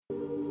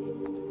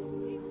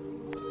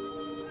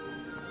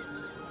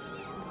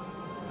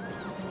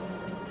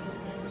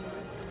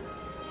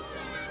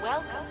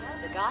Welcome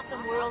to the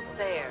Gotham World's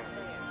Fair,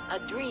 a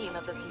dream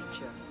of the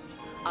future.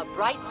 A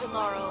bright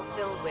tomorrow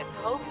filled with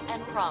hope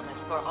and promise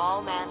for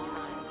all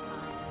mankind.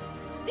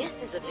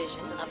 This is a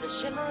vision of a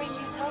shimmering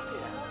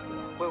utopia,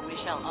 where we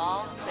shall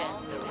all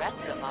spend the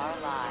rest of our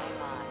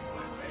lives.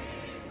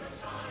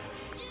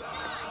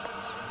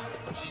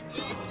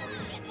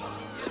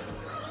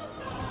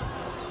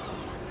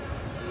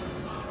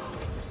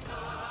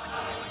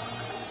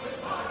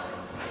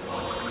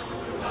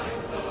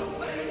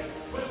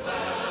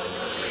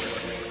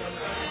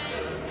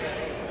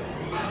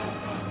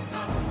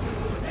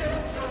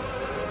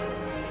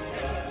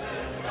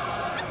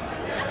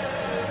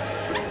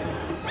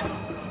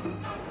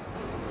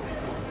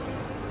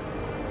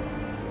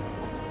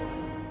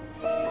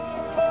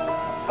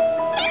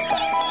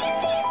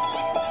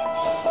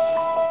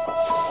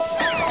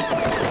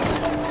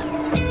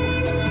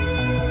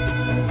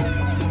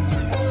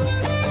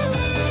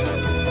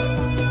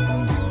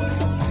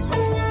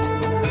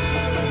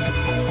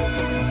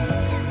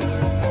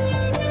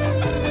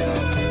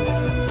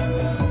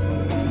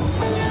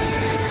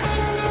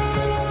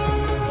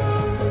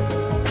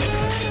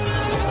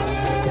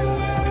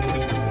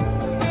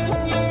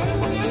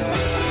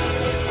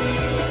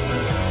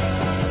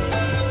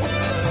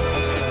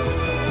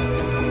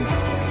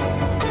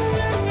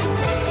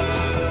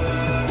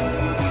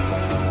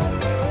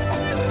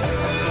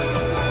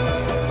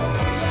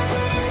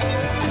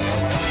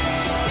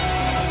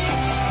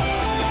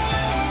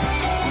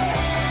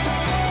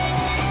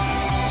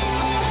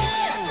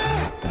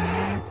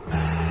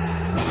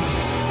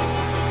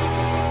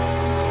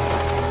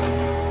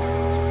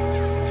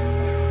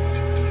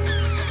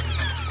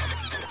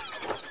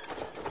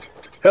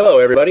 Hello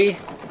everybody,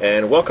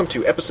 and welcome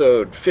to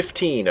episode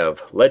 15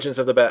 of Legends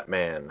of the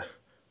Batman.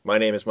 My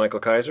name is Michael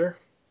Kaiser.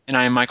 And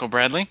I am Michael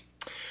Bradley.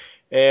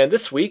 And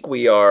this week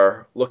we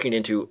are looking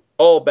into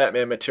all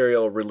Batman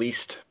material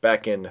released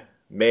back in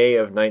May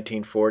of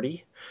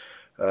 1940,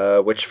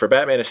 which for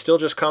Batman is still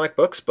just comic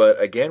books, but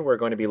again we're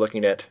going to be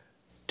looking at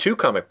two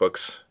comic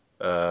books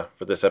for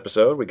this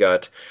episode. We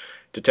got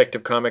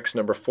Detective Comics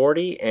number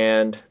 40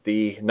 and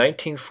the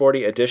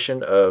 1940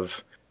 edition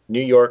of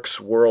New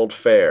York's World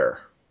Fair.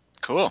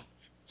 Cool.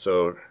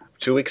 So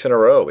 2 weeks in a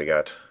row we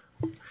got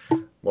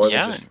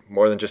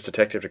more than just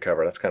Detective to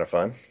cover. That's kind of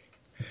fun.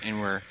 And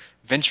we're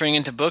venturing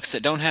into books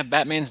that don't have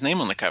Batman's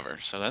name on the cover,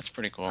 so that's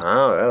pretty cool.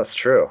 Oh, that's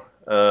true.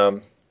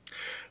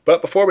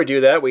 But before we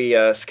do that, we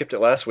skipped it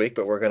last week,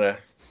 but we're going to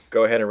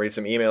go ahead and read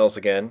some emails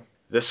again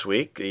this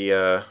week.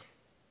 The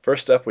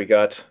first up, we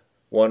got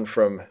one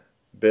from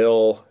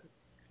Bill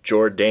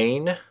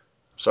Jourdain.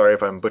 Sorry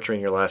if I'm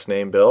butchering your last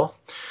name, Bill.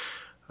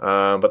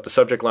 But the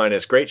subject line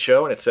is great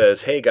show, and it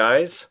says, "Hey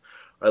guys,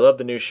 I love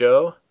the new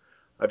show.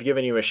 I've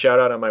given you a shout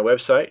out on my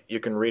website.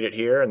 You can read it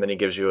here," and then he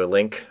gives you a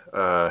link.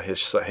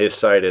 His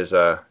site is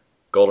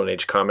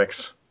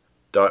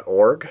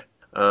goldenagecomics.org.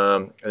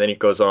 And then he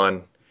goes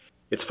on,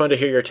 "It's fun to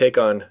hear your take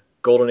on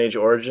Golden Age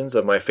origins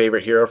of my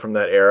favorite hero from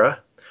that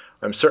era.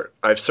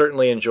 I've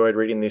certainly enjoyed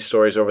reading these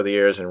stories over the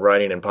years and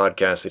writing and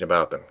podcasting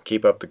about them.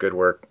 Keep up the good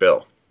work,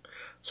 Bill."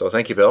 So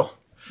thank you, Bill.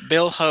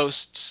 Bill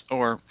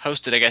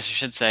hosted, I guess you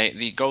should say,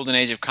 the Golden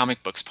Age of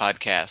Comic Books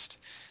podcast.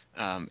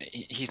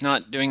 He's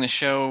not doing the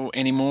show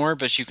anymore,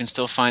 but you can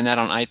still find that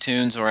on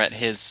iTunes or at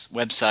his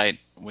website,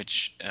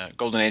 which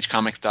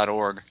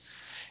goldenagecomics.org.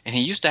 And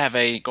he used to have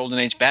a Golden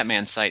Age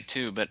Batman site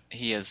too, but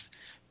he has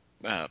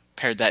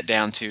pared that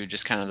down to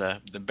just kind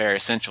of the bare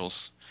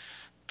essentials.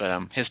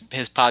 But his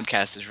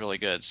podcast is really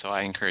good, so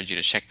I encourage you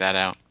to check that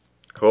out.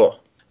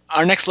 Cool.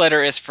 Our next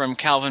letter is from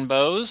Calvin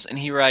Bowes, and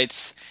he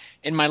writes,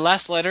 "In my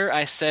last letter,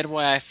 I said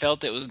why I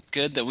felt it was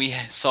good that we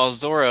saw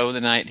Zorro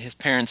the night his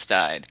parents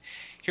died.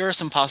 Here are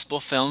some possible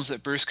films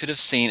that Bruce could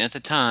have seen at the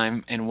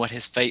time and what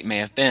his fate may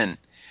have been.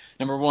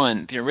 Number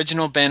 1, the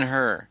original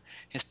Ben-Hur.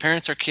 His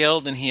parents are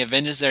killed and he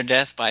avenges their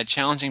death by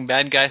challenging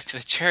bad guys to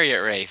a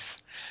chariot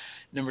race.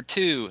 Number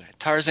 2,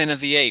 Tarzan of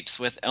the Apes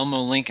with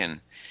Elmo Lincoln.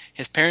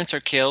 His parents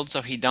are killed,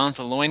 so he dons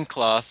a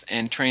loincloth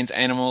and trains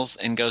animals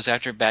and goes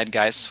after bad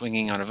guys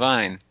swinging on a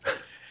vine.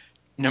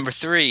 Number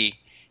 3,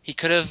 he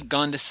could have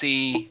gone to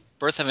see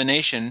Birth of a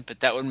Nation,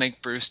 but that would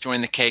make Bruce join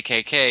the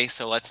KKK,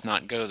 so let's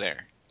not go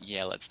there."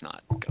 Yeah, let's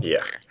not go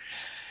there.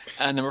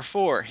 Number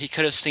 4, he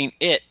could have seen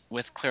It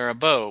with Clara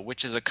Bow,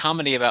 which is a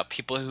comedy about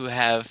people who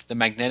have the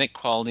magnetic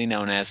quality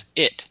known as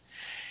It.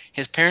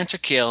 His parents are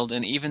killed,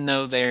 and even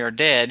though they are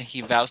dead,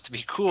 he vows to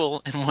be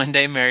cool and one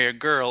day marry a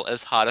girl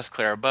as hot as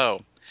Clara Bow.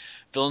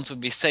 Villains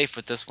would be safe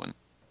with this one.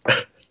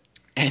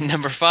 And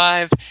number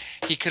 5,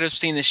 he could have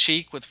seen The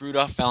Sheik with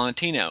Rudolph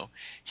Valentino.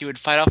 He would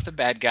fight off the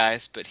bad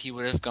guys, but he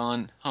would have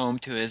gone home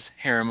to his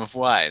harem of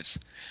wives.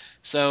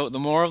 So the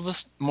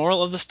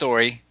moral of the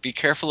story, be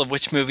careful of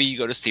which movie you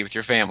go to see with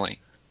your family.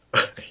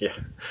 Yeah.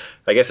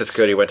 I guess it's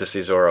good he went to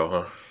see Zorro,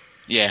 huh?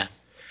 Yeah.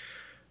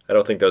 I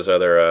don't think those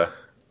other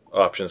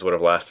options would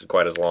have lasted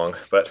quite as long,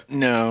 but...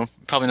 No,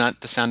 probably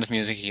not The Sound of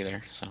Music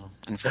either, so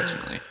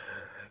unfortunately.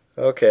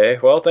 Okay,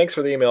 well, thanks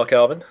for the email,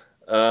 Calvin.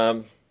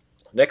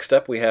 Next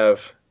up, we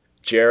have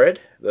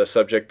Jared, the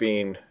subject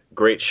being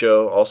great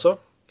show also.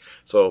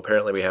 So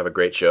apparently we have a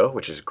great show,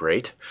 which is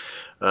great.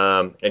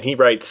 And he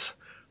writes,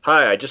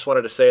 "Hi, I just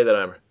wanted to say that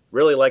I'm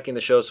really liking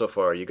the show so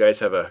far. You guys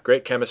have a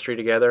great chemistry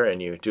together,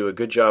 and you do a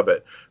good job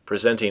at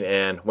presenting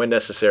and, when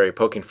necessary,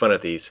 poking fun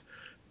at these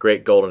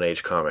great Golden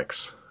Age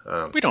comics."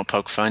 We don't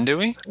poke fun, do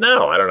we?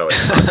 No, I don't know what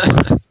he's talking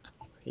about.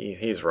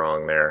 He's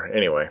wrong there.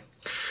 Anyway.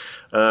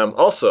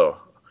 Also,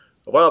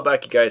 a while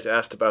back you guys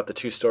asked about the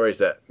 2 stories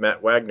that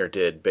Matt Wagner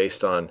did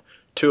based on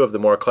 2 of the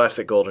more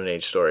classic Golden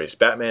Age stories,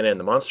 Batman and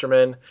the Monster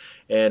Men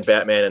and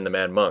Batman and the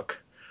Mad Monk.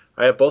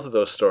 I have both of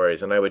those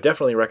stories, and I would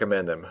definitely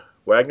recommend them.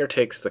 Wagner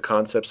takes the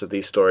concepts of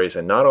these stories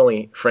and not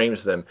only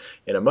frames them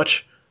in a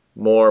much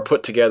more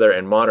put together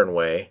and modern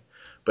way,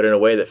 but in a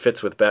way that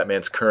fits with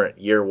Batman's current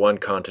Year One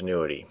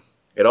continuity.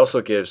 It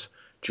also gives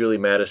Julie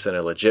Madison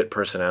a legit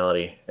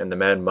personality, and the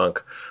Mad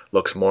Monk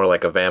looks more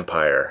like a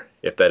vampire,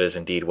 if that is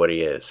indeed what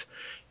he is.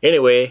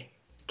 Anyway,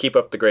 keep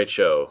up the great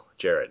show,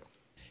 Jared.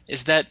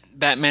 Is that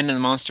Batman and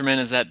the Monster Men,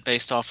 is that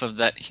based off of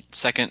that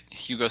second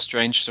Hugo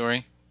Strange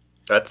story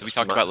that we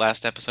talked about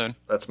last episode?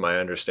 That's my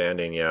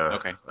understanding, yeah.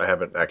 Okay. I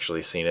haven't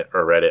actually seen it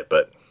or read it,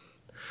 but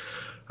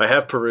I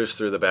have perused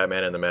through the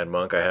Batman and the Mad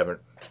Monk. I haven't,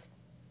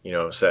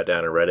 sat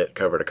down and read it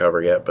cover to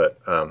cover yet, but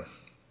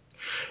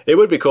it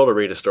would be cool to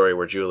read a story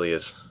where Julie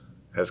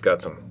has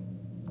got some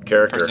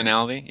character.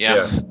 Personality,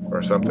 yeah.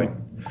 Or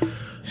something.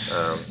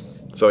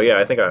 So yeah,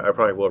 I think I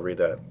probably will read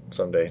that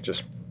someday.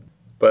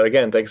 But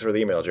again, thanks for the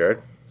email, Jared.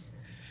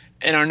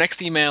 And our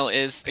next email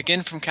is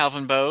again from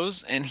Calvin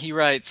Bowes, and he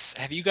writes,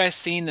 "Have you guys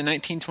seen the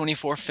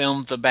 1924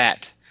 film The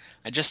Bat?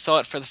 I just saw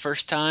it for the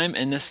first time,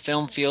 and this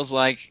film feels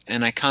like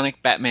an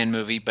iconic Batman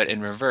movie, but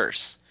in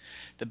reverse.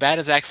 The Bat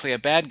is actually a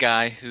bad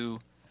guy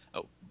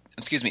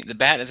The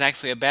Bat is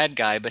actually a bad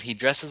guy, but he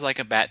dresses like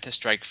a bat to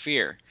strike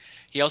fear.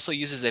 He also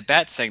uses a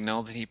bat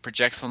signal that he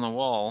projects on the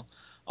wall.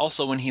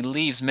 Also, when he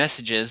leaves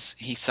messages,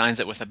 he signs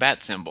it with a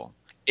bat symbol.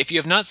 If you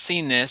have not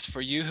seen this,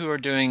 for you who are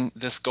doing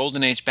this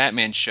Golden Age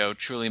Batman show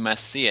truly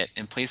must see it,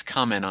 and please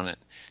comment on it.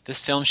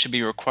 This film should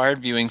be required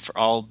viewing for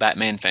all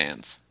Batman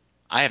fans."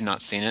 I have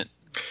not seen it.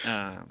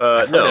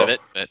 I've heard of it.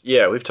 But...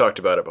 Yeah, we've talked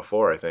about it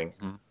before, I think.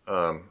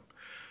 Mm-hmm.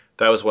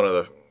 That was one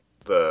of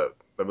the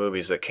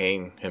movies that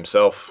Kane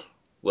himself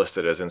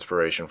listed as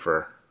inspiration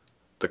for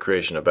the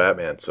creation of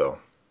Batman. So,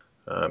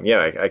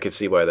 I could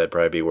see why that'd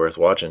probably be worth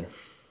watching.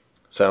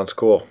 Sounds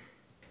cool.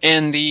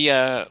 And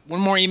the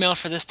one more email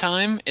for this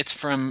time. It's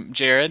from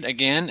Jared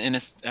again, and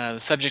the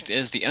subject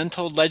is The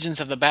Untold Legends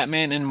of the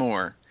Batman and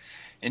More.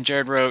 And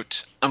Jared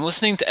wrote, "I'm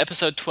listening to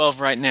episode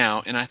 12 right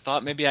now, and I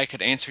thought maybe I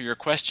could answer your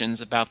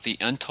questions about the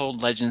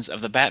Untold Legends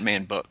of the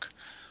Batman book.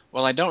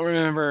 While I don't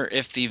remember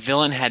if the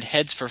villain had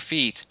heads for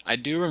feet, I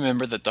do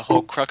remember that the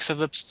whole crux of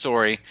the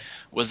story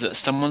was that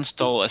someone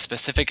stole a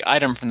specific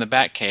item from the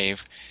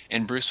Batcave,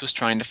 and Bruce was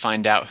trying to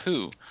find out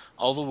who.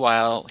 All the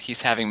while,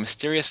 he's having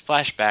mysterious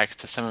flashbacks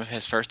to some of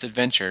his first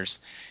adventures,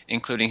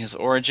 including his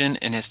origin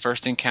and his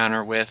first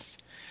encounter with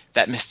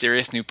that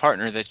mysterious new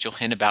partner that you'll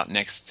hint about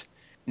next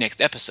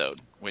episode,"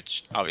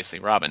 which obviously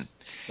Robin.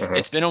 Uh-huh.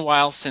 "It's been a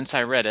while since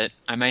I read it.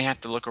 I may have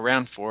to look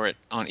around for it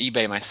on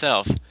eBay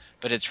myself,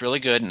 but it's really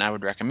good and I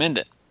would recommend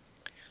it.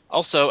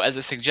 Also, as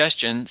a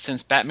suggestion,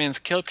 since Batman's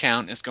kill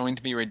count is going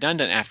to be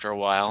redundant after a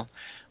while,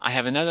 I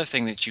have another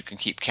thing that you can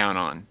keep count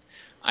on.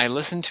 I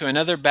listened to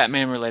another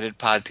Batman-related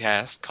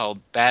podcast called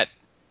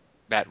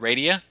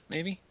Batradia,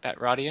 maybe?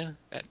 Batradia?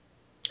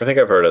 I think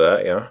I've heard of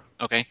that, yeah.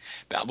 Okay,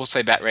 we'll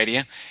say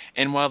Batradia.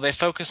 And while they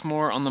focus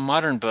more on the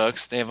modern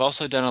books, they have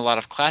also done a lot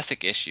of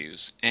classic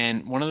issues.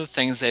 And one of the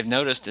things they've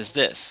noticed is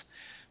this.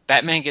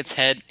 Batman gets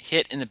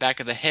hit in the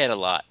back of the head a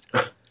lot.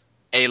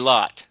 A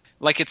lot.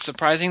 Like, it's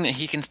surprising that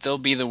he can still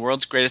be the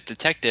world's greatest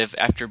detective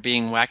after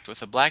being whacked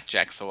with a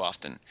blackjack so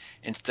often,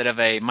 instead of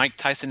a Mike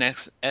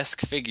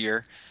Tyson-esque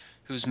figure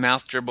whose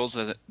mouth dribbles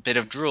a bit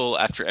of drool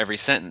after every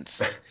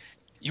sentence.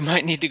 You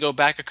might need to go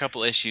back a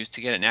couple issues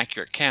to get an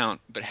accurate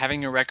count, but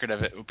having a record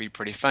of it would be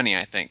pretty funny,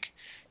 I think.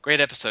 Great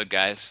episode,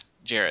 guys.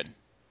 Jared."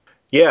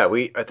 Yeah,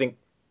 I think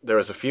there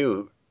was a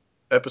few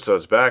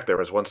episodes back, there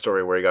was one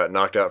story where he got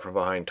knocked out from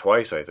behind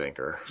twice, I think,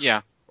 or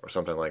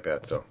something like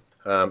that. So,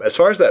 as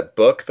far as that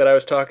book that I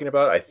was talking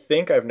about, I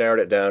think I've narrowed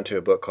it down to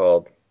a book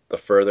called The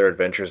Further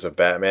Adventures of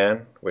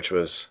Batman, which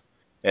was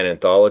an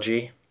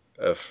anthology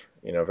of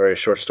very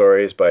short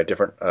stories by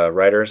different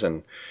writers,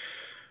 and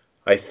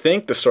I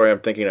think the story I'm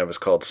thinking of is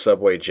called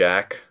Subway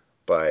Jack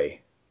by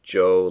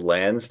Joe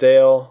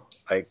Lansdale.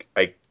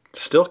 I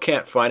still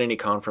can't find any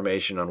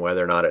confirmation on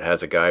whether or not it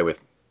has a guy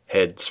with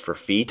heads for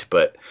feet,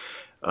 but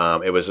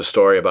it was a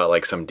story about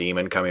like some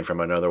demon coming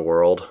from another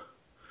world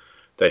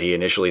that he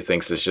initially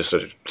thinks is just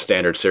a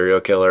standard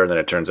serial killer, and then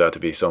it turns out to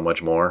be so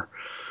much more.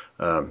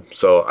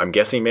 So I'm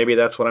guessing maybe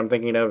that's what I'm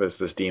thinking of, is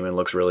this demon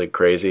looks really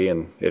crazy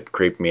and it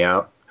creeped me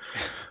out.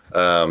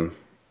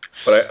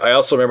 But I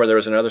also remember there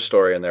was another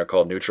story in there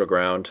called Neutral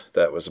Ground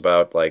that was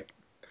about like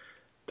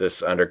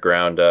this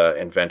underground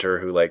inventor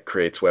who like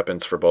creates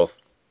weapons for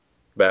both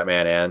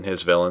Batman and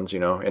his villains,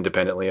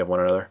 independently of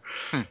one another.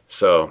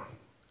 So,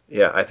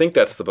 yeah, I think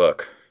that's the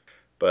book.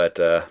 But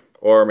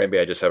or maybe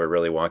I just have a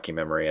really wonky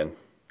memory and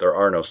there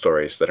are no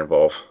stories that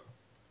involve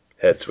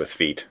heads with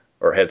feet,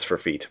 or heads for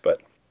feet, but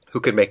who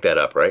could make that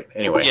up, right?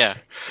 Anyway. Yeah,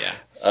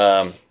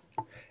 yeah.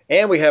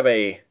 And we have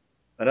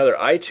another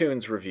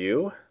iTunes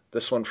review.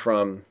 This one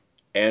from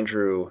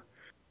Andrew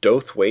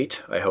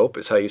Dothwaite, I hope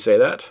is how you say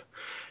that.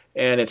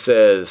 And it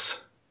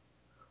says,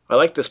 I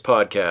like this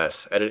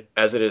podcast,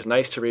 as it is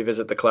nice to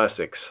revisit the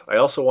classics. I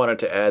also wanted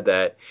to add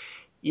that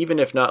even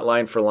if not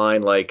line for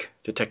line like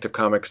Detective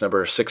Comics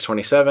number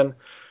 627,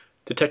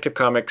 Detective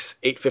Comics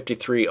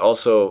 853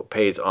 also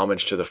pays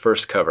homage to the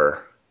first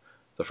cover.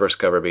 The first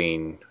cover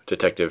being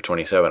Detective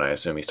 27, I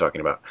assume he's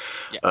talking about.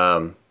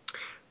 Yeah.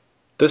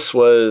 This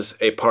was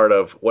a part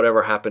of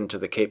Whatever Happened to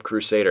the Cape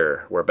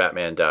Crusader, where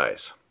Batman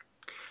dies.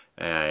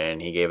 And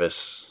he gave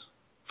us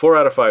 4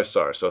 out of 5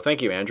 stars. So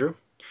thank you, Andrew.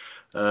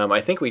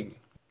 I think we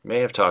may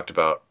have talked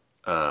about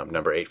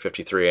number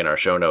 853 in our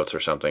show notes or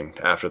something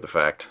after the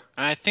fact.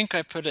 I think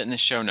I put it in the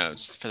show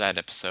notes for that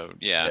episode,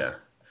 yeah.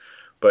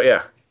 But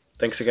yeah,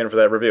 thanks again for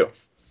that review.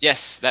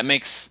 Yes,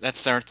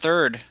 that's our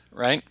third,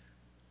 right?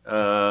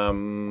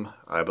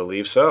 I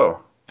believe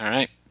so. All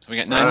right, so we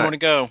got 9 more to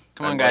go.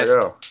 Come on, guys.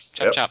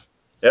 Chop, chop.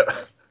 Yep.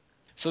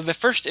 So the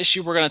first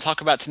issue we're going to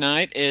talk about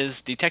tonight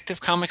is Detective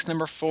Comics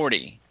number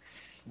 40,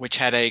 which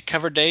had a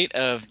cover date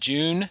of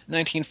June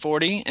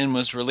 1940 and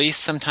was released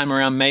sometime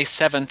around May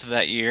 7th of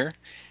that year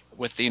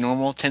with the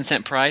normal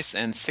 10-cent price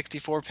and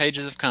 64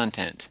 pages of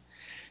content.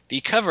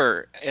 The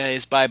cover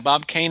is by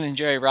Bob Kane and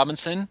Jerry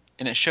Robinson,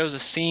 and it shows a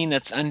scene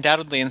that's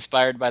undoubtedly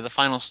inspired by the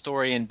final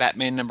story in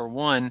Batman number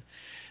 1,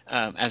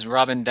 as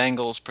Robin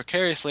dangles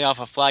precariously off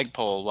a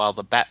flagpole while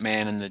the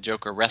Batman and the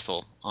Joker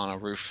wrestle on a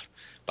roof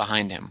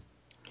behind him.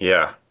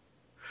 Yeah.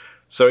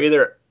 So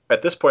either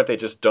at this point they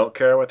just don't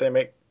care what they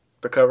make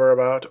the cover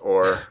about,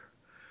 or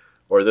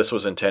this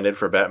was intended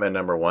for Batman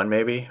number 1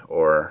 maybe,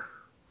 or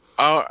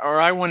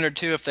I wondered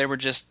too if they were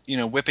just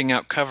whipping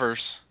out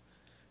covers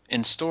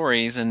in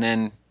stories and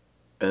then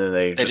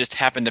they just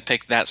happened to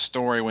pick that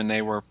story when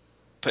they were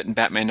putting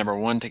Batman number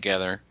 1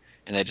 together,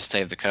 and they just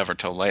saved the cover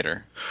till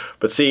later.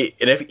 But see,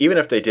 and even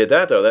if they did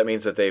that though, that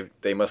means that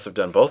they must have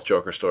done both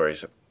Joker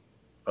stories,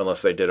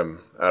 unless they did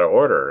them out of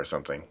order or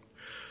something.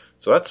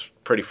 So that's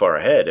pretty far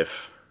ahead.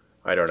 If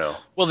I don't know.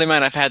 Well, they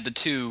might have had the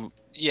two.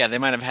 Yeah, they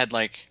might have had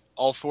like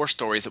all 4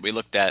 stories that we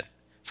looked at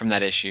from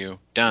that issue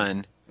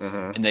done,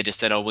 and they just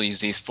said, "Oh, we'll use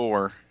these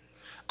 4."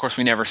 Of course,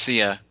 we never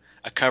see a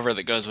cover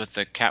that goes with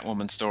the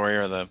Catwoman story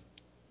or the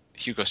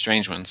Hugo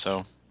Strange one,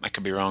 so I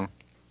could be wrong.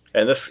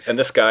 And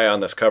this guy on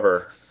this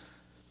cover,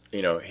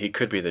 he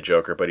could be the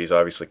Joker, but he's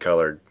obviously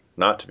colored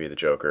not to be the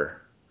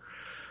Joker.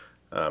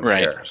 Right.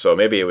 Here. So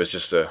maybe it was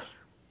just a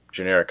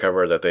generic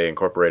cover that they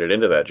incorporated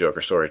into that Joker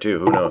story too.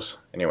 Who knows?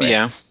 Anyway.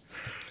 Yeah.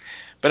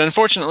 But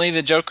unfortunately,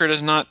 the Joker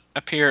does not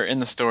appear in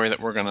the story that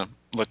we're going to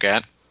look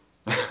at.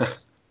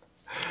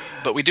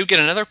 But we do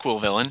get another cool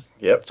villain.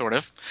 Yep. Sort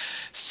of.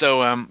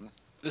 So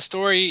the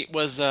story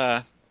was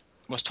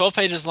 12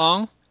 pages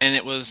long, and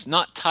it was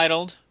not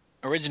titled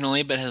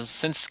originally, but has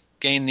since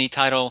gained the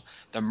title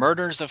The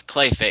Murders of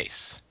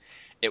Clayface.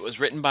 It was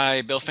written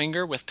by Bill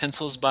Finger with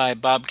pencils by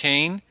Bob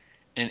Kane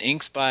and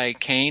inks by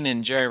Kane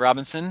and Jerry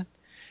Robinson,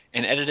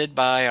 and edited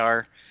by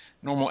our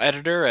normal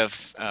editor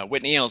of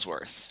Whitney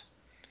Ellsworth.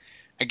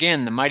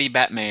 Again, the mighty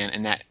Batman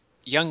and that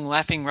young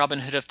laughing Robin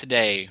Hood of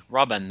today,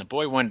 Robin, the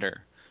boy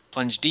wonder,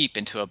 plunge deep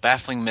into a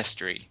baffling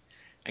mystery.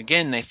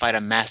 Again they fight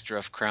a master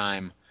of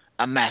crime,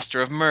 a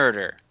master of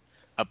murder,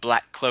 a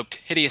black-cloaked,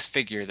 hideous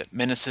figure that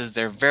menaces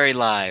their very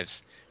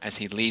lives as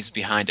he leaves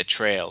behind a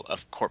trail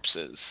of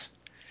corpses.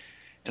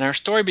 And our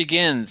story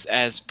begins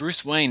as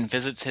Bruce Wayne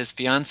visits his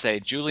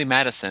fiancée, Julie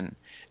Madison,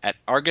 at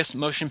Argus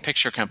Motion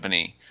Picture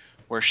Company,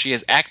 where she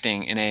is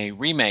acting in a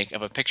remake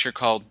of a picture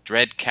called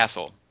Dread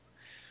Castle.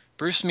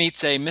 Bruce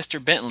meets a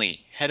Mr.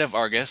 Bentley, head of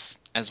Argus,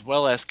 as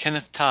well as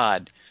Kenneth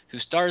Todd, who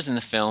stars in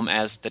the film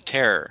as the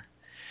Terror.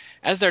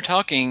 As they're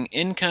talking,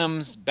 in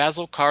comes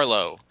Basil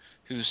Carlo,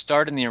 who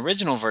starred in the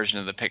original version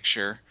of the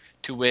picture,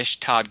 to wish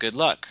Todd good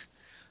luck.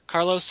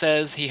 Carlo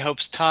says he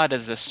hopes Todd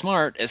is as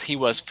smart as he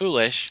was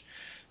foolish,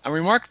 a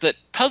remark that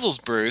puzzles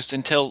Bruce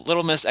until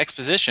Little Miss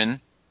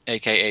Exposition,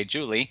 a.k.a.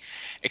 Julie,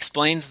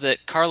 explains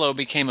that Carlo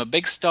became a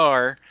big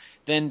star,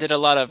 then did a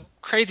lot of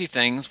crazy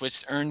things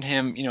which earned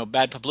him,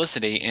 bad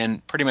publicity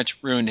and pretty much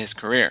ruined his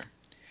career.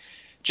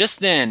 Just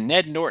then,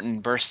 Ned Norton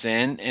bursts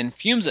in and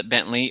fumes at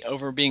Bentley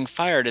over being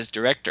fired as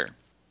director.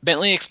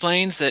 Bentley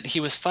explains that he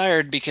was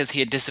fired because he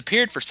had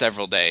disappeared for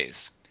several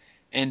days,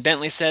 and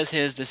Bentley says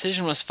his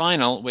decision was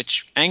final,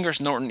 which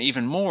angers Norton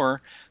even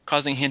more,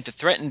 causing him to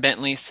threaten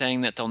Bentley,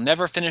 saying that they'll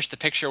never finish the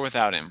picture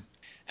without him.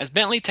 As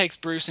Bentley takes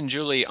Bruce and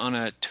Julie on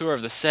a tour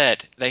of the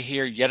set, they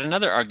hear yet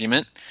another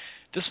argument,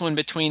 this one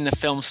between the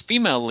film's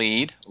female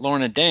lead,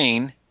 Lorna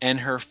Dane, and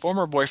her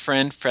former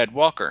boyfriend, Fred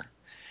Walker.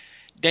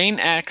 Dane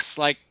acts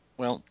like,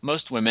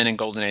 most women in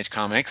Golden Age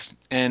comics,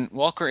 and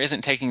Walker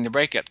isn't taking the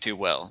breakup too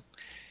well.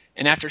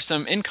 And after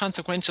some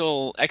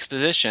inconsequential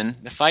exposition,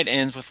 the fight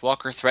ends with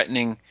Walker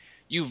threatening,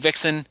 "You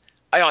vixen,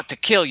 I ought to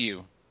kill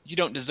you. You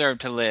don't deserve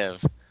to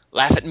live.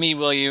 Laugh at me,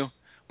 will you?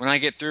 When I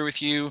get through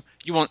with you,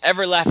 you won't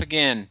ever laugh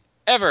again.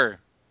 Ever!"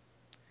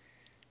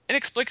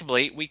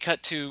 Inexplicably, we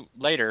cut to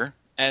later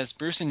as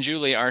Bruce and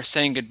Julie are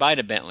saying goodbye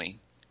to Bentley.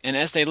 And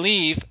as they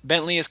leave,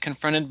 Bentley is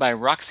confronted by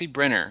Roxy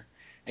Brenner,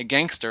 a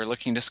gangster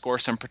looking to score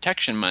some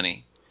protection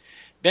money.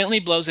 Bentley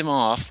blows him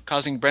off,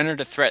 causing Brenner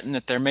to threaten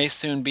that there may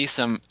soon be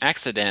some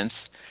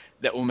accidents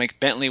that will make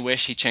Bentley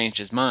wish he changed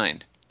his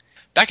mind.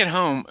 Back at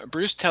home,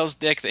 Bruce tells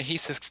Dick that he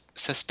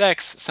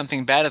suspects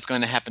something bad is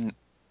going to happen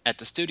at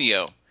the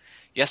studio.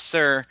 Yes,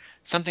 sir,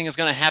 something is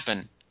going to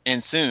happen,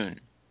 and soon.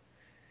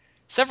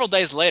 Several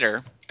days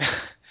later,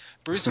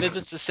 Bruce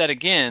visits the set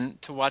again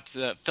to watch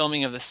the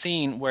filming of the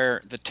scene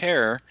where the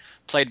Terror,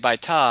 played by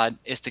Todd,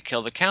 is to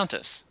kill the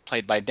Countess,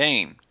 played by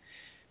Dane.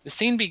 The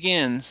scene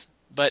begins,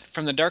 but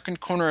from the darkened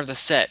corner of the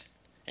set,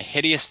 a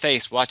hideous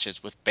face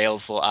watches with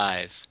baleful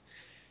eyes.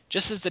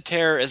 Just as the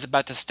Terror is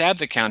about to stab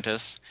the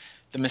Countess,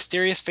 the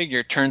mysterious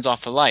figure turns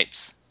off the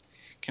lights.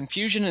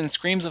 Confusion and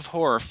screams of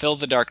horror fill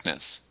the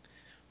darkness.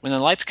 When the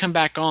lights come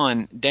back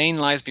on, Dane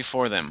lies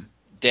before them,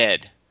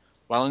 dead,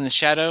 while in the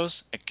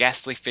shadows, a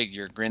ghastly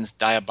figure grins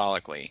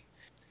diabolically.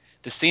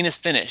 The scene is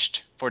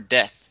finished, for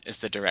death is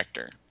the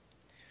director.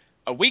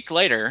 A week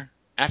later,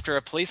 after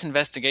a police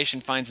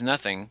investigation finds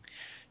nothing,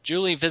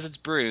 Julie visits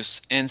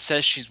Bruce and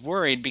says she's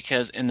worried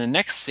because in the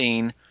next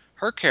scene,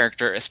 her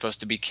character is supposed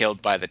to be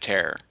killed by the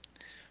Terror.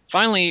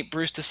 Finally,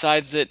 Bruce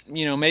decides that,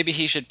 maybe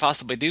he should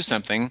possibly do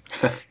something.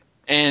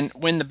 And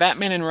when the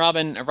Batman and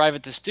Robin arrive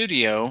at the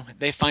studio,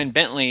 they find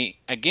Bentley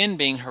again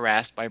being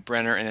harassed by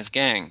Brenner and his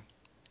gang.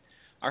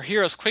 Our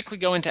heroes quickly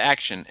go into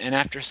action, and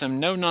after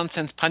some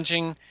no-nonsense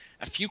punching,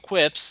 a few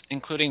quips,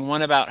 including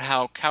one about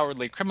how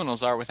cowardly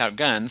criminals are without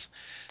guns,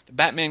 the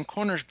Batman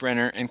corners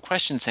Brenner and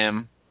questions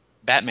him,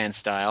 Batman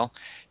style,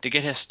 to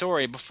get his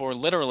story before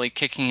literally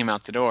kicking him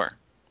out the door.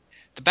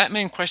 The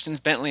Batman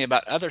questions Bentley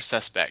about other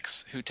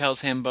suspects, who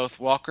tells him both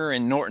Walker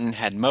and Norton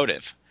had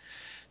motive.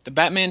 The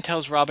Batman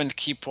tells Robin to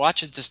keep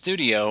watch at the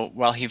studio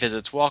while he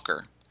visits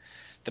Walker.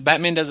 The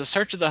Batman does a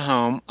search of the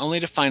home, only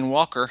to find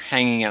Walker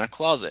hanging in a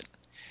closet.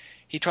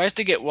 He tries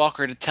to get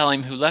Walker to tell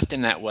him who left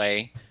him that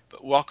way,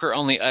 but Walker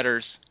only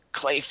utters,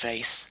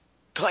 "Clayface,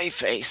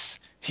 Clayface,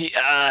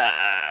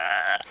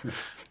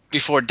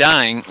 before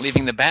dying,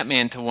 leaving the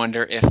Batman to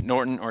wonder if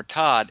Norton or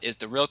Todd is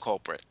the real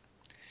culprit.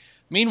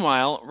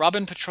 Meanwhile,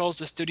 Robin patrols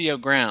the studio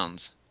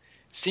grounds.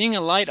 Seeing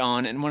a light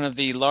on in one of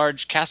the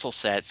large castle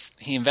sets,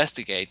 he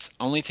investigates,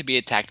 only to be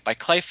attacked by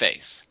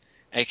Clayface,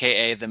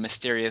 aka the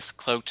mysterious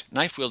cloaked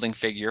knife-wielding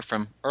figure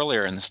from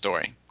earlier in the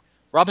story.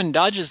 Robin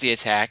dodges the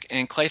attack,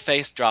 and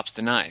Clayface drops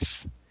the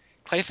knife.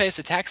 Clayface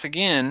attacks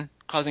again,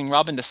 causing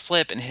Robin to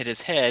slip and hit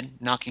his head,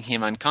 knocking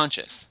him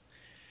unconscious.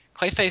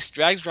 Clayface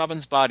drags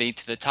Robin's body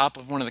to the top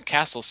of one of the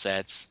castle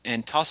sets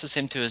and tosses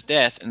him to his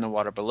death in the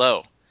water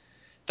below.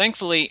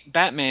 Thankfully,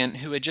 Batman,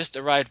 who had just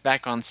arrived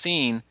back on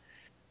scene,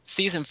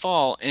 sees him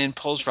fall and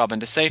pulls Robin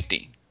to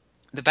safety.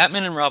 The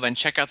Batman and Robin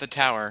check out the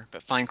tower,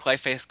 but find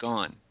Clayface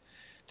gone.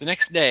 The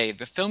next day,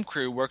 the film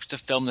crew works to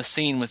film the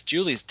scene with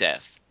Julie's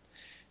death.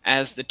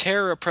 As the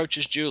Terror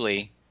approaches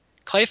Julie,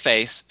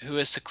 Clayface, who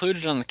is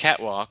secluded on the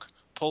catwalk,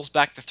 pulls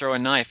back to throw a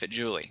knife at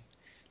Julie.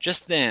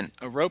 Just then,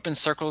 a rope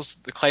encircles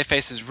the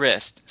Clayface's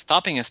wrist,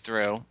 stopping his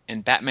throw,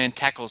 and Batman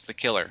tackles the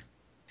killer.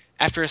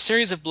 After a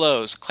series of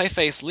blows,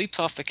 Clayface leaps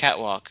off the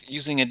catwalk,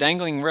 using a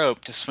dangling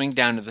rope to swing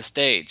down to the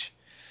stage.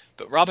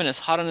 But Robin is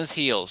hot on his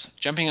heels,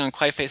 jumping on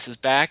Clayface's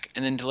back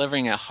and then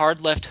delivering a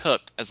hard left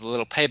hook as a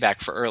little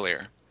payback for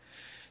earlier.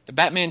 The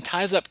Batman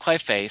ties up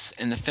Clayface,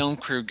 and the film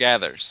crew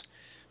gathers.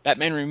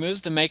 Batman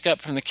removes the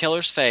makeup from the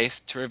killer's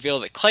face to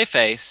reveal that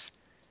Clayface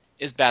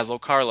is Basil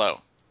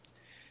Karlo.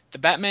 The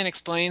Batman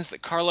explains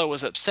that Karlo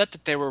was upset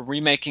that they were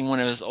remaking one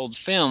of his old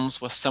films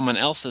with someone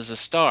else as a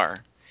star,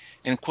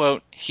 and,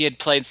 quote, he had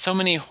played so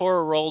many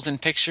horror roles in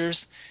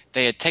pictures,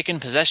 they had taken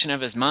possession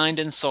of his mind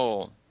and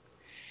soul.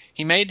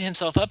 He made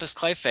himself up as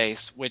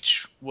Clayface,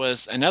 which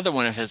was another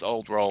one of his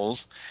old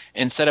roles,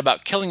 and set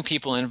about killing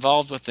people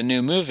involved with the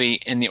new movie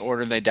in the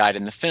order they died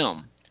in the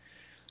film.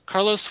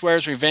 Carlos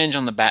swears revenge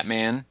on the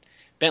Batman.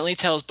 Bentley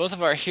tells both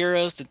of our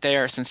heroes that they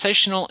are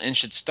sensational and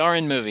should star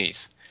in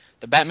movies.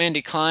 The Batman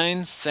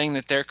declines, saying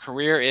that their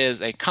career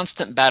is a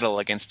constant battle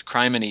against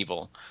crime and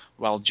evil,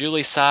 while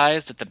Julie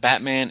sighs that the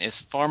Batman is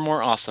far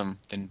more awesome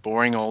than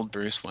boring old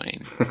Bruce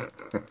Wayne.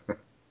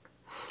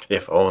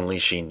 If only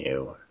she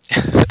knew.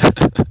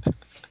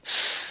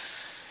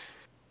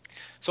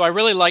 So I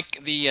really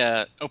like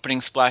the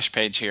opening splash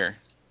page here.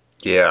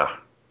 Yeah.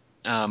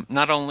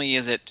 Not only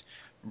is it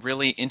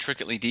really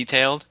intricately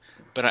detailed,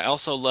 but I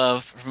also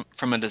love,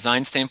 from a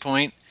design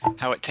standpoint,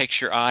 how it takes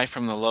your eye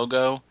from the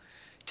logo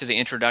to the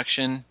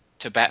introduction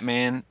to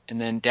Batman, and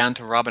then down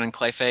to Robin and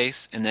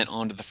Clayface, and then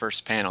on to the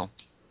first panel.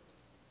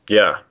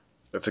 Yeah,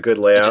 it's a good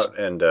layout,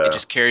 and it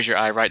just carries your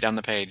eye right down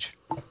the page.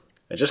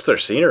 And just their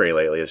scenery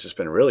lately has just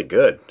been really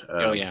good.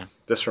 Oh yeah.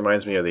 This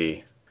reminds me of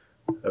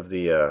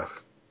the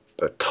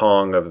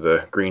Tong of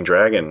the Green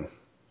Dragon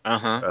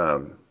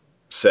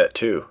set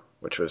too,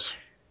 which was,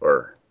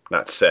 or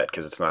not set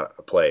because it's not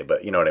a play,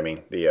 but you know what I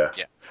mean.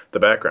 The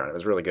background, it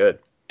was really good.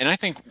 And I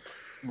think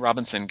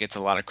Robinson gets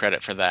a lot of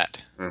credit for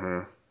that.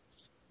 Mm-hmm.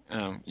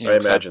 I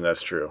imagine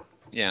that's true.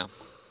 Yeah.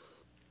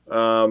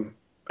 And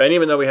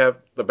even though we have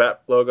the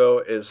Bat logo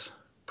is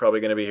probably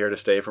going to be here to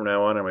stay from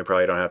now on, and we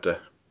probably don't have to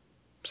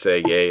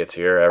say yay it's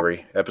here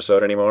every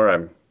episode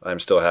anymore. I'm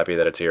still happy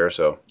that it's here.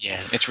 So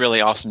Yeah, it's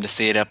really awesome to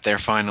see it up there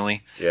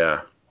finally.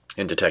 yeah,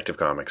 in Detective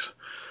Comics.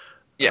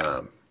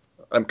 Yeah.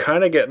 I'm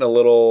kind of getting a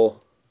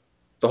little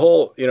the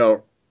whole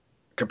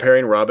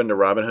comparing Robin to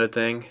Robin Hood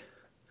thing.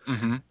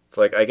 Mm-hmm. It's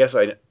like I guess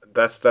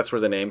that's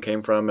where the name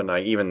came from, and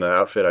even the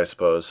outfit, I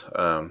suppose.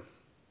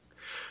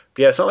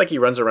 But yeah, it's not like he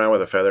runs around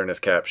with a feather in his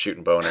cap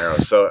shooting bow and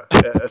arrows. So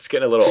it's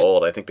getting a little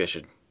old. I think they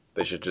should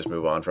just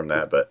move on from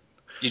that. But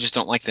You just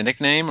don't like the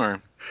nickname, or?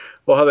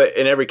 well,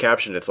 in every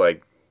caption it's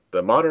like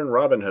the modern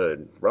Robin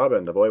Hood,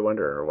 Robin the Boy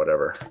Wonder, or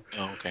whatever.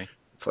 Oh, okay.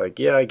 It's like,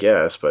 yeah, I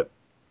guess, but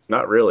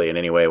not really in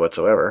any way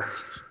whatsoever.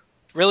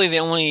 Really, the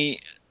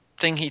only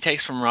thing he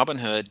takes from Robin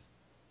Hood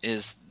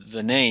is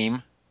the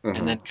name, Mhm.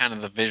 and then kind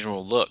of the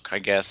visual look, I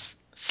guess,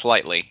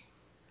 slightly.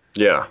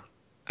 Yeah.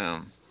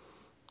 Um,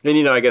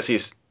 And I guess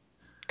he's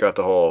got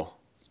the whole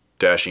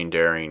dashing,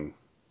 daring,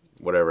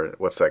 whatever.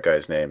 What's that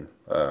guy's name?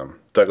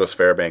 Douglas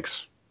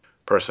Fairbanks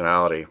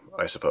personality,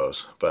 I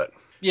suppose. But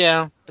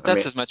yeah, but I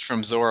that's mean- as much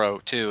from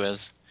Zorro too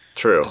as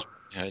true,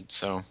 Hood.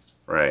 So,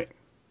 right?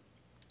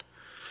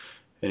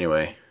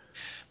 Anyway,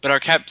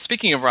 but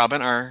speaking of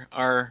Robin,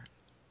 our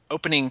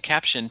opening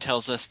caption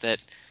tells us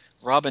that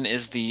Robin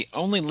is the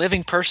only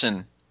living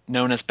person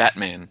known as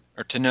Batman,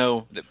 or to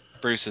know that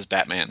Bruce is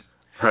Batman.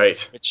 right?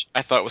 Which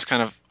I thought was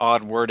kind of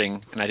odd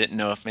wording, and I didn't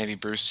know if maybe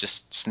Bruce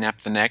just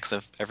snapped the necks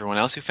of everyone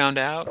else who found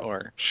out,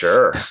 or...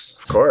 Sure,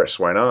 of course.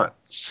 Why not?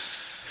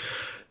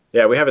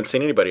 Yeah, we haven't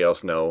seen anybody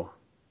else know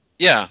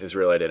Yeah, his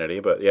real identity,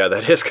 but yeah,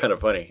 that is kind of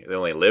funny. The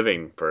only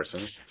living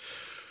person.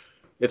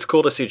 It's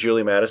cool to see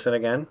Julie Madison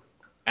again.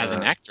 as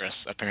an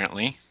actress,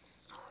 apparently.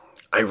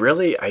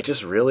 I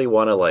just really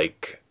want to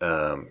like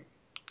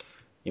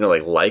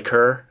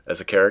her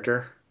as a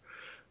character,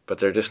 but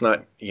they're just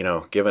not,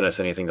 giving us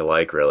anything to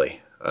like really.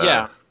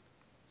 Yeah.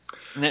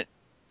 And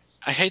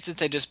I hate that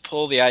they just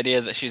pull the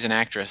idea that she's an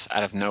actress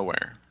out of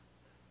nowhere.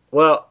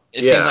 Well,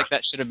 It yeah. seems like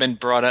that should have been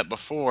brought up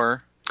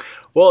before.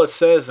 Well, it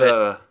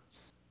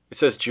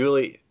says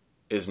Julie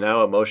is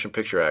now a motion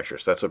picture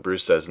actress. That's what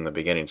Bruce says in the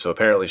beginning. So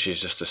apparently she's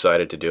just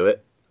decided to do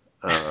it.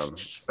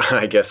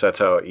 I guess that's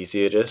how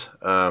easy it is.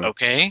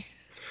 Okay.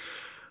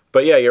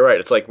 But yeah, you're right.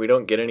 It's like we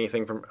don't get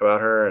anything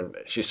about her, and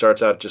she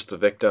starts out just a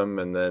victim,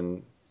 and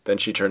then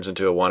she turns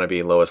into a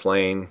wannabe Lois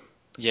Lane,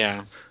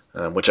 Yeah.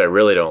 which I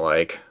really don't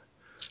like.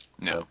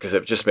 No. Because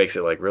it just makes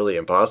it like really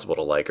impossible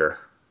to like her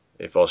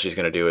if all she's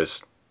going to do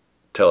is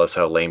tell us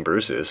how lame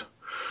Bruce is.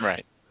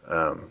 Right.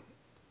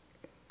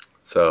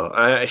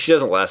 So she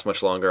doesn't last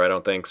much longer, I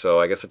don't think. So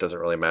I guess it doesn't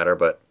really matter.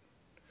 But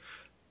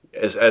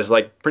as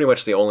like pretty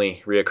much the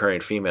only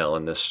reoccurring female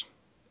in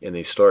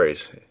these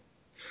stories,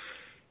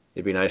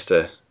 it'd be nice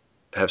to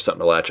have something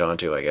to latch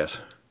onto, I guess.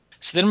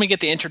 So then we get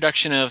the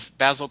introduction of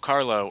Basil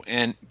Karlo,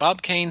 and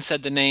Bob Kane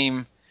said the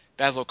name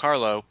Basil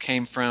Karlo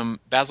came from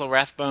Basil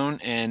Rathbone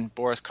and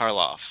Boris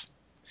Karloff,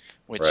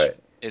 which Right.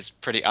 is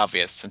pretty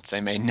obvious since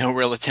they made no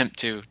real attempt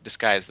to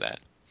disguise that.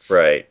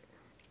 Right.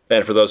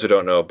 And for those who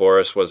don't know,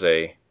 Boris was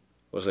an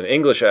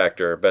English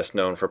actor best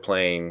known for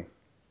playing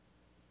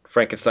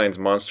Frankenstein's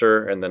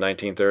monster in the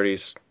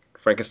 1930s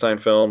Frankenstein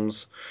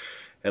films.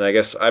 And I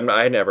guess I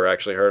never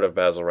actually heard of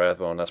Basil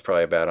Rathbone. That's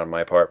probably bad on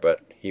my part, but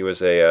he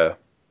was a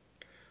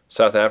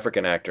South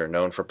African actor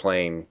known for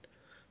playing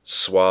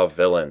suave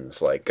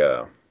villains like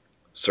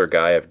Sir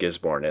Guy of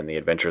Gisborne in The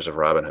Adventures of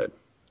Robin Hood.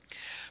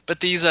 But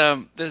these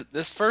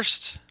this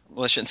first,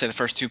 well, I shouldn't say the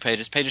first 2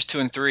 pages. Pages 2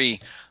 and 3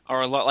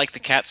 are a lot like the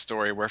Cat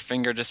story, where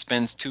Finger just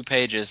spends 2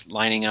 pages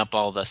lining up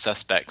all the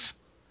suspects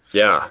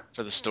Yeah,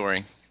 for the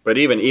story. but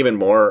even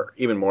more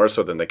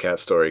so than the Cat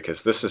story,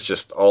 because this is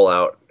just all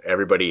out.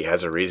 Everybody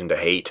has a reason to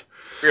hate,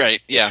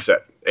 Right. Yeah.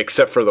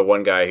 except for the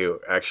one guy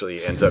who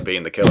actually ends up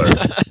being the killer.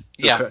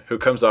 Yeah. Who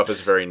comes off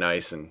as very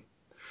nice and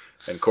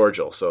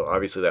cordial. So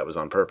obviously that was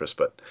on purpose.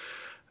 But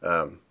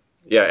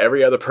yeah,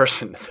 every other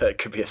person that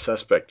could be a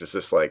suspect is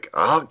just like,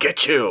 I'll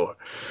get you.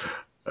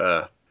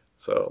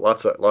 So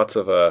lots of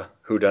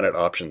whodunit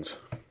options.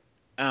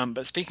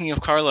 But speaking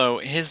of Carlo,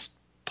 his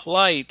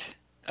plight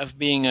of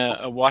being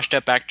a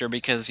washed-up actor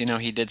because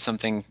he did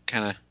something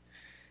kind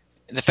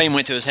of, the fame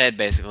went to his head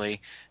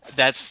basically.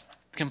 That's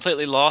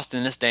completely lost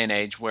in this day and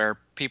age where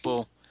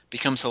people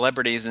become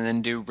celebrities and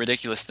then do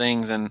ridiculous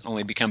things and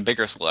only become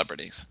bigger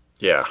celebrities.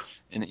 Yeah.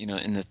 In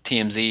the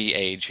TMZ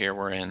age here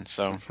we're in.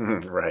 So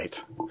Right.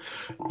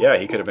 Yeah,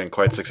 he could have been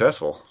quite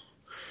successful.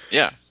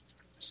 yeah,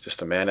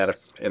 Just a man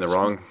in the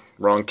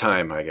wrong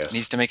time, I guess.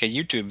 needs to make a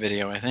YouTube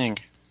video, I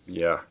think.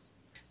 Yeah.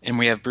 And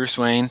we have Bruce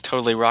Wayne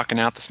totally rocking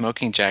out the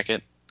smoking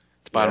jacket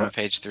at the bottom Yeah. of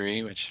page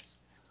 3, which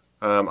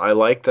I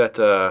like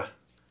that.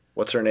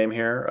 What's her name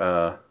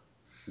here?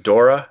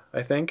 Dora,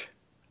 I think.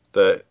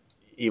 The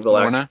evil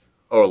Lorna.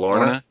 Oh,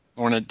 Lorna.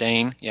 Lorna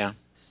Dane, yeah.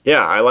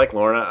 Yeah, I like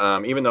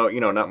Lorna. Even though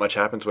not much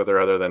happens with her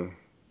other than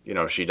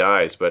she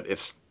dies, but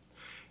it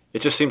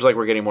just seems like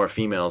we're getting more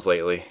females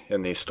lately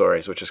in these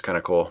stories, which is kind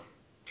of cool.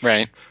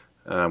 Right.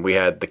 We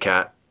had the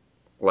Cat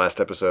last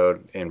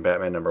episode in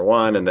Batman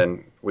 #1, and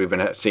then we've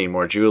been seeing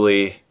more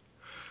Julie,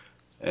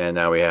 and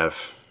now we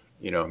have,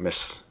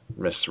 Miss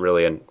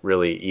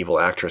really evil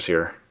actress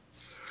here.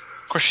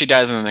 Of course, she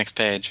dies on the next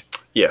page.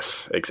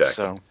 Yes, exactly.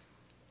 So,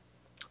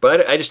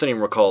 but I just don't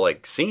even recall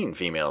seeing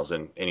females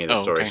in any of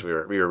the stories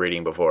okay. we were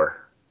reading before.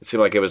 It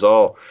seemed like it was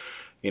all,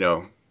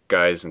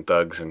 guys and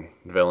thugs and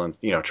villains,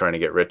 trying to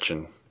get rich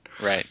and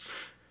right.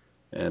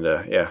 And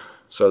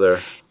so they're.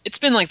 It's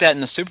been like that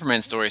in the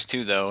Superman stories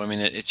too, though. I mean,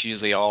 it's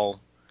usually all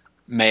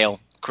male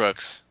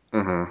crooks.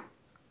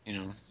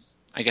 Mm-hmm.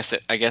 I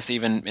guess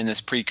even in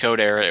this pre-code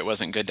era, it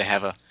wasn't good to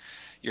have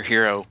your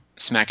hero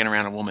smacking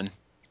around a woman.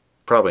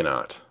 Probably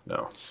not.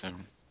 No. So,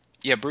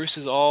 yeah, Bruce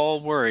is all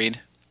worried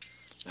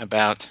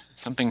about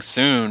something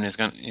is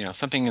going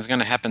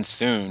to happen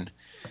soon,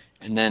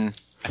 and then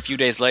a few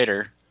days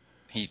later,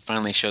 he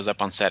finally shows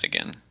up on set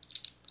again.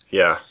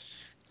 Yeah.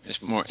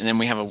 There's more, and then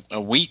we have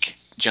a week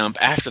jump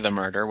after the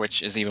murder,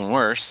 which is even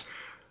worse.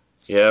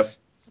 Yep.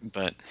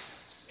 But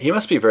he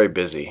must be very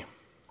busy.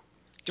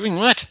 Doing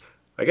what?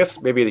 I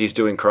guess maybe he's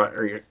doing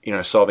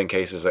solving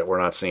cases that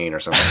we're not seeing or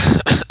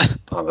something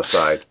on the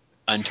side.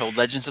 Untold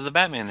Legends of the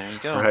Batman. There you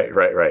go.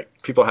 Right.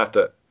 People have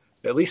to.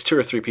 At least 2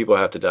 or 3 people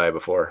have to die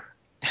before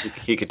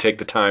he could take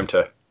the time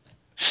to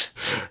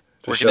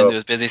work it into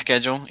his busy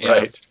schedule.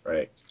 Yeah.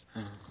 Right.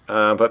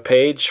 But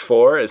page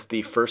 4 is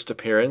the first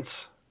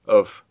appearance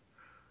of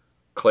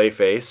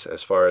Clayface,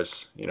 as far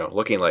as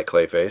looking like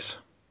Clayface.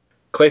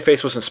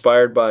 Clayface was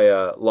inspired by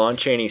the Lon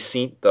Chaney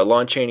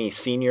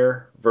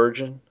Senior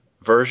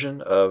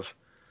version of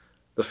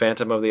the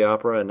Phantom of the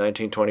Opera in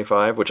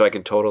 1925, which I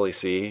can totally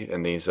see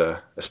in these,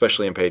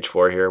 especially in page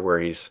 4 here, where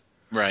he's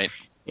right,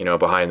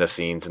 behind the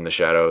scenes in the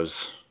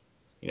shadows,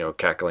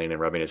 cackling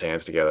and rubbing his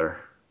hands together,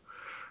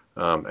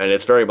 and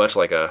it's very much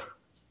like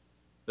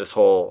this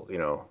whole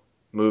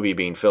movie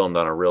being filmed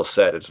on a real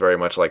set. It's very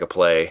much like a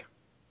play.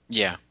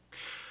 Yeah.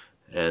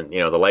 And,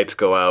 the lights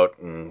go out,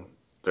 and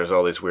there's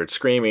all this weird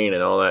screaming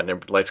and all that,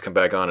 and the lights come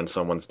back on, and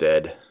someone's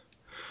dead.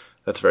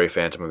 That's very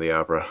Phantom of the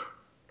Opera.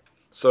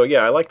 So, yeah,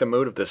 I like the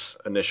mood of this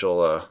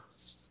initial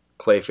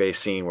Clayface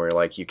scene where,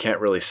 you can't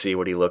really see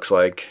what he looks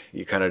like.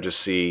 You kind of just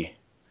see,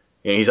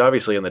 he's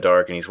obviously in the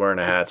dark, and he's wearing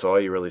a hat, so all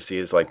you really see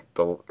is,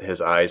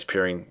 his eyes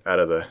peering out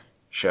of the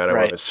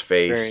shadow of his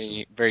face. It's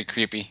very, very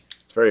creepy.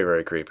 It's very,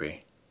 very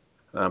creepy.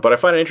 But I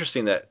find it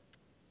interesting that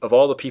of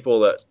all the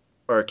people that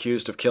are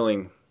accused of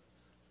killing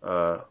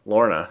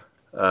Lorna,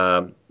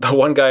 the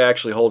one guy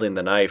actually holding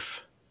the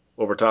knife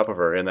over top of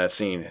her in that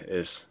scene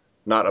is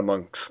not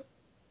amongst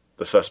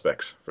the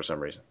suspects for some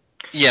reason.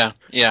 Yeah.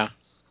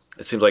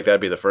 It seems like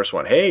that'd be the first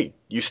one. Hey,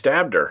 you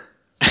stabbed her.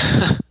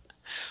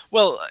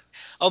 Well,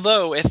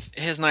 although if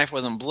his knife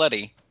wasn't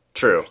bloody.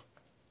 True.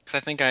 Because I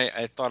think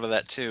I thought of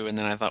that too, and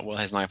then I thought, well,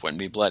 his knife wouldn't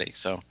be bloody,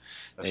 so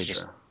That's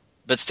true.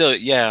 But still,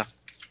 yeah.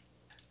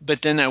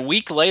 But then a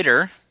week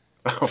later.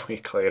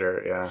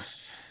 Yeah.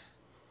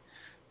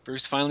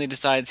 Bruce finally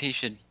decides he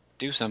should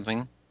do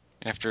something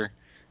after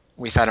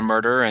we've had a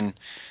murder and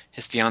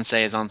his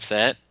fiancée is on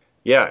set.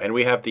 Yeah, and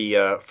we have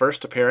the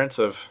first appearance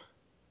or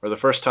the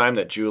first time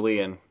that Julie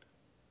and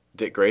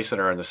Dick Grayson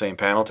are in the same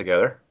panel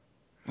together.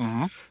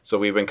 Mm-hmm. So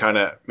we've been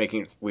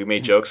we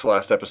made jokes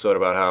last episode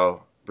about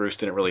how Bruce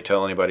didn't really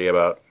tell anybody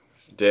about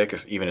Dick,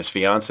 even his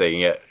fiancée, and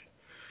yet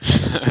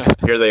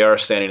here they are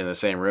standing in the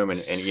same room,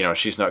 and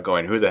she's not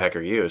going, who the heck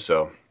are you?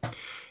 So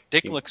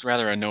Dick looks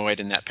rather annoyed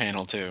in that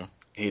panel too.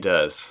 He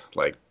does.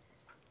 Like,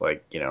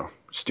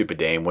 stupid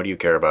dame, what do you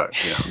care about?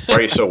 Why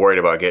are you so worried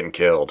about getting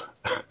killed?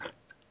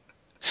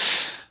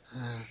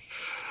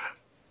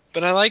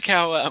 But I like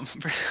how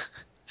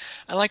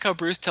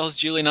Bruce tells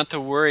Julie not to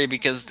worry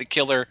because the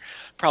killer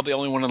probably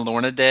only wanted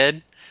Lorna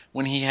dead,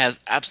 when he has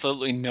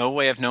absolutely no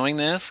way of knowing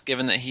this,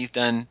 given that he's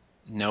done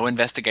no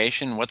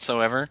investigation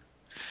whatsoever.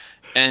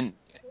 And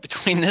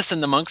between this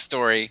and the Monk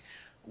story,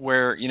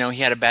 where he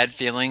had a bad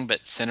feeling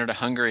but sent her to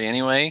Hungary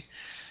anyway,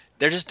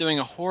 they're just doing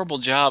a horrible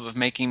job of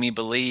making me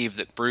believe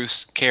that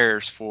Bruce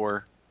cares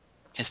for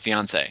his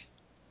fiancée.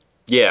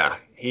 Yeah,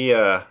 he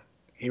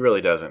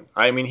really doesn't.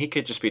 I mean, he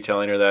could just be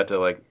telling her that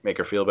to make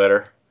her feel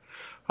better.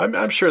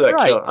 I'm sure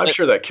that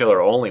sure that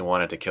killer only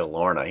wanted to kill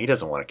Lorna. He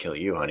doesn't want to kill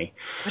you, honey.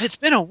 But it's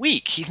been a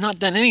week. He's not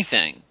done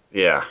anything.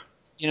 Yeah.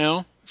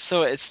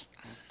 So it's.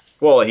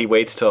 Well, he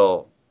waits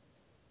till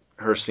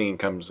her scene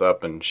comes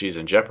up and she's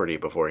in jeopardy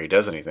before he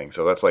does anything.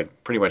 So that's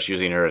pretty much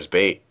using her as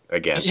bait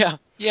again.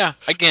 Yeah,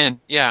 again,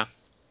 yeah.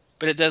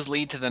 But it does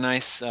lead to the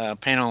nice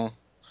panel,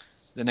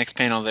 the next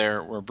panel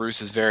there, where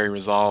Bruce is very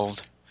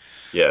resolved.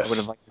 Yes. I would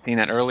have liked to seen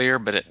that earlier,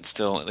 but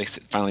at least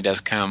it finally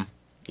does come.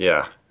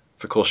 Yeah.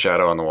 It's a cool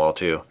shadow on the wall,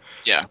 too.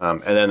 Yeah.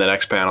 And then the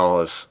next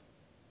panel is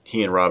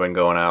he and Robin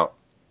going out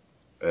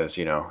as,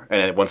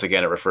 and once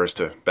again it refers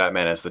to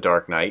Batman as the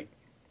Dark Knight.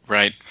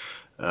 Right.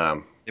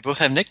 They both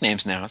have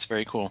nicknames now. It's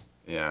very cool.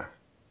 Yeah.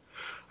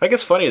 I think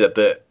it's funny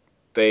that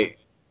they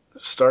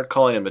start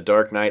calling him the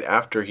Dark Knight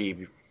after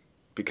he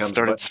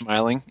becomes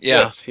smiling. Yeah.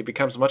 Yes, he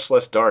becomes much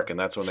less dark, and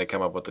that's when they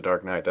come up with the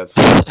Dark Knight. That's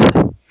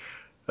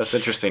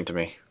interesting to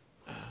me.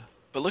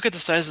 But look at the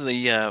size of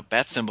the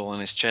bat symbol on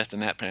his chest in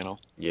that panel.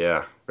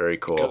 Yeah, very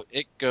cool.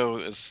 It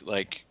goes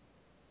like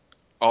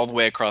all the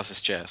way across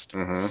his chest.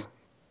 Mm-hmm.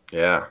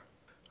 Yeah,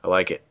 I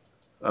like it.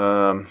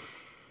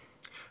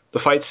 The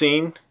fight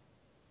scene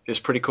is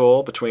pretty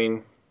cool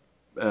between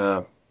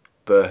the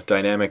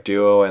dynamic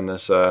duo and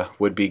this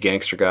would-be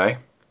gangster guy.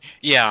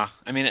 Yeah,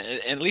 I mean,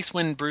 at least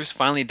when Bruce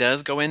finally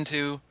does go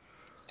into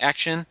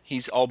action,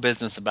 he's all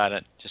business about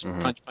it. Just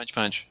punch, punch,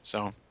 punch.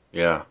 So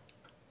yeah,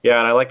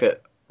 and I like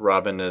that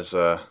Robin is.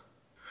 So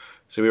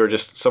we were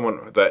just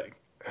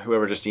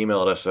whoever just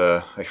emailed us.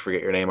 I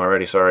forget your name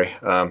already. Sorry.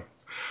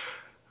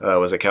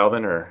 Was it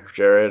Calvin or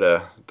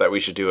Jared? That we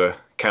should do a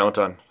count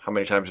on how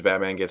many times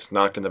Batman gets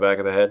knocked in the back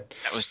of the head.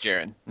 That was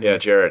Jared. Mm-hmm. Yeah,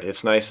 Jared.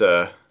 It's nice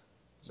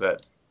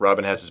that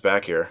Robin has his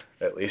back here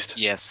at least.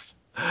 Yes.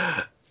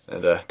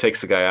 And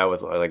takes the guy out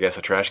with, I guess,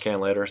 a trash can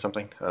lid or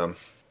something. I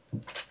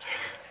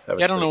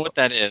don't know what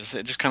that is.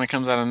 It just kind of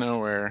comes out of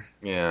nowhere.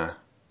 Yeah.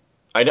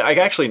 I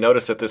actually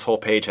noticed that this whole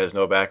page has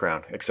no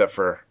background except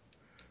for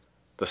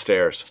the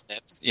stairs.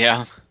 Steps.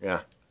 Yeah.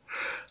 Yeah.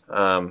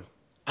 I'm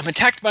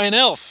attacked by an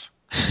elf.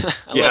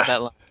 I love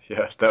that line.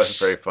 Yes, that was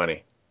very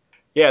funny.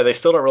 Yeah, they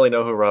still don't really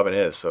know who Robin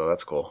is, so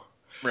that's cool.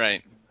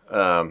 Right.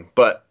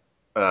 But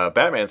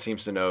Batman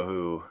seems to know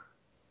who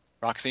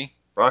Roxy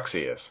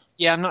is.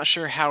 Yeah, I'm not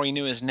sure how he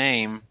knew his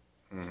name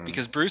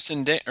because Bruce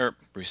and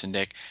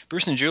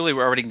Julie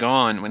were already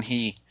gone when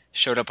he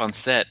showed up on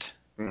set.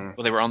 Well,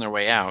 they were on their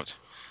way out.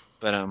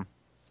 But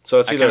so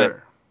it's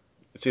either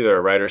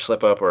a writer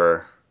slip up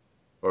or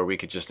we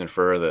could just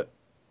infer that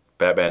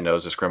Batman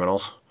knows his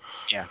criminals.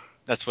 Yeah,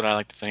 that's what I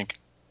like to think.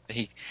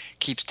 He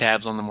keeps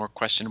tabs on the more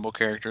questionable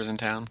characters in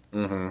town.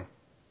 Mm-hmm.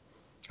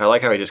 I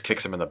like how he just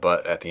kicks him in the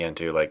butt at the end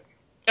too. Like,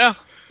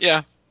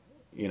 yeah.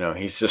 You know,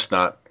 he's just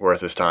not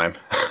worth his time.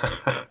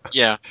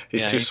 Yeah.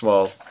 He's too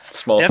small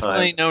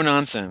definitely time. No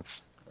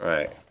nonsense.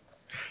 Right.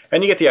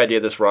 And you get the idea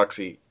this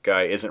Roxy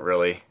guy isn't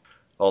really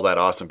all that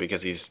awesome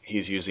because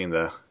he's using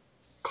the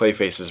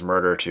Clayface's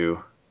murder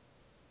to,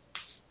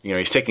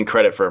 he's taking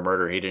credit for a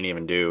murder he didn't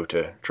even do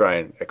to try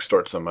and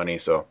extort some money.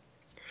 So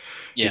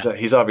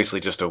he's obviously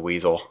just a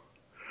weasel.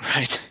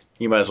 Right.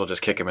 You might as well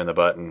just kick him in the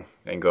butt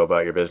and go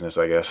about your business,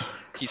 I guess.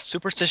 He's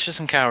superstitious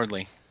and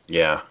cowardly.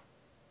 Yeah.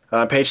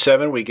 On page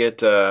 7, we get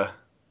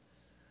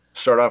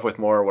start off with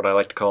more what I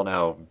like to call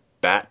now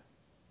Bat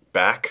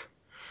back.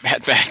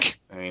 Bat back.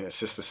 I mean, it's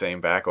just the same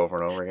back over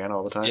and over again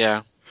all the time.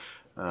 Yeah.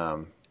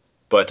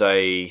 But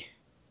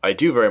I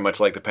do very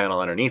much like the panel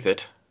underneath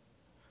it.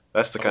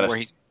 That's the kind of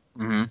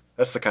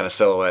that's the kind of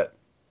silhouette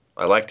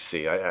I like to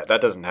see.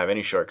 That doesn't have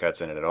any shortcuts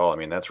in it at all. I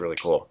mean, that's really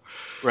cool.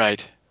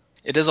 Right.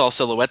 It is all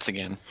silhouettes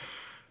again.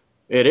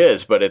 It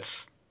is, but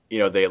it's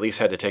they at least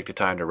had to take the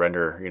time to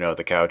render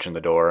the couch and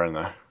the door and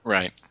the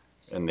right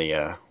and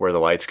the where the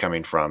light's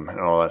coming from and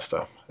all that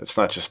stuff. It's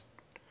not just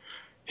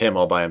him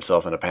all by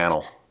himself in a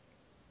panel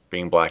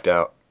being blacked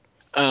out.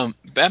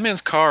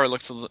 Batman's car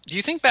looks do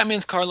you think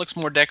Batman's car looks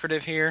more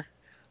decorative here,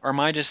 or am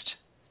I just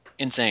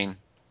insane?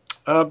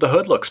 The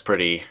hood looks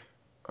pretty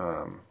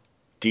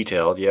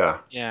detailed, yeah.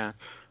 Yeah. I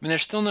mean,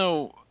 there's still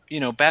no,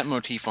 bat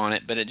motif on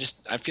it, but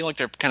I feel like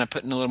they're kind of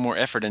putting a little more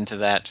effort into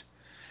that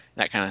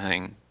kind of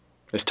thing.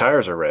 His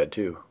tires are red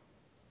too,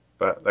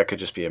 but that could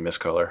just be a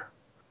miscolor.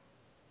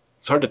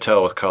 It's hard to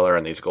tell with color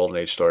in these Golden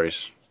Age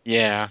stories.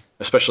 Yeah.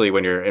 Especially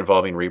when you're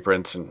involving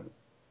reprints and.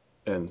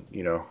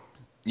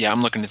 Yeah,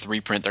 I'm looking at the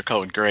reprint. They're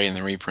colored gray in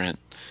the reprint,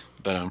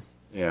 but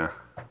yeah.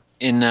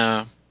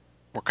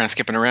 We're kind of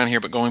skipping around here,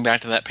 but going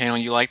back to that panel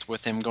you liked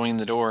with him going in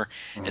the door,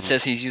 it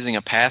says he's using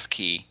a pass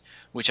key,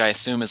 which I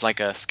assume is like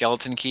a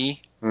skeleton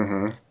key.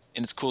 Mm-hmm.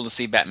 And it's cool to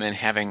see Batman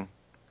having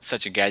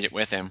such a gadget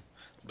with him,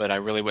 but I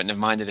really wouldn't have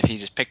minded if he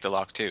just picked the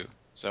lock too.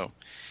 So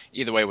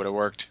either way would have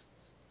worked.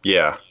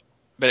 Yeah.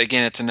 But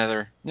again, it's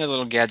another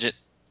little gadget.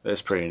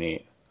 It's pretty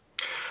neat.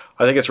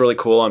 I think it's really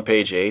cool on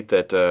page 8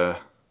 that.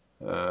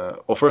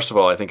 Well, first of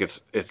all, I think it's.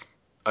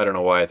 I don't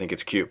know why I think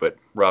it's cute, but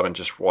Robin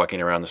just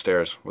walking around the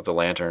stairs with a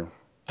lantern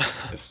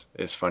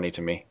is funny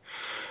to me.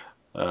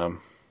 Kind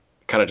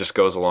of just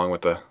goes along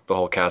with the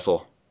whole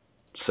castle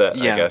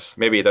set, I guess.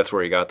 Maybe that's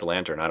where he got the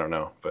lantern. I don't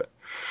know, but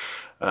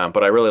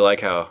I really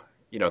like how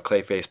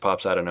Clayface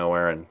pops out of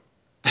nowhere and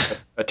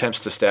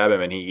attempts to stab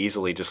him, and he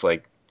easily just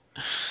like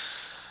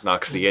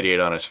knocks the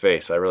idiot on his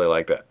face. I really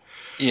like that.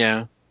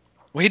 Yeah.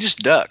 Well, he just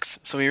ducks,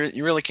 so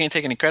you really can't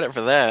take any credit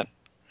for that.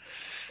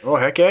 Oh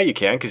heck yeah, you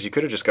can, because you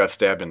could have just got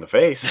stabbed in the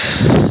face.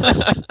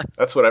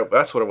 That's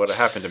what would have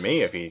happened to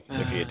me if he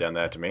had done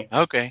that to me.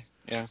 Okay,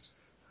 yeah.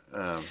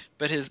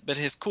 But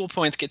his cool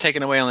points get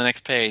taken away on the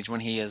next page when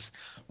he is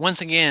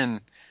once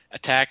again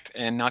attacked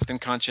and knocked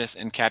unconscious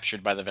and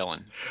captured by the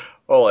villain.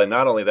 Well, and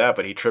not only that,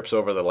 but he trips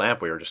over the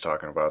lamp we were just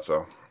talking about.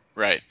 So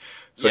right.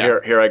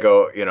 So here I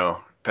go,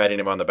 patting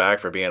him on the back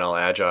for being all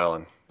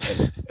agile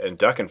and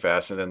ducking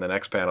fast, and then the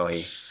next panel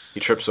he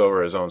trips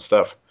over his own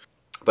stuff.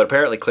 But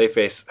apparently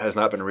Clayface has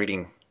not been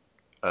reading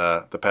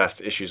the past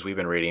issues we've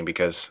been reading,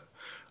 because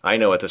I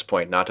know at this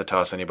point not to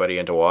toss anybody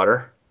into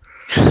water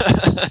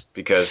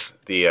because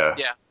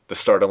the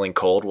startling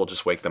cold will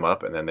just wake them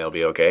up and then they'll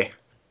be okay.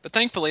 But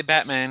thankfully,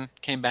 Batman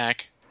came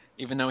back,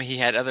 even though he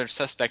had other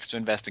suspects to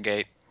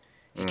investigate.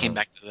 He came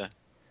back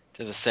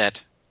to the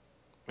set,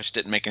 which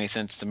didn't make any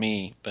sense to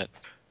me. But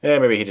Yeah,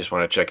 maybe he just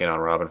wanted to check in on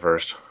Robin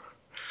first.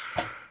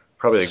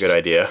 Probably a good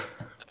idea.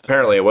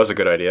 Apparently, it was a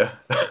good idea.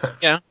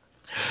 yeah,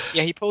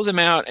 he pulls him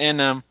out,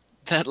 and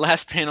that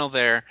last panel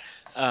there.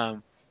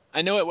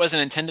 I know it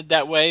wasn't intended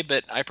that way,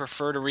 but I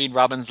prefer to read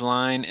Robin's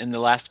line in the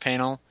last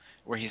panel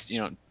where he's,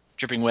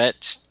 dripping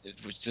wet,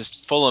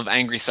 just full of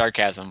angry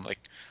sarcasm. Like,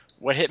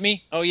 what hit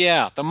me? Oh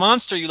yeah, the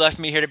monster you left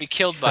me here to be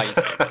killed by, you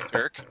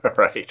jerk.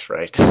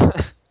 Right.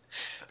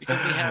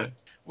 Because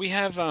we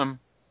have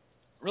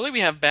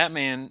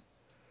Batman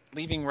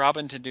leaving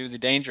Robin to do the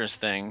dangerous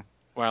thing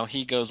while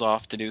he goes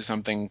off to do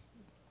something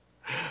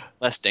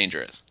less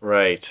dangerous.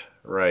 Right.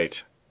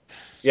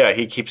 Yeah,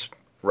 he keeps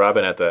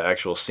Robin at the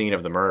actual scene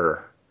of the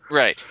murder.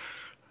 Right.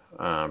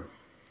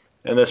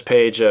 And this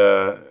page,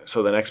 so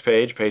the next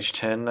page, page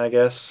 10, I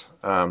guess,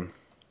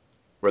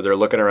 where they're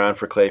looking around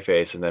for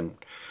Clayface, and then,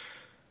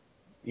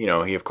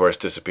 he of course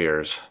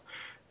disappears.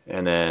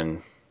 And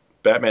then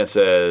Batman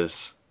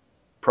says,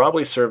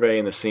 probably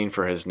surveying the scene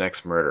for his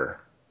next murder,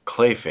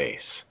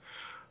 Clayface.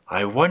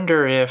 I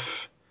wonder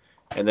if...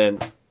 And then,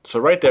 so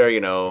right there,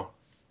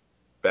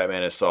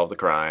 Batman has solved the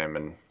crime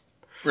and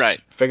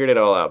right. figured it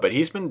all out. But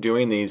he's been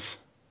doing these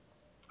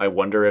I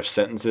wonder if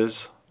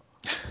sentences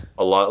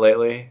a lot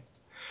lately.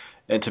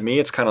 And to me,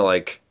 it's kind of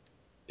like,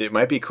 it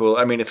might be cool.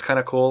 I mean, it's kind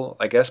of cool,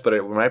 I guess, but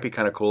it might be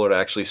kind of cooler to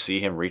actually see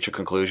him reach a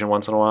conclusion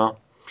once in a while.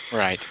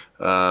 Right.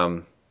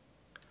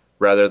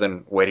 Rather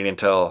than waiting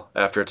until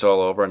after it's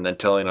all over and then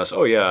telling us,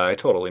 oh, yeah, I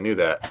totally knew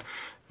that,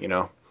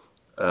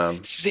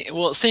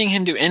 seeing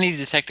him do any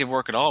detective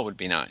work at all would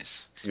be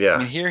nice. Yeah. I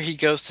mean, here he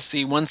goes to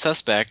see one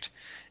suspect,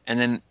 and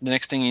then the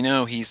next thing you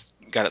know, he's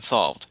got it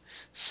solved.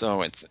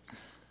 So it's...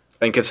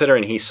 And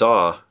considering he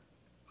saw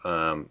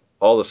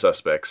all the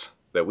suspects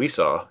that we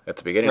saw at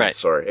the beginning of the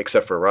story,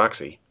 except for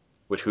Roxy,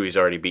 who he's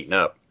already beaten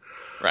up.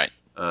 Right.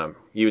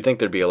 You would think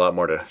there'd be a lot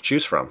more to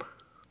choose from.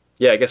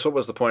 Yeah, I guess what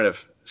was the point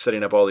of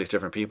setting up all these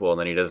different people and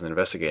then he doesn't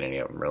investigate any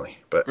of them, really?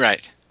 But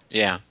right.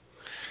 Yeah.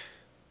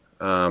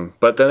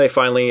 But then they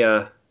finally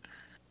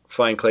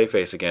find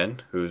Clayface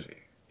again, who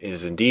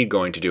is indeed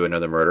going to do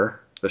another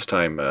murder. This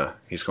time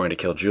he's going to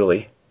kill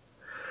Julie,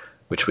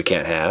 which we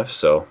can't have.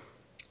 So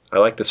I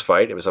like this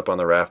fight. It was up on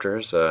the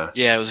rafters.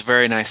 Yeah, it was a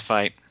very nice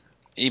fight.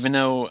 Even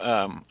though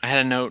I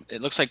had a note,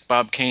 it looks like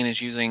Bob Kane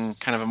is using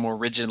kind of a more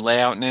rigid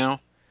layout now,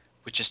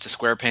 with just the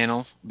square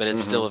panels, but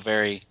it's still a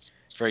very,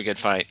 very good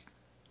fight.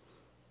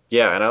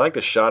 Yeah, and I like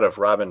the shot of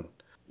Robin,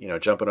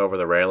 jumping over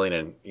the railing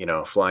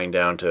and, flying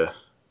down to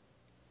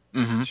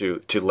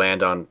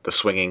land on the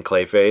swinging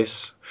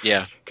Clayface.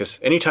 Yeah. Because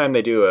anytime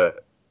they do a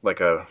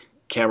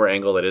camera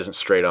angle that isn't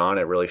straight on,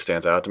 it really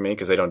stands out to me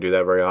because they don't do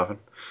that very often.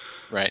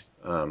 Right.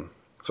 So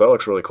that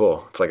looks really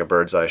cool. It's like a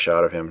bird's eye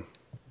shot of him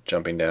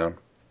jumping down.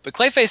 But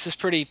Clayface is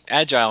pretty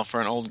agile for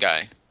an old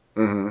guy.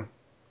 Mm-hmm.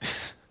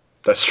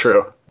 That's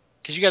true.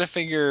 Because you got to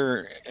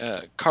figure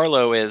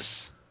Carlo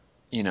is,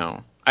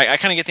 I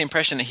kind of get the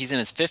impression that he's in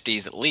his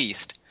 50s at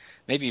least,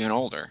 maybe even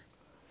older.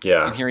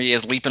 Yeah. And here he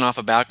is leaping off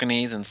of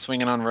balconies and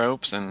swinging on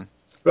ropes and.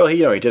 Well, he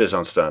did his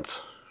own stunts.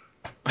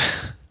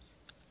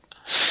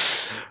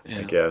 Yeah.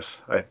 I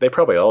guess they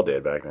probably all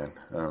did back then.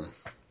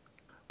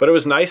 But it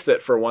was nice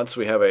that for once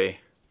we have a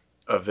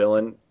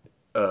villain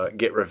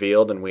get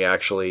revealed and we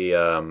actually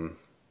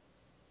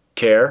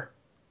care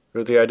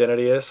who the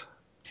identity is.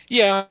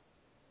 Yeah.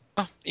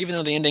 Even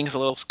though the ending's a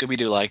little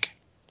Scooby-Doo-like.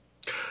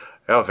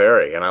 Oh,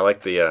 very. And I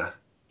like the,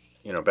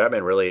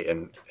 Batman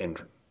really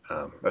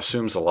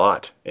assumes a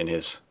lot in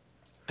his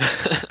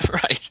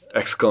right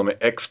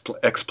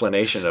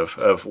explanation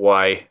of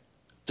why.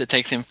 It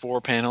takes him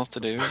 4 panels to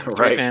do. 3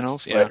 right.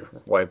 panels, yeah. Right.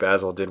 Why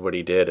Basil did what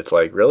he did. It's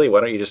like, really? Why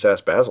don't you just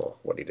ask Basil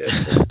what he did?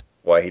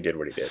 Why he did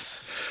what he did.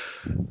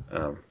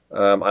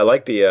 I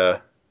like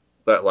that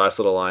last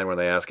little line when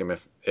they ask him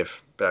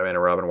if Batman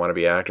and Robin want to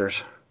be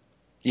actors.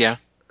 Yeah.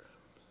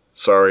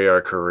 Sorry,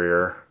 our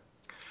career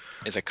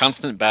is a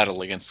constant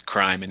battle against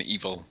crime and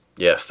evil.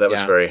 Yes, that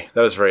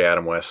was very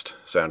Adam West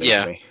sounding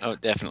to me. Oh,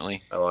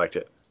 definitely. I liked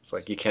it. It's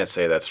like you can't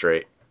say that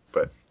straight,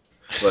 but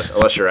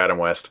unless you're Adam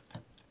West.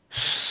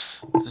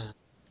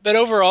 But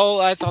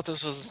overall, I thought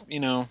this was, it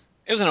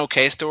was an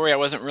okay story. I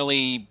wasn't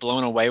really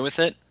blown away with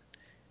it.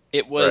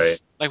 It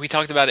was, like we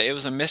talked about it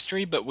was a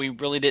mystery, but we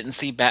really didn't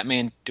see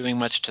Batman doing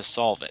much to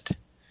solve it.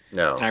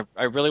 No. And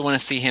I really want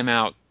to see him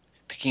out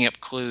picking up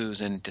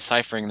clues and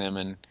deciphering them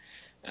and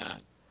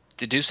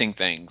deducing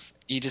things.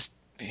 He just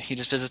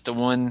visits the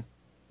one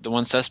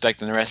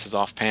suspect and the rest is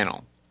off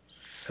panel.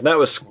 And that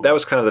was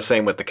kind of the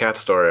same with the cat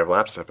story of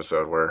last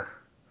episode where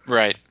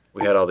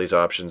we had all these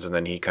options and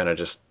then he kind of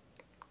just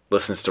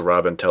listens to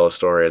Robin tell a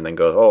story and then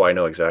goes, oh, I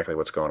know exactly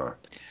what's going on.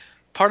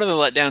 Part of the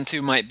letdown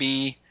too might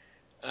be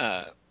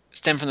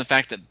stem from the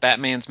fact that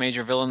Batman's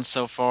major villains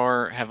so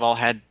far have all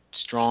had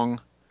strong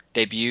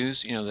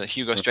debuts. The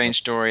Hugo Strange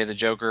story, the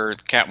Joker,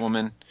 the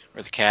Catwoman,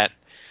 or the Cat.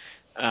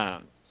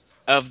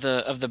 Of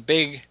the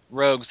big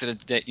rogues that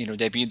have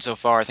debuted so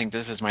far, I think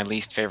this is my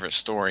least favorite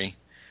story.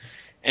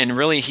 And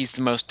really, he's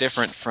the most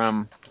different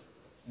from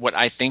what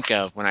I think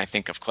of when I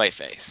think of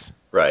Clayface.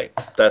 Right.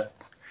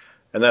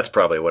 That's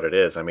probably what it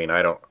is. I mean,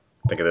 I don't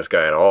think of this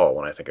guy at all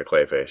when I think of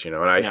Clayface, you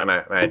know, and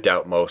I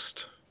doubt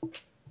most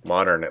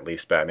modern, at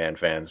least, Batman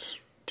fans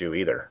do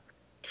either.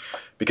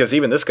 Because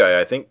even this guy,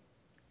 I think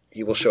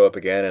he will show up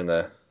again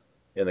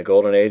in the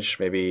Golden Age,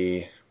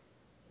 maybe.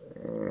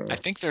 I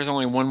think there's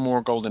only one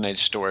more Golden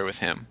Age story with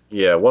him.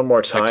 Yeah, one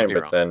more time,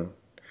 but then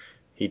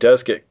he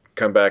does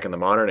come back in the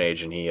modern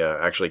age, and he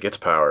actually gets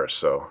powers.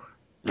 So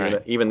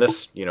even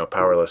this, you know,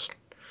 powerless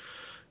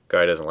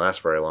guy doesn't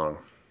last very long.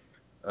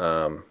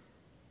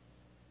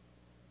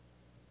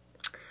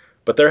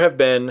 But there have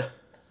been. Let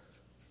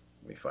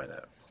me find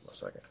that. 1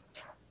 second.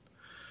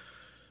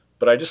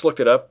 But I just looked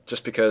it up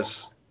just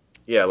because,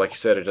 yeah, like you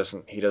said,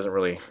 he doesn't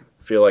really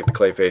feel like the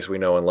Clayface we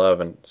know and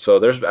love, and so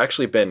there's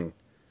actually been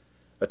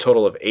a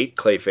total of 8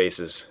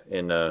 Clayfaces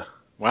in the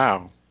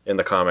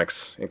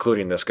comics,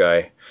 including this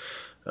guy.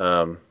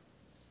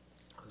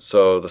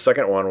 So the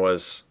second one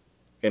was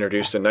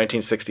introduced in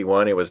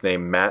 1961. It was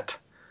named Matt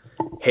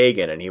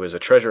Hagen, and he was a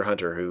treasure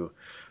hunter who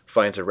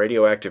finds a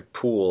radioactive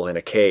pool in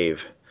a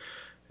cave,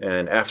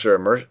 and after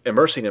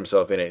immersing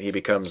himself in it, he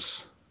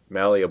becomes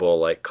malleable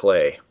like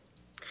clay.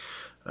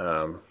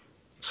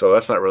 So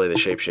that's not really the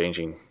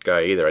shape-changing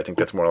guy either. I think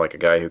that's more like a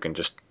guy who can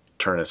just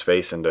turn his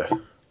face into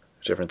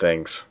different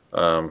things.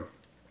 And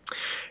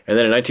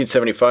then in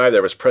 1975,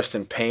 there was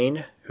Preston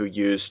Payne, who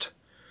used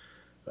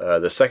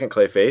the second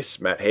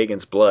Clayface, Matt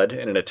Hagen's blood,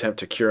 in an attempt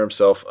to cure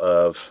himself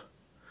of,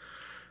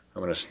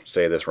 I'm going to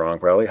say this wrong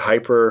probably,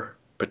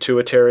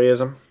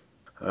 hyperpituitarism,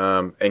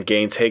 and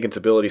gains Hagen's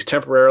abilities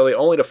temporarily,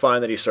 only to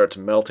find that he starts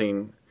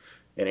melting,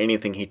 and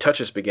anything he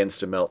touches begins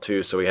to melt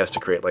too, so he has to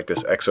create like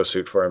this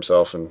exosuit for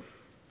himself, and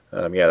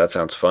yeah, that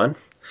sounds fun.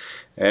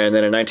 And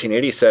then in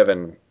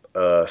 1987,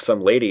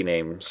 some lady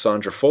named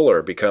Sandra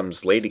Fuller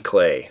becomes Lady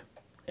Clay,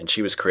 and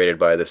she was created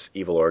by this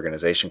evil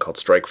organization called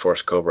Strike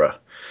Force Cobra,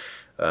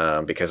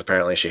 because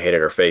apparently she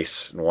hated her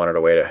face and wanted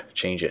a way to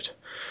change it.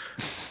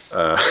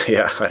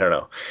 Yeah, I don't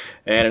know.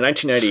 And in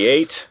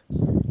 1998,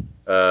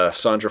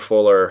 Sandra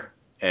Fuller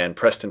and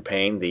Preston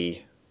Payne,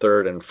 the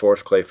third and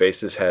fourth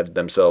Clayfaces, had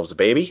themselves a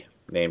baby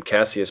named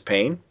Cassius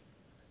Payne.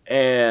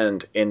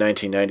 And in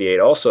 1998,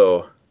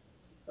 also,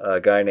 a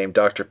guy named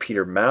Dr.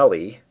 Peter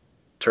Malley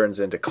turns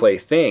into Clay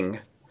Thing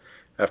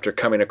after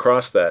coming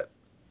across that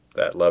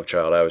love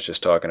child I was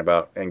just talking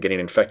about and getting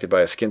infected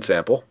by a skin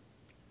sample.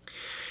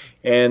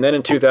 And then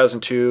in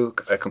 2002,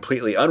 a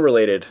completely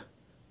unrelated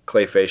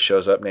Clayface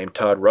shows up named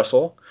Todd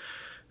Russell,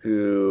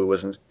 who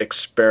was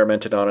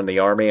experimented on in the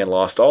Army and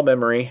lost all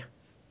memory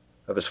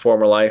of his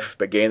former life,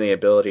 but gained the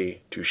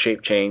ability to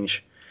shape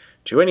change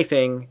to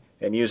anything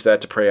and use that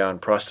to prey on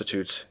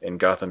prostitutes in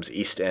Gotham's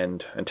East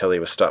End until he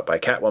was stopped by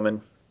Catwoman.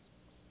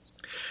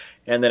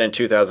 And then in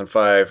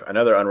 2005,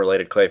 another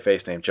unrelated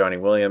Clayface named Johnny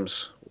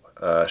Williams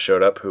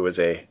showed up, who was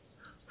a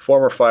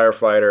former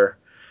firefighter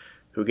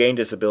who gained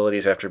his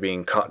abilities after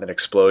being caught in an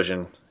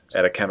explosion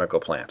at a chemical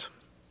plant.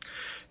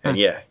 And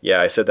yeah,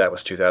 I said that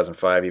was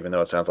 2005, even though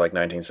it sounds like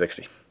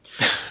 1960.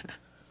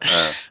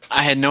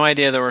 I had no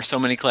idea there were so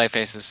many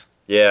Clayfaces.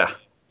 Yeah.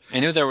 I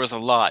knew there was a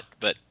lot,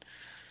 but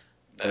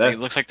it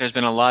looks like there's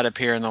been a lot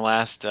appear in the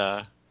last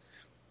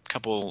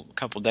couple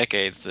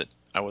decades that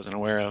I wasn't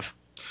aware of.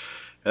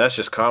 And that's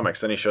just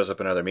comics. Then he shows up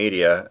in other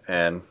media,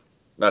 and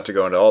not to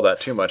go into all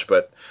that too much,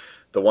 but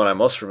the one I'm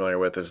most familiar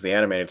with is the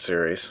animated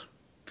series.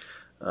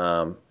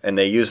 And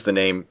they used the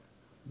name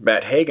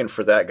Matt Hagen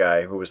for that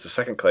guy, who was the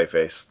second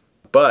Clayface.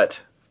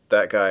 But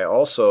that guy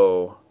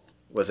also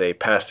was a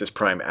past his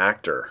prime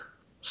actor.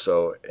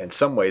 So in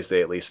some ways,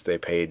 they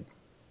paid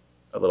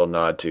a little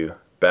nod to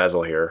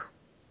Basil here.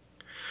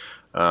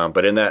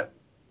 But in that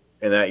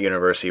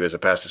universe, he was a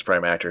past his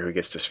prime actor who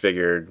gets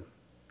disfigured.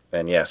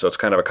 And yeah, so it's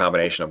kind of a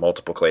combination of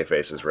multiple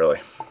Clayfaces, really.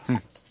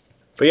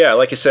 But yeah,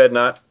 like you said,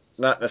 not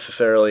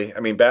necessarily.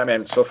 I mean,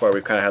 Batman, so far,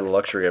 we've kind of had the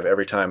luxury of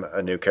every time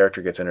a new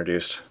character gets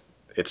introduced,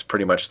 it's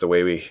pretty much the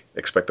way we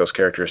expect those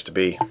characters to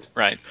be.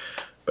 Right.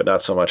 But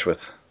not so much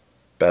with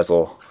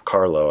Basil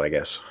Karlo, I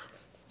guess.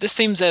 This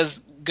seems as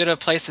good a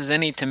place as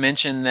any to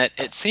mention that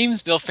it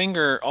seems Bill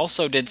Finger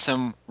also did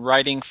some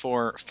writing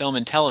for film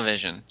and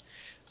television.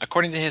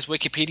 According to his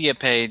Wikipedia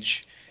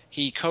page,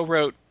 he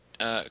co-wrote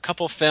a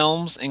couple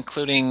films,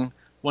 including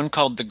one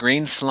called The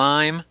Green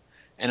Slime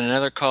and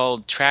another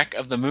called Track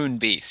of the Moon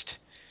Beast,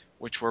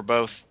 which were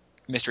both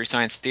Mystery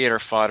Science Theater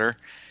fodder.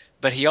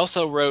 But he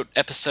also wrote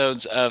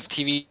episodes of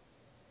TV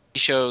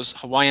shows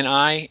Hawaiian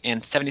Eye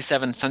and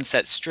 77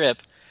 Sunset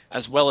Strip,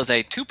 as well as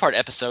a 2-part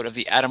episode of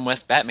the Adam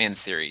West Batman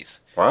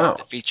series. Wow.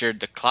 That featured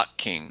the Clock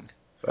King.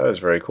 That is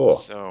very cool.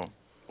 So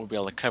we'll be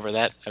able to cover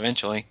that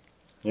eventually.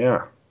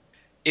 Yeah.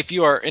 If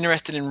you are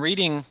interested in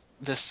reading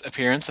this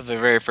appearance of the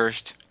very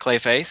first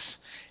Clayface,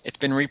 it's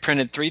been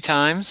reprinted 3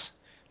 times.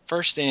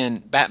 First in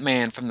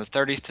Batman from the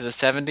 30s to the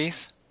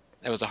 70s.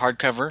 That was a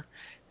hardcover.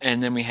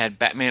 And then we had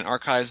Batman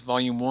Archives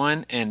Volume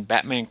 1 and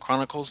Batman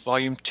Chronicles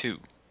Volume 2.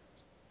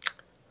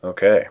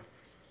 Okay.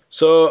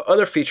 So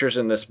other features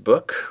in this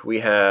book, we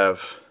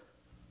have,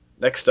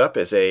 next up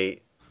is a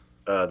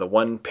the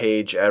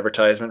one-page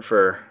advertisement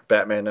for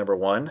Batman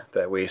 #1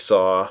 that we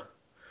saw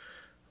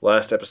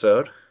last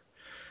episode.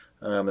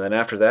 And then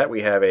after that,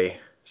 we have a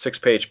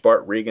 6-page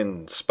Bart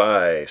Regan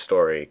spy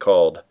story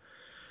called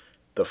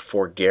The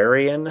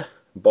Forgarian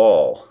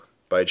Ball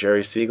by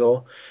Jerry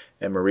Siegel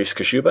and Maurice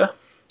Kashuba.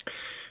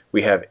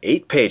 We have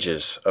 8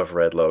 pages of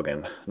Red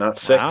Logan, not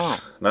 6, Wow.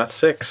 not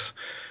 6,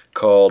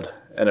 called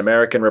An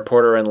American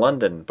Reporter in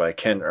London by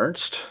Ken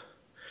Ernst.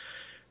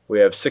 We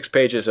have 6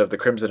 pages of The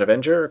Crimson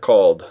Avenger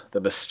called The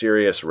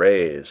Mysterious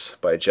Rays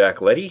by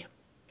Jack Leddy.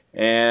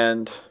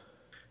 And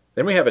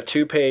then we have a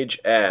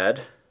 2-page ad.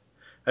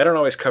 I don't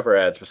always cover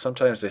ads, but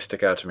sometimes they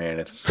stick out to me and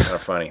it's kind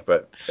of funny.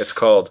 But it's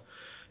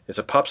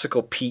a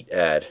Popsicle Pete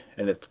ad,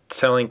 and it's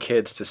telling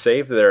kids to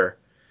save their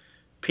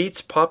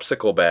Pete's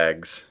popsicle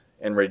bags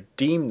and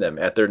redeem them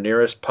at their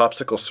nearest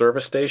popsicle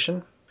service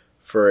station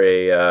for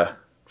a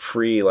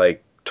free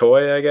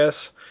toy, I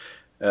guess.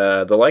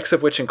 The likes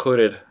of which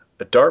included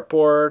a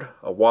dartboard,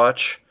 a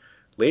watch,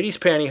 ladies'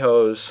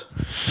 pantyhose,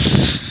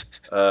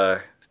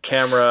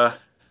 camera,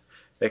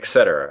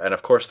 etc. And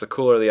of course, the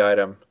cooler the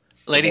item,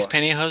 Ladies'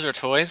 pantyhose are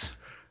toys?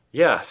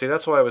 yeah. See,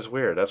 that's why it was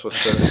weird. That's what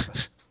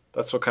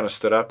kind of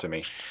stood out to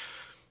me.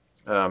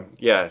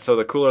 Yeah. So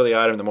the cooler the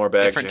item, the more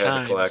bags Different you had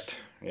times. to collect.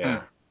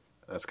 Yeah.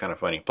 That's kind of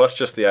funny. Plus,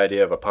 just the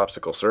idea of a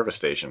popsicle service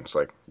station. It's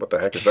like, what the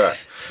heck is that?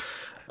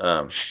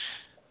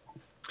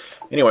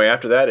 Anyway,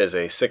 after that is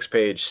a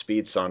 6-page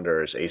Speed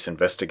Saunders Ace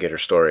Investigator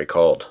story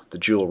called The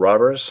Jewel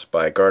Robbers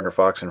by Gardner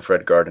Fox and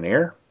Fred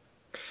Gardenier.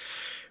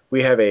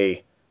 We have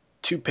a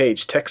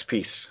 2-page text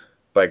piece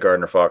by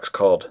Gardner Fox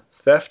called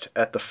Theft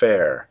at the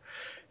Fair.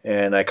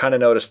 And I kind of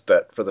noticed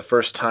that for the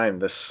first time,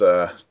 this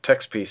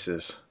text piece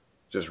is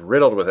just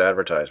riddled with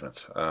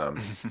advertisements.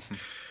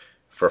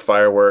 For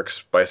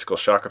fireworks, bicycle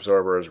shock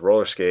absorbers,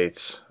 roller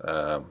skates,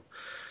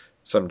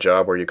 some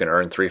job where you can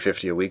earn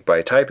 $3.50 a week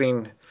by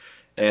typing.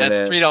 And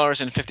That's then,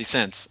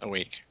 $3.50 a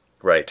week.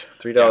 right,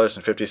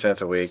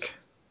 $3.50 a week,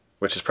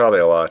 which is probably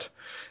a lot.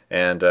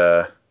 And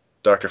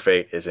Dr.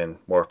 Fate is in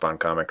Morphbond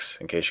Comics,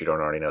 in case you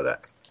don't already know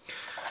that.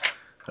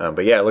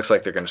 But yeah, it looks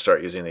like they're going to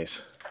start using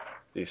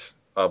these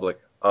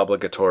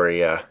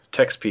obligatory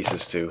text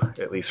pieces to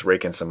at least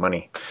rake in some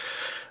money.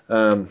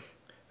 Then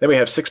we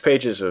have 6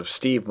 pages of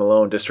Steve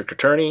Malone, District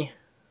Attorney,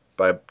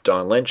 by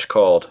Don Lynch,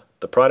 called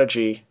The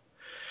Prodigy.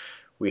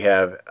 We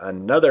have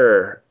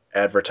another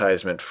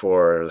advertisement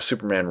for the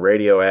Superman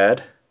radio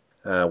ad,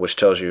 which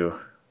tells you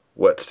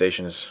what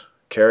stations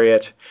carry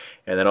it.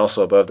 And then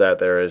also above that,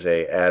 there is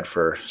a ad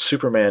for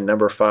Superman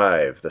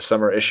 #5, the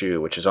summer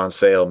issue, which is on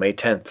sale May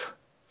 10th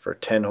for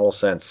 10 whole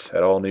cents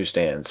at all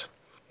newsstands.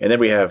 And then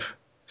we have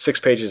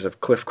 6 pages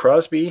of Cliff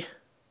Crosby,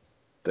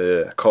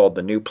 called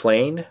The New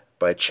Plane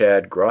by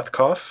Chad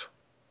Grothkopf,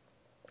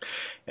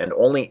 and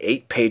only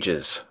 8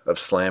 pages of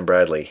Slam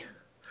Bradley.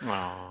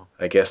 Wow.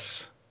 I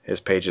guess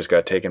his pages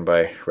got taken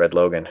by Red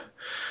Logan,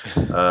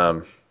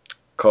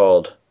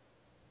 called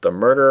The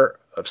Murder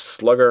of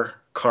Slugger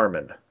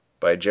Carmen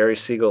by Jerry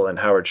Siegel and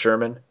Howard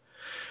Sherman.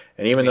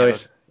 And even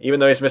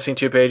though he's missing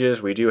 2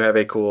 pages, we do have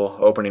a cool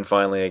opening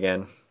finally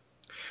again.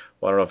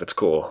 Well, I don't know if it's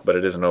cool, but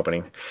it is an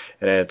opening.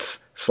 And it's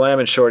Slam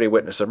and Shorty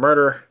witness a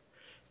murder,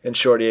 and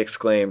Shorty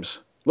exclaims,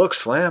 "Look,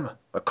 Slam,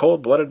 a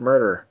cold-blooded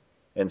murder."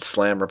 And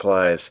Slam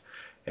replies,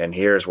 "And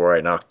here's where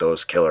I knock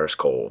those killers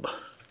cold."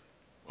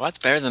 Well, that's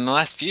better than the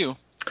last few.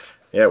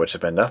 Yeah, which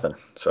has been nothing.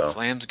 So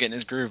Slam's getting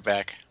his groove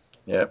back.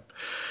 Yep.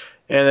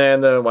 And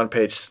then the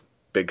 1-page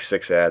Big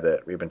 6 ad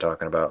that we've been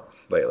talking about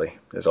lately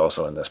is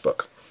also in this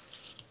book.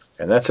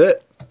 And that's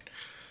it.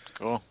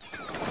 Cool.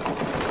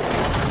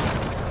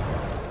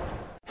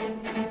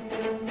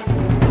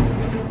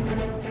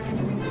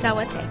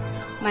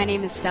 Sawate. My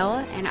name is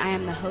Stella, and I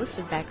am the host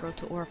of Batgirl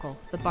to Oracle,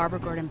 the Barbara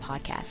Gordon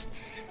podcast.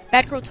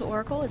 Batgirl to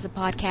Oracle is a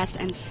podcast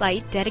and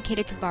site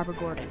dedicated to Barbara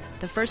Gordon,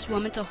 the first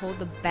woman to hold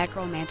the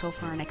Batgirl mantle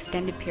for an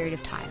extended period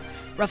of time,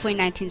 roughly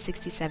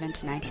 1967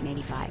 to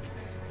 1985.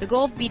 The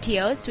goal of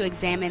BTO is to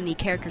examine the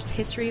character's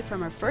history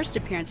from her first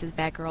appearance as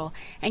Batgirl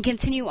and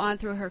continue on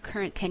through her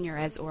current tenure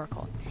as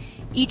Oracle.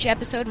 Each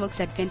episode looks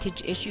at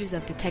vintage issues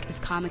of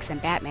Detective Comics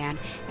and Batman,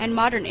 and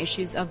modern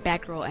issues of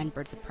Batgirl and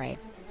Birds of Prey.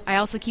 I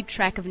also keep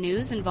track of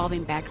news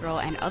involving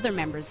Batgirl and other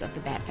members of the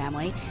Bat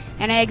family,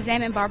 and I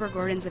examine Barbara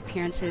Gordon's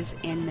appearances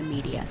in the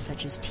media,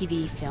 such as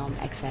TV, film,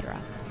 etc.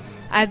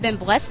 I've been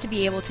blessed to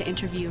be able to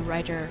interview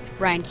writer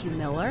Brian Q.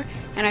 Miller,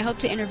 and I hope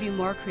to interview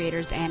more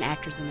creators and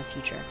actors in the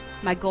future.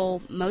 My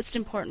goal, most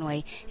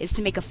importantly, is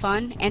to make a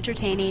fun,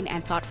 entertaining,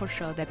 and thoughtful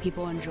show that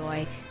people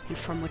enjoy and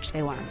from which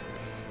they learn.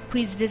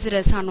 Please visit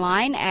us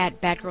online at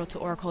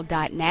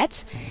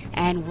batgirltooracle.net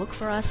and look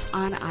for us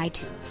on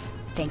iTunes.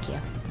 Thank you.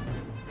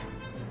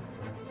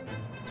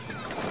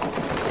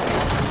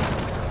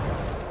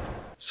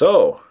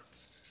 So,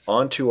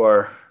 on to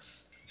our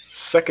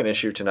second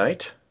issue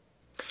tonight.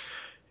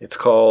 It's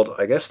called,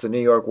 I guess, the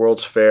New York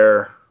World's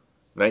Fair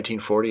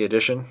 1940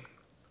 edition,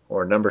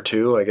 or number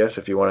 2, I guess,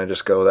 if you want to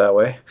just go that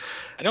way.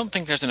 I don't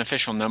think there's an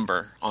official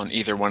number on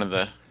either one of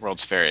the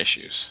World's Fair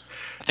issues.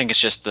 I think it's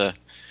just the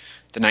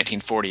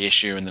 1940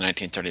 issue and the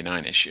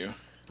 1939 issue.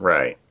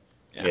 Right.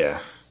 Yeah.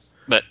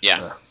 But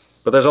yeah.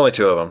 But there's only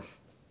two of them.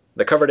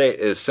 The cover date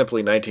is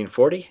simply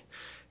 1940.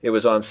 It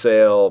was on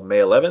sale May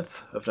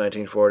 11th of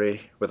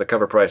 1940 with a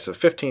cover price of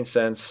 15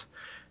 cents,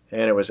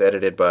 and it was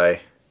edited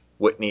by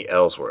Whitney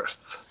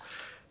Ellsworth.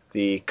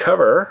 The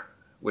cover,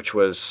 which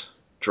was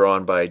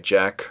drawn by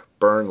Jack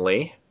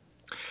Burnley,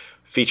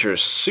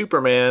 features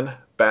Superman,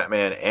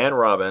 Batman, and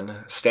Robin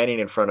standing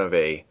in front of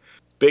a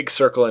big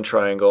circle and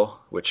triangle,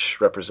 which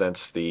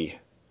represents the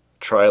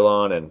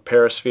Trilon and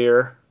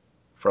Perisphere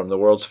from the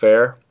World's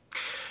Fair.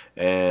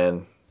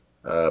 And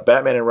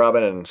Batman and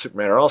Robin and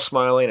Superman are all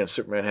smiling, and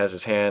Superman has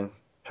his hand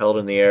held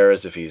in the air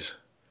as if he's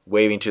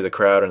waving to the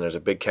crowd, and there's a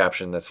big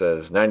caption that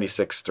says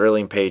 96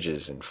 thrilling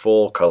pages in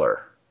full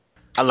color.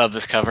 I love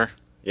this cover.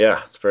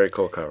 Yeah, it's a very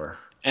cool cover.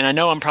 And I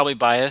know I'm probably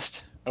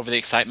biased over the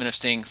excitement of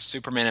seeing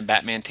Superman and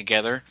Batman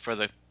together for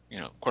the,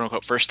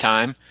 quote-unquote first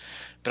time,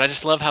 but I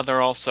just love how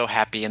they're all so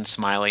happy and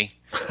smiley.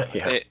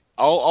 Yeah.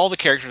 All the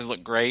characters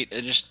look great.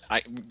 It's just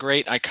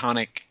great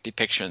iconic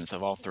depictions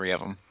of all three of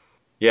them.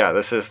 Yeah,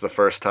 this is the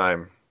first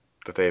time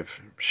that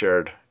they've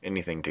shared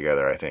anything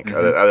together, I think,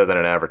 other than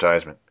an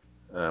advertisement.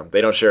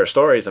 They don't share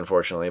stories,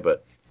 unfortunately,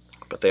 but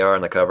they are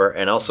on the cover.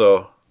 And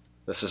also,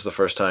 this is the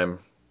first time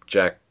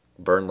Jack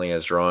Burnley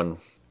has drawn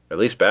at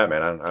least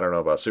Batman. I don't know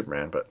about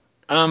Superman, but...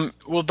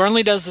 Well,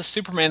 Burnley does the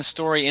Superman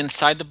story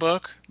inside the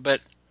book,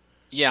 but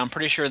yeah, I'm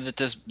pretty sure that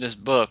this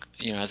book,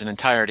 as an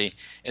entirety,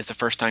 is the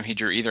first time he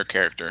drew either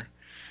character.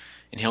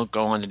 And he'll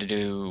go on to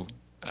do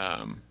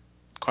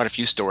quite a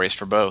few stories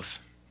for both.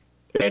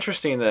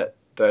 Interesting that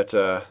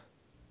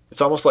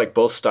it's almost like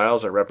both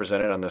styles are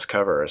represented on this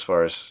cover as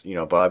far as,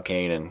 Bob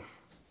Kane and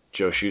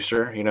Joe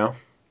Shuster,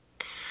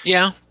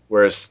 Yeah.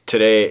 Whereas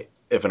today,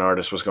 if an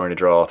artist was going to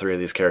draw all three of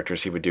these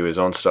characters, he would do his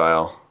own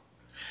style.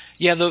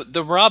 Yeah,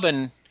 the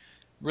Robin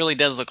really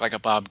does look like a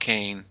Bob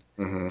Kane.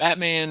 Mm-hmm.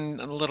 Batman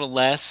a little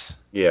less.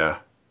 Yeah.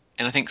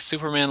 And I think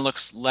Superman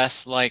looks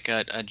less like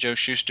a Joe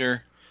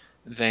Shuster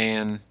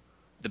than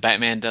the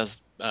Batman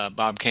does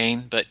Bob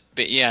Kane. But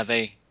yeah,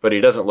 they... But he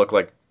doesn't look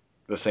like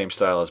the same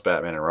style as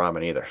Batman and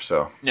Robin either,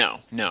 so... No.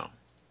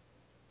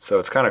 So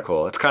it's kind of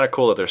cool. It's kind of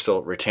cool that they're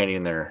still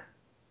retaining their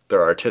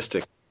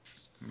artistic...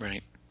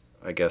 Right.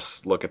 I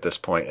guess, look at this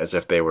point as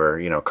if they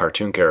were,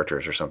 cartoon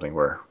characters or something,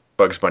 where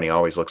Bugs Bunny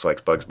always looks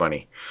like Bugs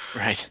Bunny.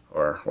 Right.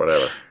 Or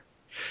whatever.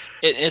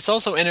 It's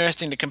also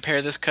interesting to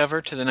compare this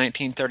cover to the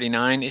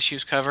 1939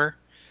 issue's cover,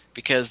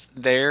 because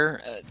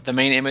there, the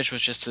main image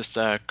was just this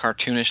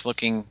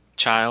cartoonish-looking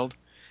child,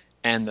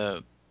 and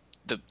the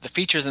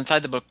features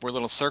inside the book were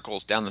little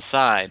circles down the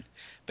side.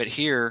 But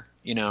here,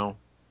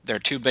 their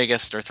two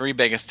biggest or three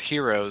biggest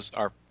heroes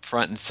are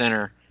front and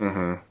center.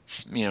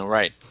 Mm-hmm.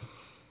 Right.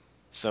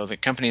 So the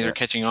companies are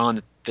catching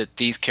on that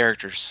these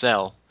characters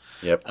sell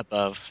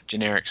above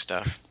generic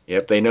stuff.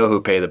 Yep, they know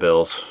who pay the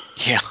bills.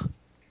 Yeah.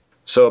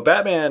 So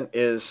Batman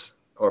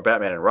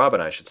and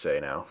Robin, I should say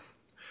now,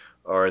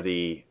 are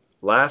the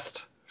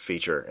last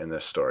feature in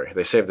this story.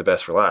 They saved the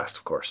best for last,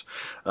 of course.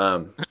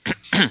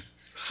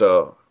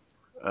 So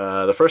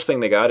the first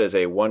thing they got is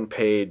a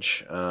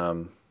one-page,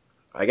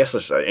 I guess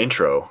it's an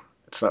intro.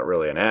 It's not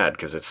really an ad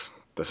because it's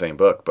the same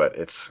book, but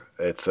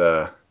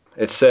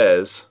it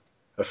says...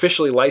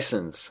 Officially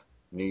licensed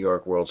New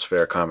York World's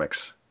Fair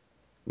Comics,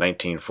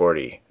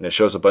 1940. And it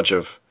shows a bunch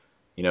of,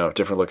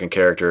 different looking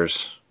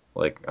characters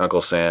like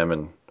Uncle Sam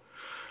and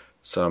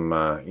some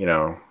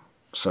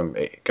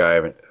guy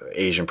of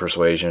Asian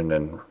persuasion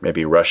and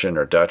maybe Russian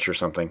or Dutch or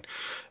something,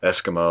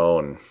 Eskimo,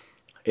 and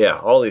yeah,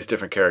 all these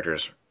different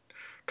characters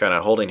kind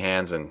of holding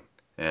hands and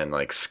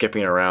like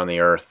skipping around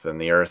the earth.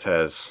 And the earth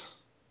has,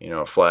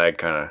 a flag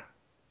kind of...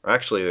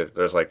 Actually,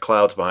 there's like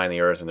clouds behind the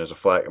earth, and there's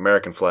a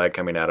American flag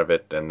coming out of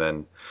it, and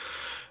then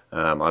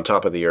on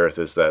top of the earth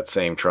is that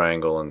same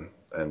triangle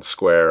and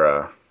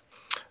square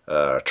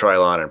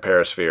Trilon and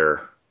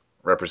Perisphere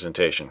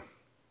representation,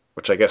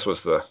 which I guess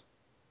was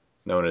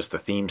known as the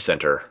theme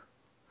center.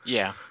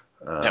 Yeah,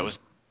 that was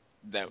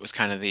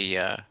kind of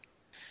the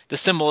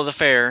symbol of the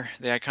fair,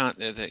 the icon,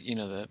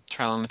 the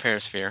Trilon and the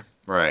Perisphere.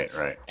 Right.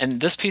 And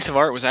this piece of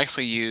art was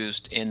actually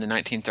used in the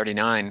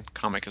 1939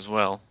 comic as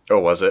well. Oh,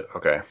 was it?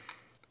 Okay.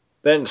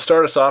 Then, to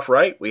start us off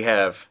right, we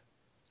have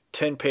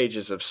 10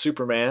 pages of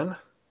Superman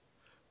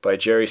by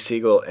Jerry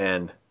Siegel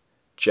and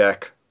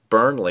Jack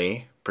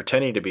Burnley,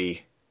 pretending to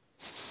be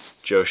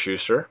Joe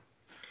Shuster,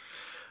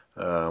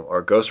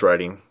 or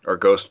ghostwriting, or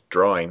ghost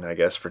drawing, I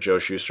guess, for Joe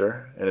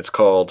Shuster. And it's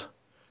called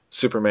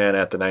Superman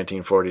at the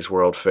 1940s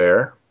World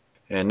Fair.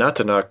 And not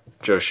to knock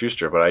Joe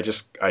Shuster, but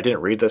I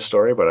didn't read this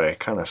story, but I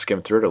kind of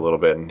skimmed through it a little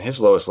bit, and his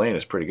Lois Lane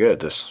is pretty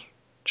good, this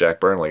Jack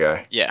Burnley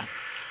guy. Yeah.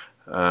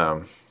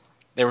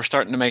 They were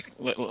starting to make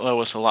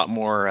Lois a lot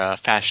more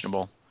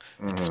fashionable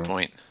at this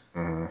point.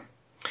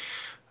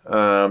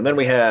 Mm-hmm. Then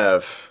we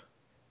have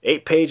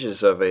 8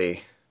 pages of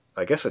a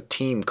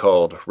team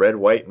called Red,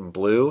 White, and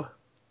Blue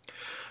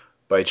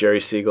by Jerry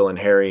Siegel and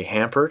Harry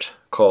Hampert,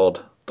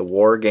 called The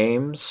War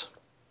Games.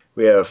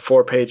 We have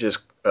 4 pages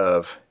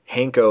of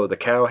Hanko the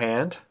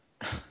Cowhand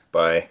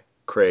by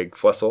Craig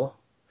Flessel.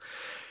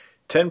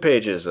 10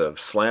 pages of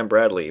Slam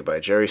Bradley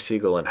by Jerry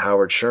Siegel and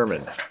Howard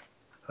Sherman.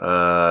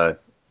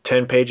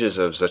 10 pages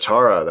of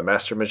Zatara, the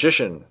Master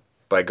Magician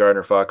by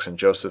Gardner Fox and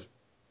Joseph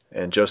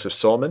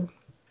Solman.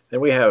 Then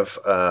we have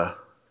a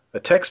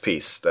text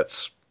piece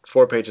that's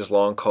 4 pages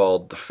long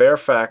called The Fair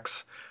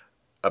Facts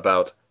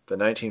About the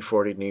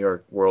 1940 New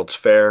York World's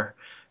Fair,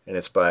 and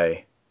it's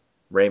by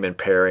Raymond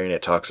Perry, and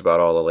it talks about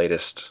all the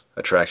latest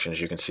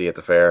attractions you can see at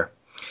the fair.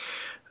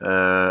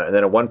 And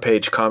then a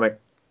 1-page comic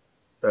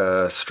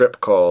strip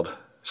called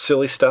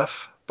Silly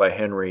Stuff by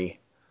Henry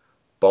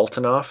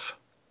Boltinoff.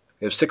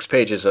 We have 6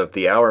 pages of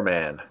The Hour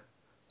Man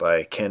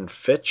by Ken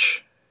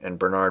Fitch and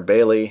Bernard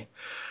Bailey.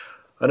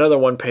 Another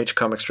 1-page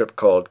comic strip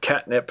called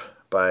Catnip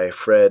by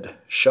Fred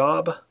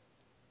Schaub.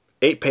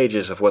 8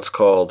 pages of what's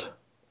called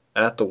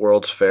At the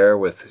World's Fair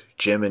with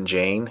Jim and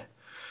Jane,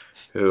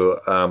 who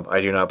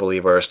I do not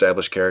believe are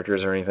established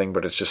characters or anything,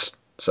 but it's just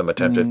some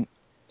attempted.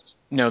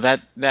 No,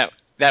 that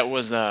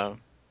was a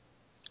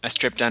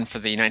strip done for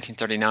the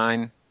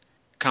 1939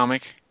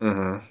 comic,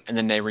 and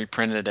then they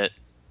reprinted it.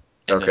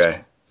 Okay,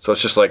 so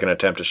it's just like an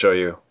attempt to show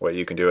you what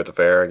you can do at the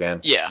fair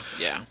again. Yeah.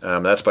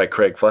 That's by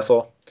Craig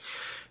Flessel.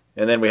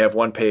 And then we have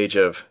 1 page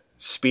of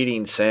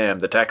Speeding Sam,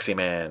 the Taxi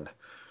Man,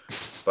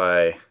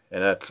 and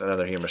that's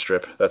another humor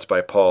strip. That's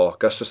by Paul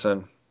Gustafson.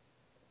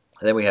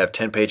 And then we have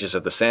 10 pages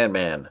of The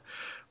Sandman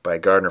by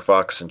Gardner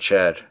Fox and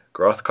Chad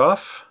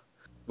Grothkopf.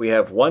 We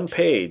have 1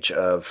 page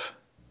of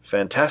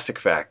Fantastic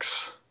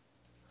Facts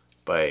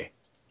by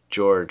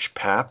George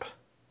Papp.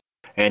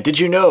 And did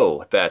you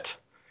know that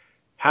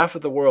half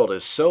of the world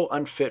is so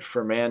unfit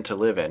for man to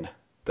live in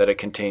that it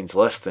contains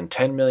less than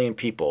 10 million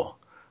people,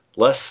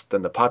 less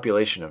than the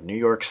population of New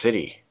York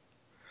City?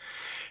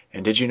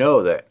 And did you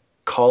know that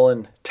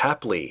Colin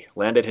Tapley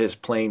landed his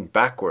plane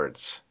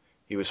backwards?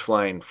 He was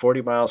flying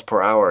 40 miles per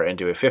hour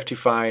into a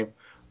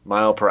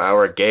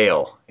 55-mile-per-hour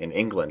gale in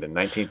England in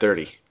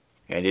 1930.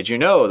 And did you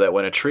know that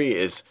when a tree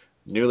is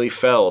newly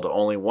felled,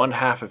 only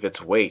 1/2 of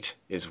its weight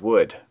is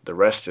wood, the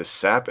rest is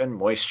sap and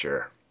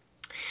moisture?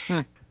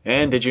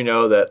 And did you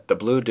know that the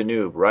blue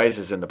Danube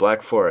rises in the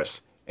Black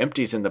Forest,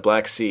 empties in the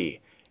Black Sea,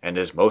 and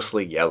is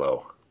mostly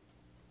yellow?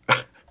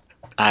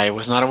 I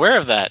was not aware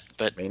of that,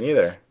 but Me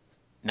neither.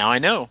 now I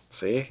know.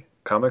 See?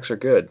 Comics are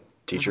good,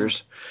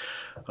 teachers.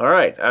 All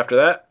right, after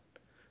that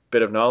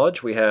bit of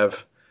knowledge, we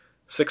have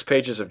 6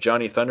 pages of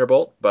Johnny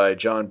Thunderbolt by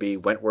John B.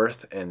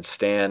 Wentworth and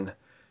Stan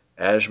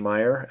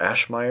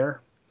Ashmeyer.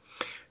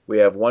 We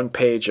have 1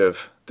 page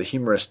of The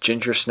Humorous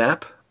Ginger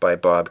Snap by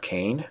Bob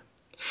Kane.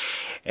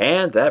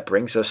 And that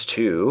brings us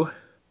to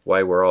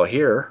why we're all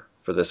here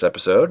for this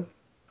episode.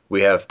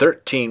 We have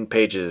 13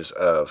 pages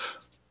of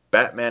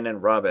Batman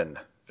and Robin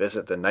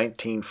Visit the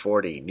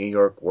 1940 New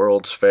York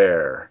World's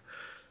Fair.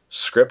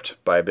 Script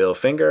by Bill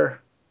Finger.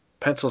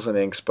 Pencils and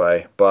inks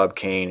by Bob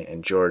Kane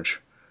and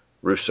George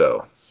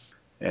Russo.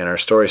 And our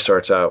story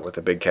starts out with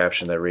a big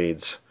caption that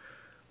reads,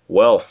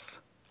 Wealth,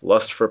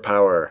 lust for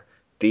power,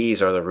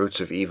 these are the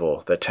roots of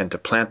evil that tend to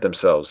plant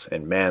themselves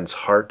in man's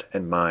heart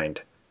and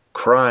mind.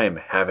 Crime,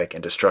 havoc,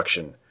 and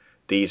destruction,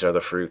 these are the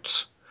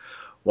fruits.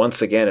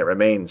 Once again it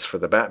remains for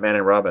the Batman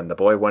and Robin, the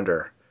Boy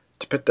Wonder,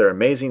 to pit their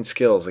amazing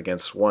skills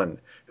against one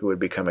who would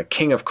become a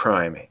king of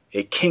crime,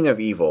 a king of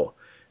evil.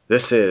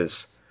 This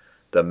is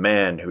the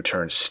man who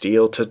turns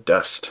steel to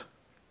dust.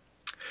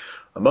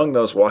 Among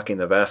those walking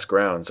the vast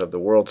grounds of the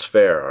World's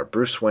Fair are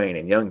Bruce Wayne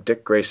and young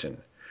Dick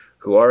Grayson,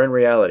 who are in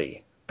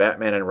reality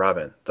Batman and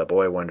Robin, the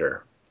Boy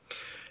Wonder.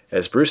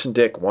 As Bruce and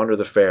Dick wander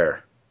the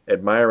fair,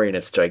 admiring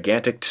its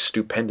gigantic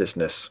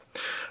stupendousness,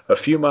 a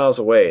few miles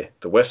away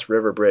the West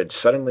River Bridge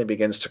suddenly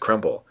begins to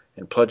crumble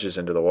and plunges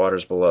into the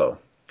waters below.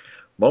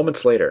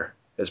 Moments later,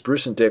 as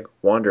Bruce and Dick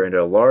wander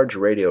into a large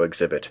radio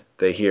exhibit,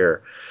 they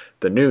hear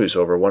the news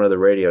over one of the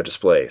radio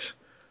displays.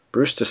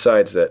 Bruce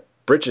decides that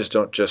bridges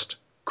don't just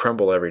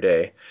crumble every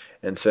day,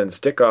 and sends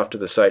Dick off to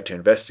the site to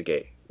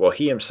investigate, while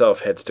he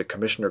himself heads to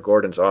Commissioner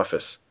Gordon's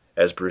office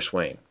as Bruce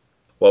Wayne.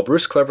 While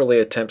Bruce cleverly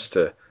attempts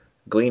to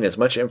glean as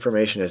much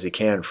information as he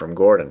can from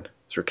Gordon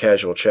through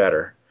casual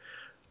chatter,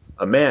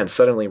 a man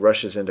suddenly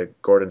rushes into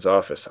Gordon's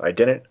office,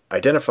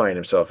 identifying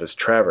himself as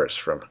Travers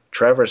from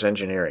Travers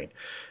Engineering,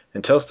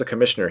 and tells the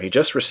commissioner he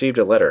just received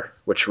a letter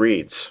which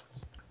reads,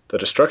 The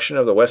destruction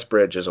of the West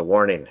Bridge is a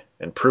warning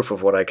and proof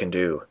of what I can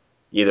do.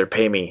 Either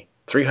pay me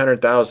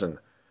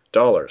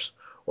 $300,000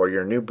 or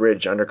your new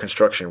bridge under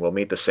construction will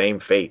meet the same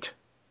fate.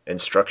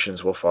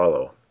 Instructions will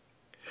follow.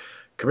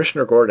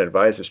 Commissioner Gordon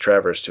advises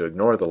Travers to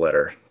ignore the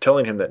letter,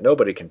 telling him that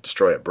nobody can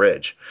destroy a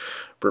bridge,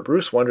 but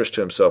Bruce wonders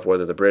to himself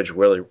whether the bridge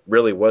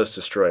really was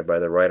destroyed by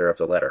the writer of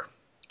the letter.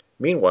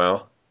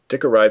 Meanwhile,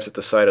 Dick arrives at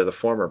the site of the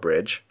former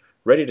bridge,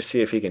 ready to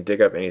see if he can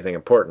dig up anything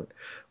important,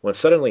 when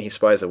suddenly he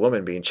spies a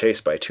woman being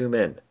chased by 2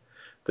 men.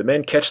 The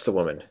men catch the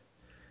woman,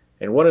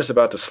 and one is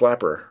about to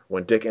slap her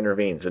when Dick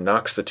intervenes and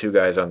knocks the 2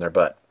 guys on their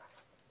butt.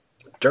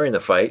 During the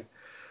fight,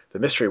 the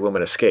mystery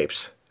woman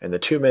escapes, and the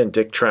 2 men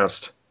Dick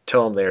trounced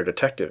tell him they are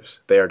detectives,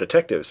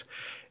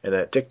 and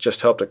that Dick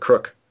just helped a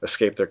crook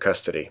escape their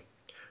custody.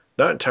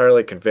 Not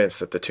entirely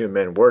convinced that the 2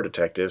 men were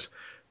detectives,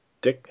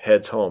 Dick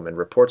heads home and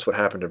reports what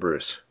happened to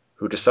Bruce,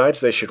 who decides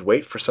they should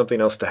wait for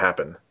something else to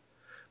happen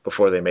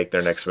before they make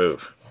their next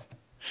move.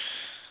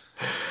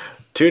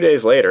 2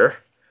 days later,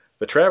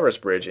 the Traverse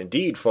Bridge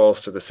indeed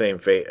falls to the same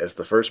fate as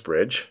the first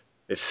bridge,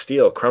 its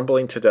steel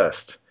crumbling to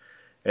dust,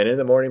 and in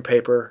the morning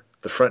paper,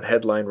 the front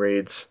headline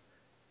reads,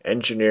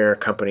 "Engineer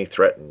Company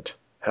Threatened.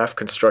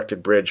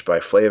 Half-constructed bridge by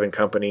Flav &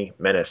 Company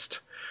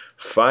menaced.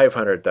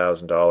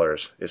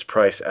 $500,000 is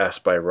price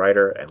asked by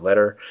writer and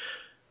letter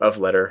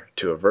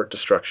to avert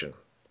destruction.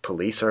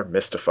 Police are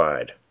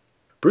mystified."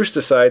 Bruce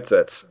decides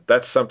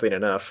that's something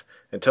enough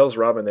and tells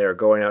Robin they are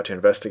going out to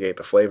investigate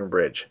the Flavin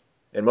Bridge.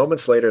 And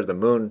moments later, the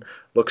moon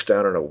looks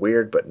down on a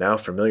weird but now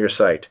familiar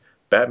sight.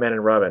 Batman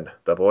and Robin,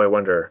 the boy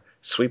wonder,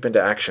 sweep into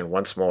action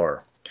once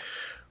more.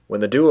 When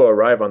the duo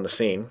arrive on the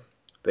scene,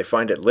 they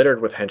find it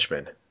littered with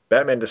henchmen.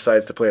 Batman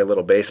decides to play a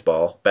little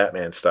baseball,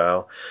 Batman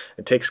style,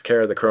 and takes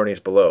care of the cronies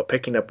below,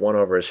 picking up one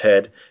over his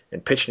head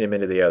and pitching him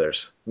into the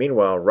others.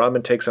 Meanwhile,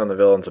 Robin takes on the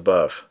villains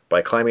above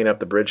by climbing up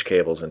the bridge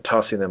cables and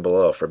tossing them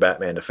below for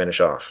Batman to finish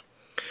off.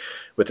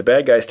 With the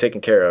bad guys taken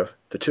care of,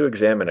 the two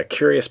examine a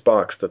curious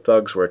box the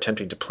thugs were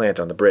attempting to plant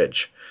on the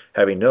bridge,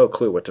 having no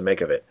clue what to make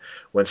of it,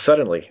 when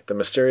suddenly the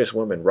mysterious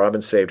woman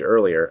Robin saved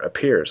earlier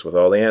appears with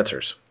all the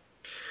answers.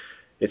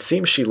 It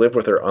seems she lived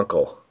with her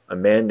uncle, a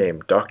man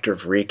named Dr.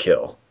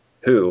 Vreekill,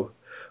 who,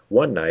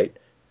 one night,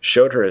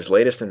 showed her his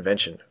latest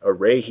invention, a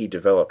ray he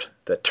developed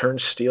that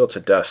turns steel to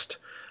dust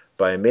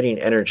by emitting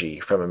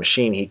energy from a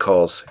machine he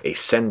calls a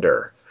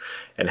sender,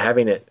 and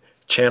having it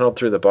channeled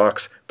through the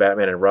box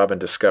Batman and Robin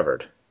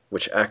discovered,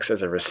 which acts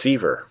as a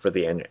receiver for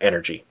the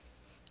energy.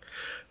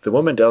 The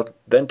woman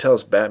then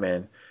tells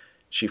Batman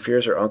she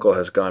fears her uncle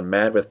has gone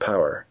mad with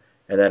power,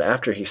 and that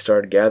after he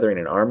started gathering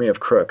an army of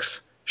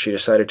crooks, she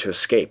decided to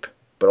escape,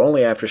 but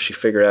only after she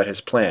figured out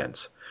his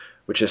plans,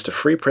 which is to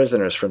free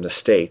prisoners from the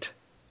state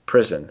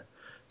prison,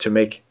 to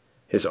make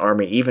his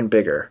army even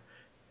bigger,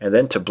 and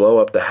then to blow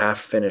up the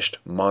half-finished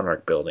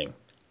Monarch building.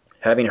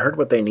 Having heard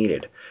what they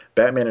needed,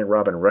 Batman and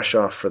Robin rush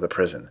off for the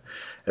prison,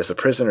 as the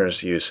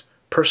prisoners use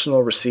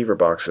personal receiver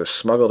boxes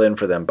smuggled in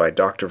for them by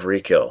Dr.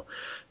 Vreekill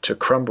to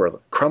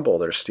crumble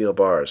their steel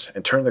bars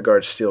and turn the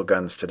guards' steel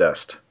guns to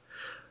dust.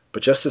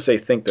 But just as they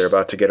think they're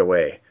about to get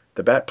away,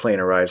 the Batplane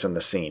arrives on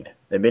the scene,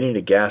 emitting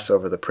a gas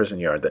over the prison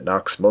yard that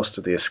knocks most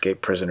of the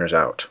escaped prisoners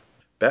out.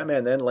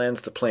 Batman then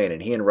lands the plane,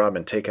 and he and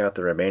Robin take out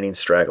the remaining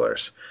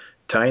stragglers,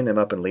 tying them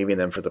up and leaving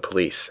them for the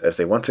police, as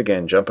they once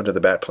again jump into the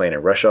Batplane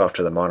and rush off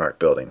to the Monarch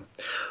building.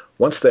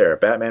 Once there,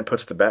 Batman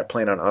puts the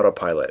Batplane on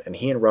autopilot, and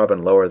he and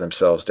Robin lower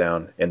themselves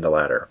down in the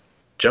ladder,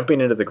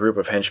 jumping into the group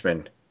of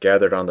henchmen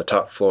gathered on the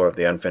top floor of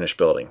the unfinished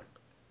building.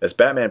 As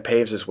Batman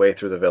paves his way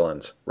through the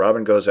villains,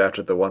 Robin goes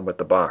after the one with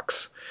the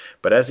box,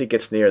 but as he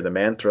gets near, the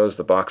man throws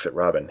the box at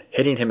Robin,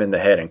 hitting him in the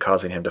head and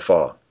causing him to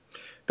fall.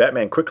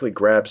 Batman quickly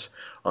grabs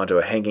onto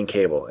a hanging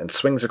cable and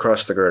swings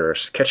across the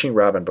girders, catching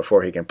Robin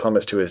before he can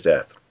plummet to his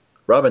death.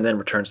 Robin then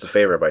returns the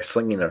favor by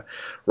slinging a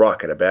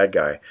rock at a bad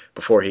guy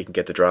before he can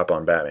get the drop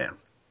on Batman.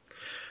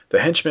 The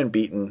henchmen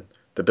beaten,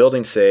 the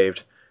building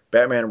saved,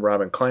 Batman and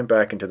Robin climb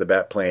back into the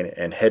Batplane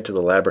and head to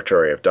the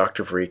laboratory of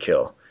Dr.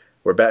 Vreekill,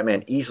 where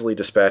Batman easily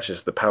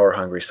dispatches the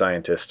power-hungry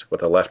scientist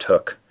with a left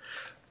hook.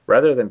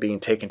 Rather than being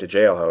taken to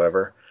jail,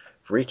 however,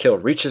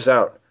 Vreekill reaches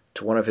out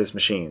to one of his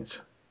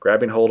machines,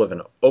 grabbing hold of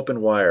an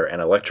open wire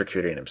and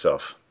electrocuting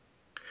himself.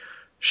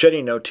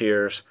 Shedding no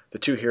tears, the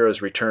two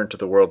heroes return to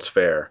the World's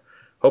Fair,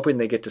 hoping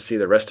they get to see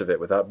the rest of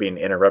it without being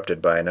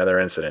interrupted by another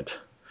incident.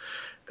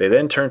 They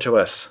then turn to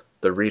us,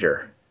 the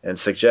reader, and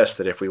suggest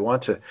that if we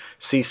want to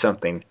see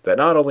something that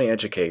not only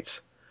educates,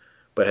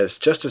 but has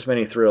just as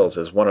many thrills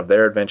as one of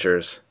their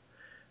adventures,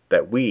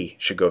 that we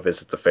should go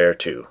visit the fair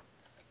too.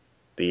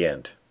 The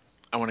end.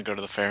 I want to go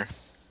to the fair.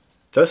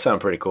 Does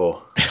sound pretty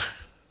cool.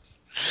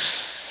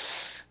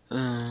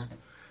 I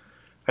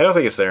don't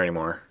think it's there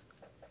anymore.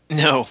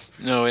 No,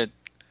 it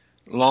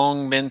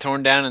long been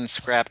torn down and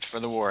scrapped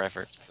for the war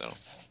effort. So.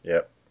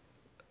 Yep.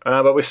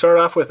 But we start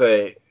off with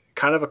a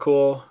kind of a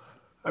cool.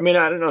 I mean,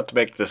 I don't know what to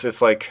make this.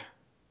 It's like,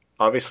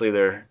 obviously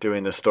they're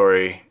doing this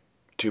story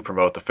to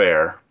promote the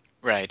fair.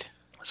 Right.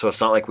 So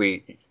it's not like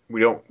we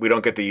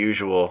don't get the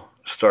usual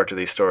start to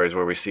these stories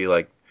where we see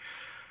like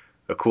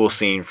a cool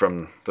scene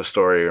from the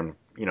story and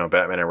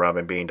Batman and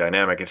Robin being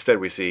dynamic. Instead,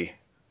 we see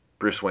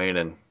Bruce Wayne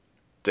and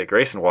Dick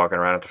Grayson walking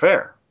around at the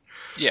fair.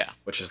 Yeah.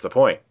 Which is the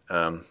point.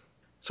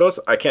 So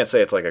I can't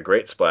say it's like a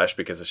great splash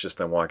because it's just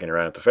them walking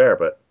around at the fair,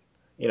 but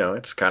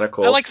it's kind of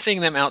cool. I like seeing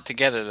them out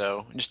together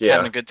though, just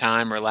having a good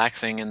time,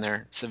 relaxing in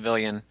their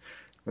civilian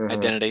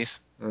identities.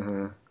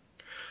 Mm-hmm.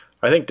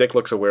 I think Dick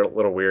looks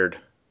little weird.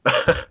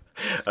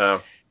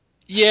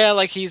 Yeah,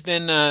 like he's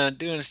been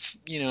doing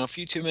a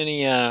few too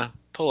many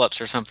pull-ups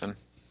or something.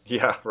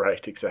 Yeah,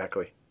 right,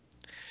 exactly.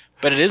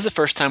 But it is the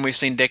first time we've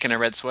seen Dick in a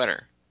red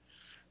sweater.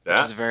 Yeah.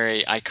 Which is a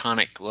very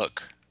iconic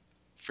look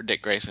for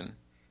Dick Grayson. In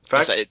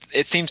fact,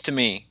 it seems to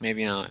me,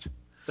 maybe not.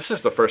 This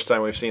is the first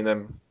time we've seen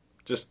them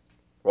just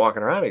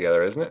walking around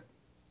together, isn't it?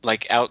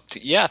 Like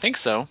yeah, I think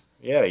so.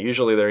 Yeah,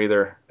 usually they're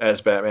either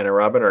as Batman and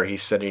Robin or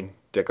he's sending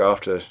Dick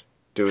off to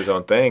do his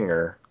own thing.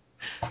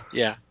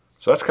 Yeah.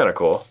 So that's kind of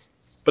cool.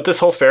 But this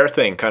whole fair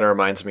thing kind of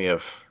reminds me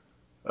of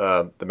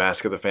The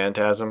Mask of the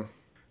Phantasm.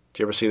 Did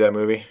you ever see that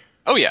movie?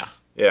 Oh yeah.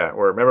 Yeah,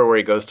 remember where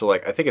he goes to,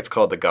 like, I think it's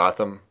called the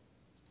Gotham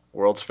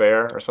World's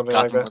Fair or something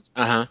like that?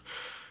 Uh-huh.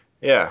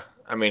 Yeah,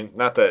 I mean,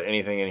 not that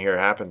anything in here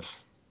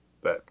happens,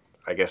 but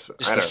I guess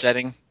Just the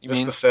setting, you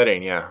mean? Just the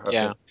setting, yeah.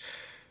 Yeah.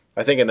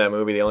 I think in that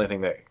movie, the only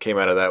thing that came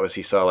out of that was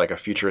he saw, like, a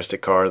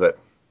futuristic car that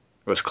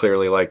was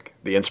clearly, like,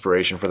 the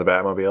inspiration for the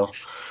Batmobile.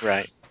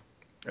 Right.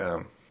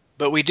 Um,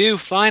 But we do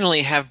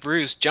finally have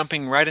Bruce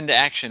jumping right into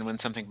action when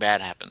something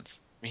bad happens.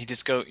 I mean, he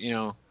just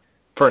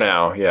for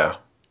now, yeah.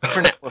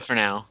 for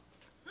now.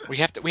 We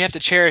have to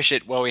cherish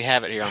it while we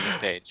have it here on this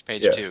page,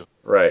 page Yes, 2.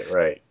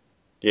 Right.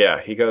 Yeah,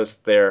 he goes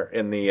there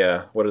in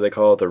the, what do they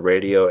call it, the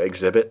radio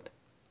exhibit?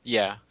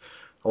 Yeah.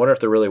 I wonder if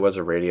there really was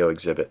a radio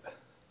exhibit.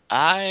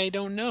 I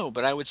don't know,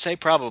 but I would say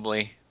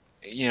probably.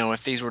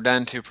 If these were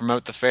done to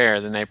promote the fair,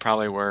 then they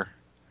probably were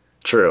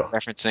True.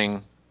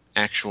 referencing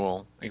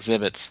actual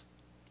exhibits.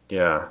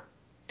 Yeah.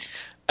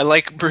 I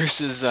like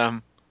Bruce's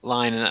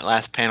line in that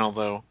last panel,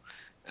 though.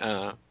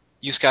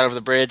 You scout over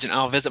the bridge, and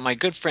I'll visit my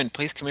good friend,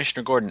 Police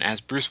Commissioner Gordon,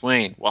 as Bruce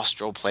Wayne,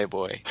 Wastrel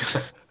Playboy.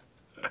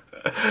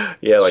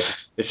 Yeah, like,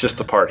 it's just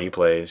the part he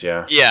plays,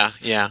 yeah.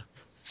 Yeah.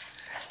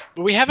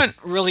 But we haven't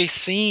really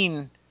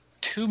seen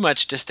too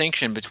much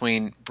distinction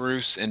between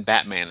Bruce and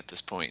Batman at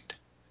this point.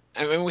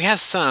 I mean, we have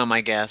some,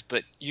 I guess,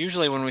 but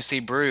usually when we see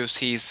Bruce,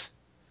 he's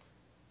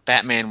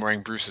Batman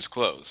wearing Bruce's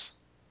clothes.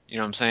 You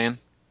know what I'm saying?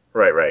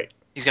 Right.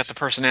 He's got the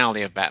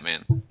personality of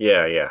Batman.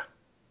 Yeah.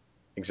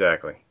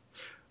 Exactly.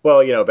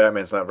 Well,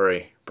 Batman's not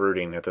very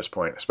brooding at this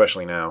point,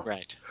 especially now.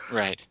 Right.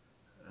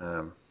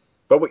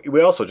 But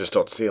we also just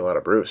don't see a lot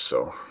of Bruce,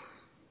 so,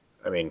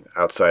 I mean,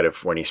 outside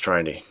of when he's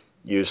trying to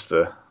use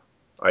the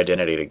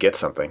identity to get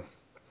something.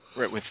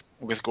 Right, with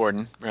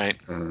Gordon, right.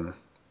 Mm-hmm.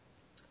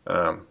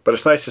 But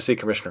it's nice to see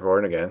Commissioner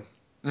Gordon again.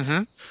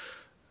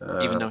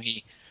 Mm-hmm. Even though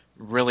he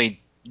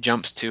really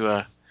jumps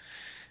the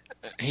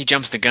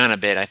gun a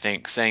bit, I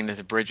think, saying that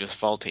the bridge was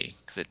faulty,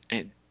 because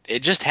it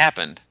just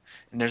happened,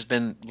 and there's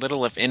been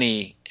little, if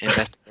any,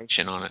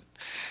 investigation on it.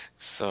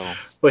 So.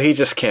 Well, he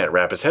just can't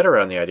wrap his head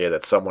around the idea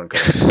that someone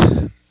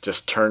could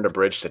just turn a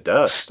bridge to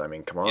dust. I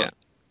mean, come on. Yeah.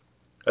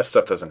 That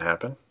stuff doesn't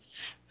happen.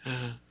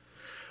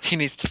 He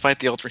needs to fight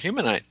the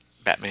Ultra-Humanite.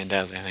 Batman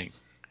does, I think.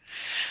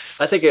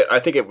 I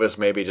think it was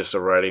maybe just a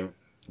writing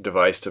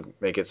device to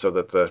make it so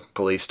that the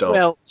police don't.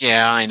 Well,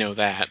 yeah, I know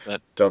that,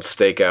 but don't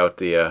stake out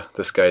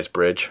this guy's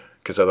bridge,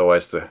 because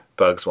otherwise the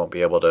thugs won't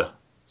be able to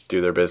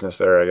do their business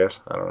there. I guess,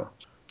 I don't know.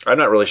 I'm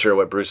not really sure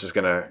what Bruce is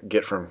gonna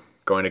get from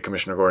going to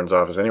Commissioner Gordon's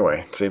office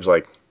anyway. It seems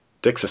like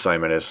Dick's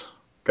assignment is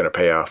gonna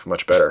pay off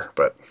much better,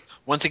 but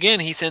once again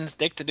he sends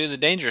Dick to do the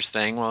dangerous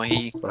thing while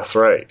he that's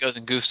right goes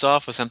and goofs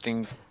off with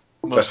something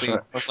most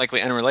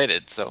likely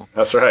unrelated. So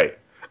that's right.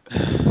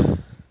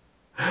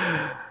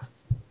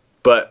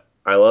 But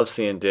I love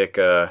seeing Dick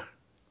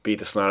beat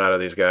the snot out of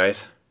these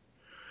guys.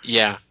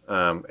 Yeah.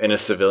 In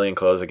his civilian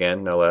clothes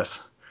again, no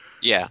less.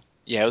 Yeah,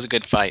 it was a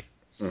good fight.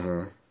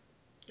 Mm-hmm.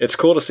 It's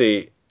cool to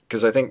see,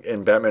 because I think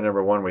in Batman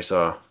 #1 we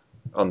saw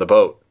on the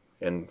boat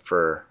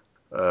for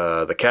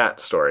the cat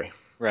story.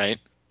 Right.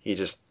 He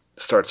just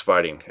starts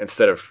fighting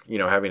instead of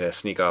having to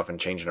sneak off and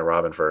change into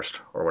Robin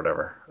first or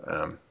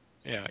whatever.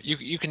 Yeah,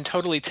 you can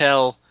totally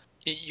tell.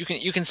 You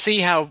can see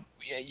how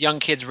young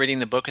kids reading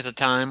the book at the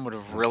time would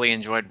have really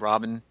enjoyed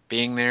Robin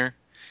being there,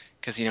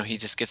 because he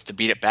just gets to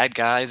beat up bad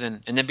guys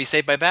and then be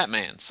saved by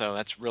Batman. So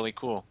that's really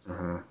cool.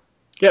 Mm-hmm.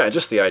 Yeah,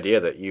 just the idea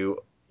that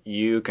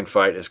you can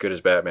fight as good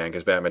as Batman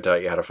because Batman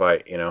taught you how to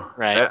fight.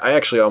 Right. I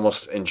actually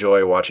almost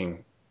enjoy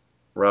watching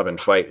Robin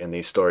fight in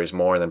these stories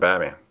more than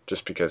Batman,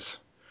 just because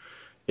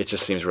it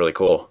just seems really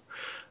cool.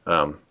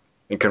 And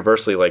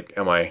conversely, like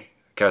on my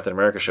Captain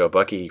America show,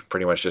 Bucky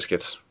pretty much just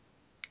gets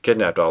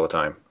kidnapped all the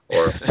time,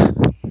 or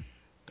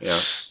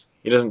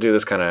he doesn't do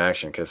this kind of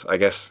action because I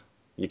guess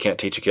you can't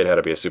teach a kid how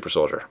to be a super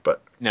soldier.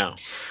 But no,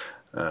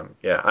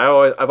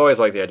 I've always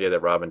liked the idea that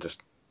Robin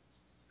just,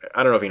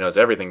 I don't know if he knows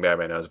everything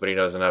Batman knows, but he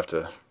knows enough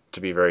to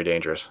be very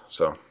dangerous.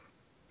 So.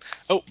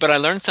 Oh, but I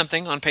learned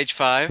something on page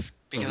 5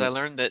 because I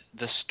learned that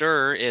the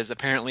stir is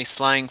apparently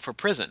slang for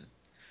prison.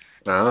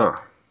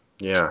 Oh,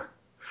 yeah.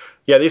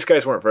 Yeah, these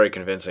guys weren't very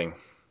convincing.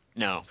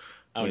 No.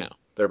 Oh, no.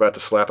 They're about to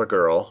slap a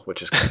girl,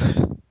 which is kind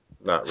of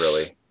not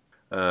really.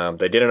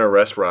 They didn't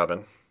arrest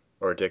Robin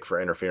or Dick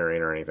for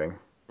interfering or anything.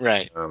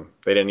 Right.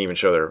 They didn't even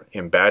show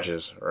him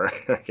badges or,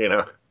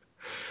 Yeah,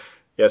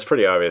 it's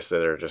pretty obvious that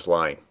they're just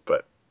lying,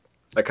 but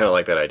I kind of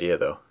like that idea,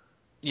 though.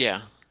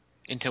 Yeah.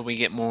 Until we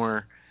get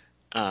more,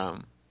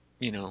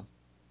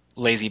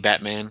 lazy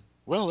Batman.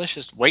 Well, let's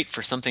just wait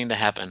for something to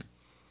happen.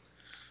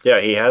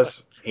 Yeah,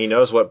 he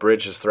knows what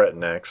bridge is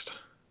threatened next.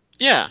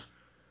 Yeah.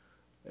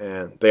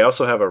 And they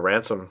also have a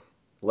ransom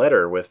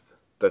letter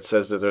that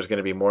says that there's going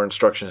to be more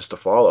instructions to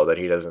follow that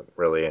he doesn't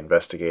really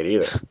investigate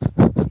either.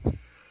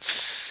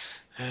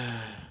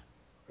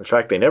 In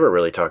fact, they never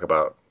really talk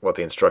about what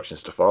the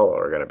instructions to follow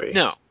are going to be.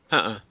 No.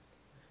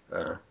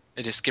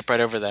 They just skip right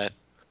over that.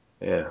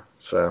 Yeah.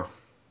 So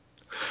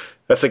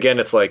that's, again,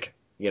 it's like,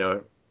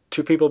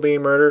 2 people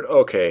being murdered,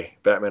 okay,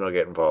 Batman will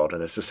get involved.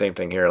 And it's the same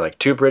thing here. Like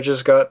 2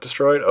 bridges got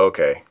destroyed,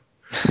 okay.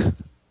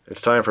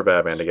 It's time for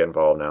Batman to get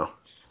involved now.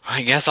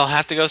 I guess I'll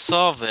have to go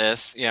solve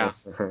this. Yeah.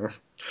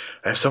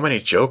 I have so many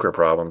Joker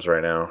problems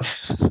right now.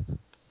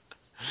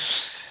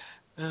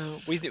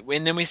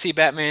 And then we see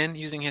Batman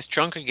using his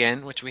trunk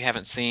again, which we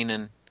haven't seen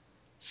in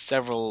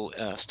several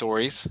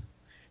stories.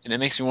 And it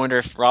makes me wonder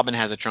if Robin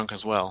has a trunk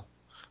as well,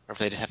 or if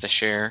they just have to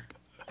share.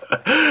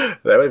 That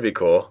would be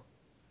cool.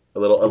 A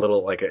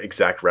little like an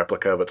exact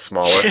replica, but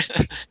smaller.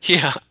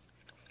 Yeah.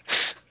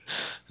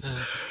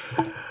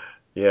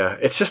 Yeah,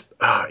 it's just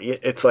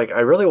it's like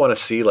I really want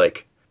to see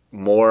like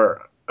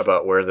more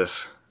about where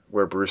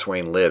Bruce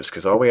Wayne lives,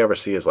 because all we ever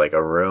see is like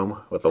a room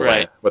with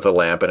a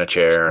lamp and a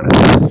chair,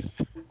 and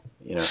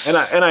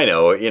and I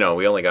know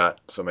we only got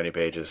so many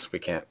pages. We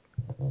can't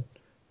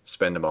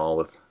spend them all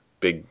with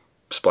big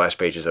splash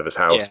pages of his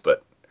house,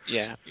 but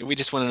yeah, we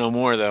just want to know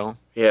more though.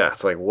 Yeah,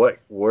 it's like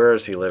where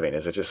is he living?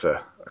 Is it just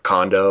a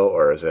condo,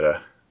 or is it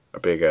a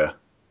big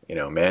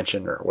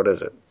mansion, or what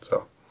is it?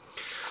 So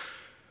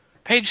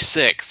page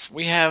 6,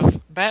 we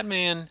have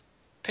Batman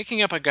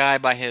picking up a guy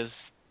by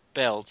his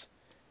belt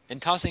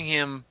and tossing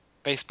him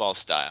baseball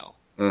style.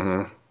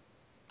 Mm-hmm.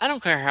 I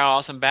don't care how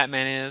awesome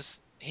Batman is,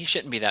 he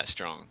shouldn't be that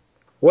strong.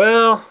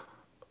 Well,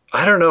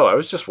 I don't know. I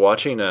was just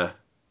watching a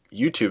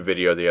YouTube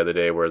video the other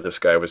day where this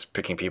guy was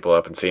picking people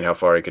up and seeing how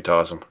far he could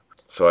toss them.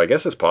 So I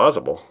guess it's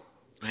possible.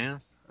 Yeah.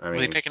 I mean,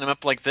 was he picking them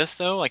up like this,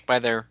 though? Like by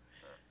their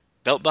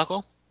belt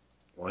buckle?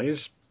 Well,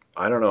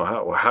 I don't know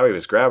how he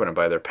was grabbing them,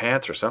 by their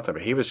pants or something,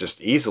 but he was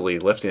just easily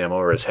lifting them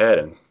over his head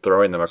and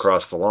throwing them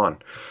across the lawn.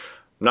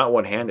 Not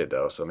one-handed,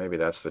 though, so maybe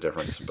that's the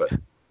difference.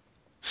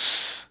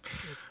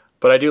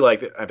 But I do like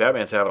that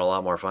Batman's having a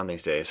lot more fun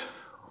these days.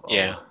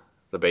 Yeah.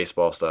 The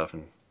baseball stuff.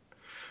 And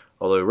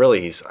although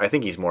really I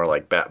think he's more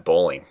like bat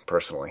bowling,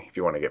 personally, if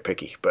you want to get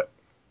picky. But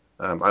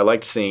I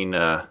liked seeing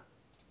the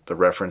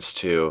reference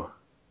to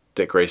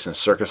Dick Grayson's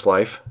circus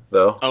life,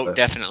 though. Oh,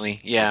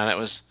 definitely. Yeah, that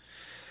was...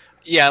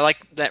 Yeah, I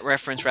like that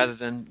reference rather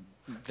than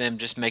them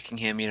just making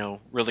him,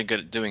 really good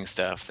at doing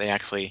stuff. They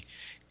actually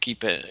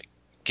keep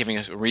giving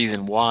us a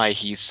reason why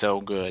he's so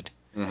good.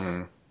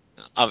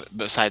 Mm-hmm.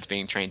 Besides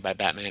being trained by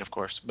Batman, of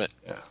course. But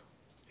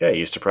yeah, he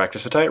used to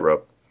practice a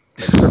tightrope.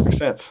 Makes perfect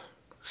sense.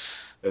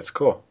 It's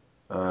cool.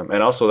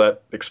 And also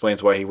that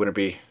explains why he wouldn't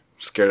be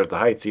scared of the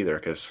heights either,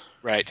 because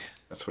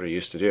that's what he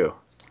used to do.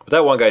 But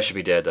that one guy should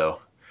be dead, though.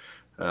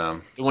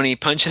 When he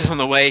punches on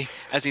the way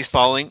as he's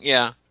falling,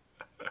 yeah.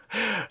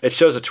 It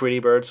shows a Tweety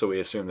bird, so we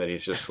assume that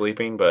he's just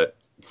sleeping, but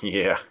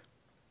yeah.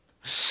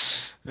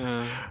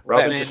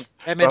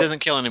 Batman doesn't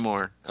kill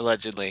anymore,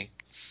 allegedly.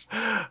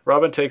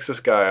 Robin takes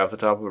this guy off the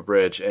top of a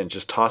bridge and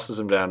just tosses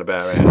him down to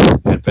Batman,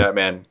 and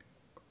Batman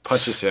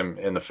punches him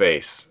in the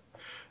face.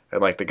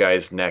 And like the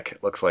guy's neck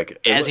looks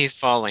like... he's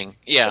falling,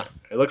 yeah.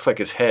 It looks like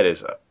his head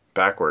is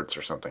backwards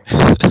or something.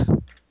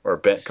 Or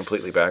bent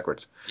completely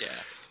backwards. Yeah.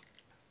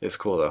 It's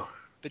cool, though.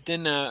 But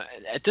then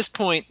at this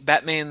point,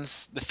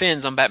 the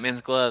fins on Batman's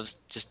gloves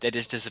just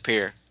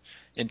disappear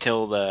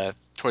until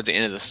towards the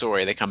end of the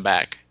story they come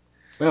back.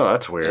 Oh,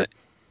 that's weird.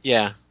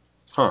 Yeah.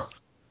 Huh.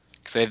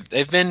 Because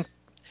they've been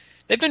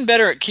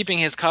better at keeping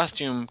his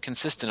costume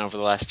consistent over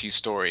the last few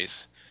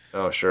stories.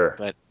 Oh, sure.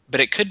 But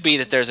it could be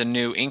that there's a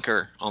new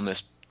inker on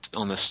this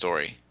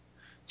story,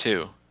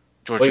 too.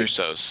 George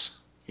Russo's.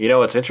 You know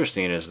what's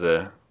interesting is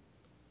the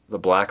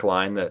black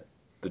line that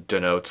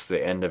denotes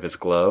the end of his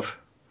glove.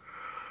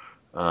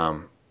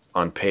 On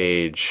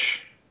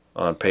page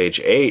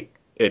 8,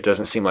 it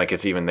doesn't seem like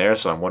it's even there,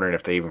 so I'm wondering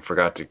if they even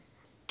forgot to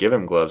give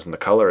him gloves and the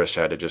colorist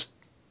had to just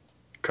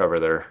cover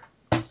their...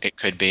 It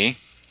could be.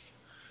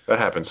 That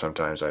happens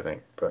sometimes, I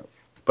think. But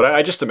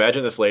I just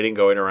imagine this lady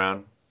going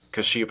around,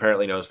 because she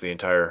apparently knows the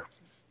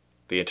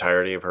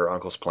entirety of her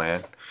uncle's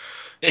plan.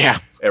 Yeah.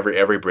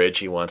 Every bridge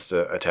he wants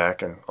to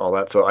attack and all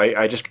that. So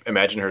I just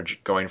imagine her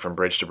going from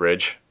bridge to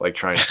bridge, like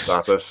trying to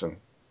stop us and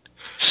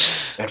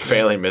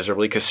failing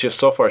miserably, because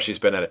so far she's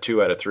been at a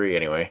 2 out of 3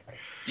 anyway.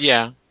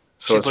 Yeah.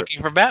 So she's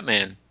looking for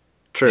Batman.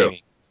 True.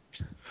 Maybe.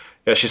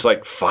 Yeah, she's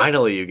like,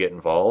 finally you get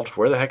involved.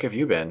 Where the heck have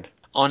you been?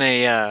 On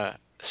a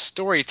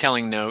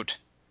storytelling note,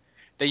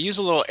 they use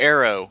a little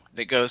arrow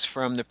that goes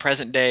from the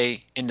present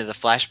day into the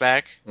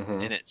flashback,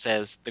 and it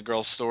says the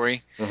girl's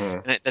story.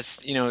 Mm-hmm. And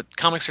that's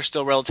comics are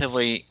still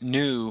relatively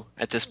new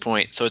at this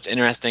point, so it's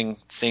interesting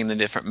seeing the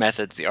different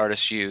methods the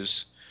artists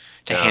use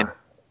to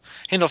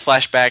handle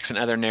flashbacks and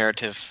other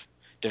narrative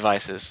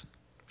devices.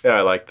 Yeah,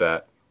 I like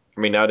that.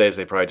 I mean, nowadays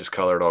they probably just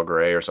color it all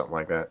gray or something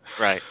like that.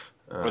 Right.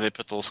 Or they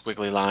put the little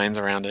squiggly lines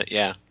around it,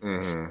 yeah.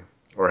 Mm-hmm.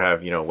 Or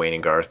have, Wayne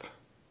and Garth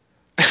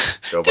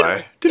go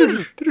by.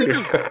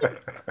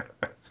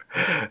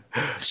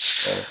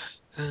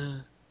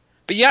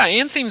 But yeah,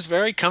 Anne seems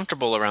very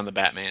comfortable around the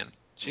Batman.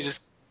 She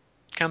just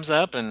comes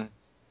up and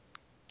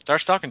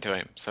starts talking to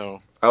him. So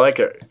I like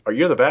it.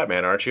 You're the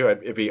Batman, aren't you?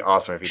 It'd be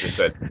awesome if you just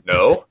said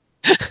no.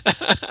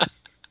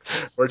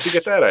 Where'd you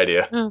get that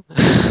idea?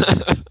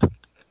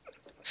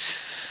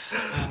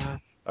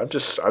 I'm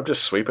just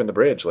sweeping the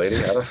bridge, lady.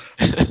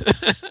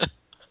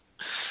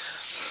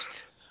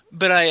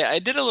 But I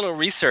did a little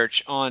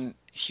research on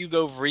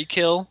Hugo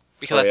Vreekill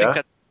because I think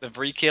that the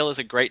Vreekill is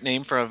a great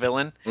name for a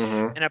villain.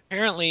 Mm-hmm. And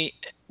apparently,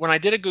 when I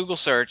did a Google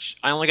search,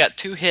 I only got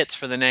 2 hits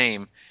for the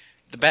name.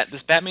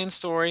 This Batman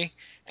story,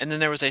 and then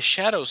there was a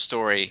Shadow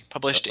story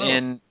published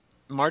in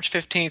March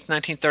 15th,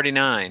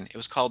 1939. It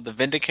was called The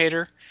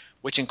Vindicator,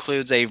 which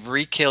includes a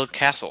Vreekill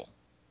castle.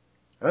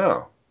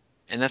 Oh.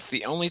 And that's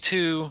the only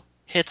 2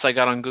 hits I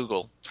got on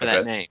Google for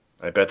that name.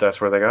 I bet that's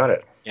where they got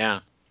it. Yeah.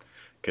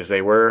 Because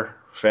they were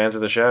fans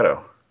of the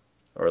Shadow,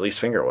 or at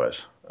least Finger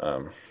was.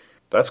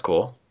 That's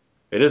cool.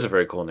 It is a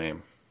very cool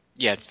name.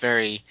 Yeah, it's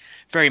very,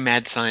 very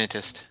mad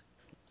scientist.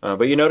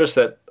 But you notice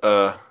that,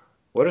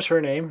 what is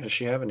her name? Does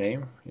she have a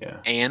name? Yeah.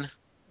 Anne.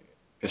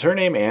 Is her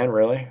name Anne,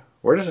 really?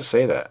 Where does it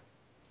say that?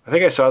 I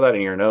think I saw that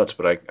in your notes,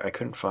 but I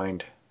couldn't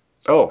find...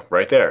 Oh,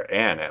 right there.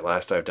 Anne, at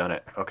last I've done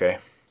it. Okay.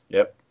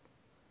 Yep.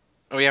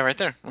 Oh, yeah, right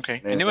there.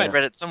 Okay. I knew I'd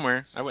read it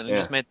somewhere. I wouldn't have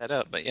just made that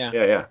up, but yeah.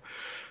 Yeah.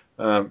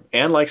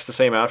 Anne likes the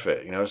same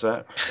outfit. You notice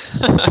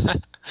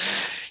that?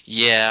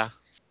 Yeah.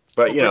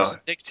 But, you know... Bruce is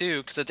a dick,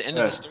 too, because at the end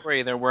of the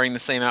story, they're wearing the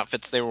same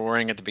outfits they were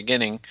wearing at the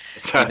beginning.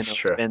 That's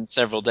true. It's been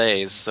several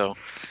days, so...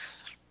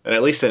 And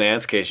at least in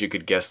Anne's case, you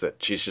could guess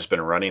that she's just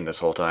been running this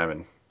whole time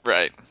and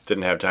right.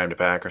 Didn't have time to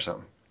pack or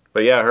something.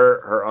 But yeah,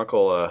 her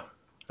uncle, I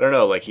don't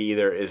know, like he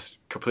either is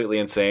completely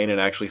insane and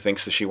actually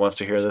thinks that she wants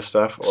to hear this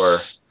stuff, or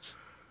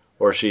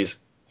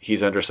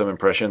he's under some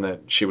impression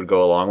that she would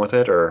go along with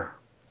it, or...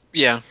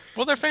 Yeah,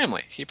 well, they're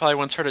family. He probably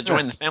wants her to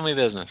join the family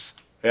business.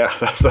 Yeah,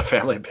 that's the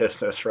family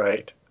business,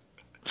 right?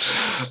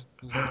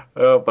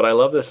 But I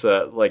love this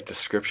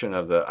description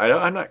of the...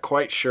 I'm not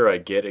quite sure I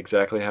get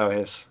exactly how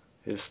his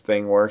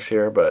thing works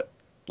here, but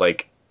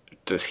like,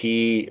 does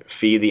he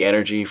feed the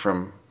energy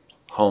from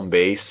home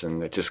base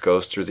and it just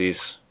goes through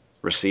these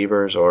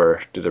receivers,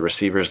 or do the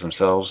receivers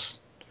themselves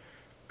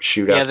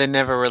shoot up? Yeah, they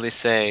never really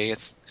say.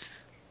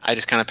 I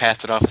just kind of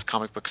passed it off as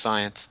comic book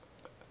science.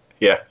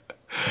 Yeah.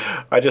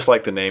 I just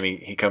like the name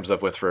he comes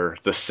up with for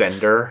the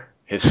sender.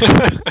 It's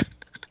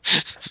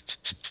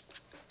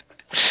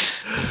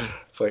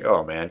like,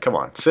 oh man, come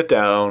on, sit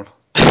down,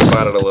 think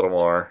about it a little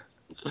more.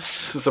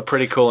 This is a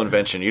pretty cool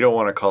invention. You don't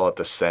want to call it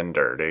the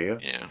sender, do you?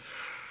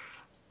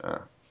 Yeah.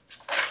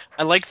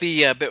 I like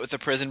the bit with the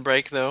prison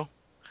break, though.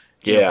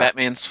 Yeah. You know,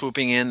 Batman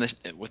swooping in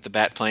with the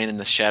bat plane in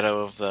the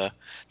shadow of the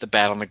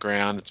bat on the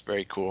ground. It's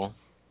very cool.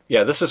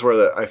 Yeah, this is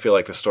where I feel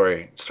like the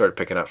story started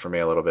picking up for me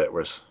a little bit.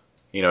 Was,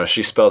 you know,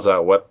 she spells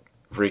out what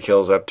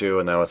Vreekill's up to,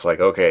 and now it's like,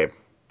 okay,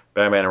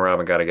 Batman and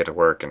Robin got to get to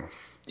work and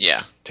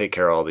take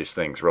care of all these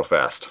things real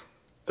fast.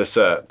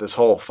 This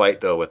whole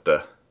fight, though, with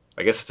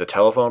I guess it's a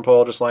telephone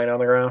pole just lying on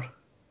the ground?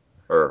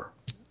 Or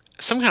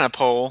some kind of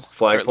pole.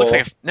 Flagpole?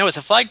 No, it's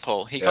a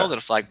flagpole. He calls it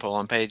a flagpole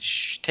on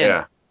page 10.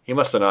 Yeah. He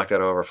must have knocked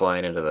that over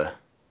flying into the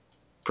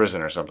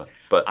prison or something.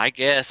 But I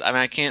guess. I mean,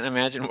 I can't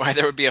imagine why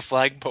there would be a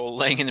flagpole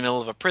laying in the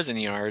middle of a prison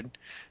yard.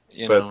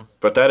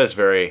 But that is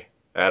very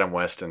Adam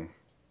West and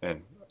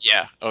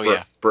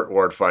Burt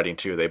Ward fighting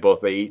too.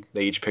 They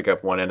each pick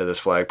up one end of this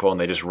flagpole and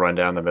they just run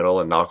down the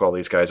middle and knock all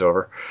these guys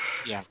over.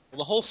 Yeah. Well,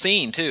 the whole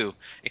scene too,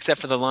 except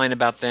for the line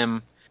about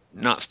them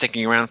not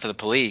sticking around for the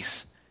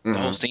police. The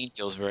whole scene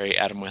feels very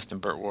Adam West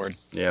and Burt Ward.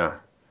 Yeah.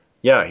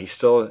 Yeah, he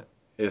still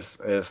is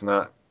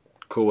not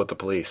cool with the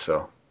police,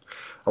 so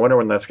I wonder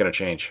when that's going to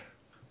change.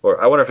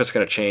 Or I wonder if it's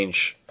going to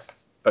change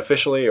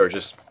officially or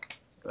just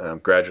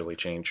gradually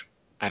change.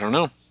 I don't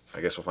know.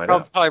 I guess we'll find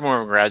out. Probably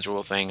more of a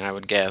gradual thing, I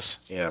would guess.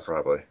 Yeah,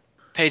 probably.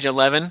 Page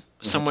 11,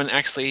 someone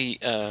actually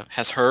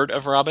has heard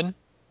of Robin.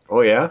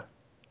 Oh, yeah?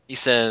 He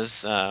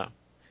says,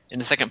 in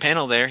the second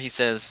panel there, he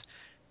says,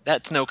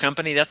 "That's no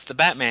company, that's the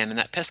Batman and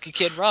that pesky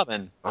kid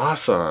Robin."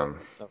 Awesome.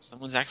 So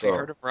someone's actually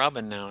heard of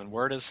Robin now, and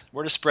word is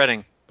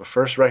spreading. The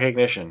first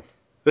recognition.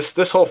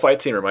 This whole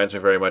fight scene reminds me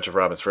very much of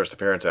Robin's first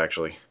appearance,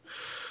 actually.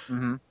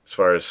 Mm-hmm. As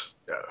far as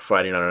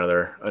fighting on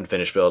another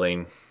unfinished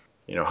building,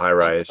 high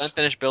rise.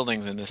 Unfinished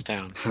buildings in this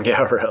town.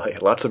 Yeah, really.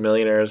 Lots of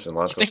millionaires and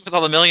lots of... I think with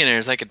all the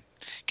millionaires, I could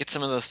get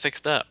some of those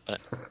fixed up,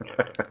 but...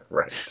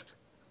 Right.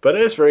 But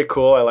it is very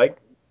cool. I like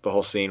the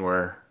whole scene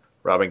where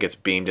Robin gets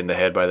beamed in the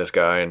head by this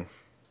guy and...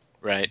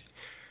 Right.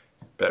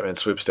 Batman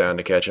swoops down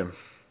to catch him.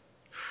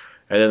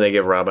 And then they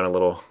give Robin a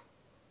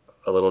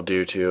little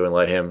due to and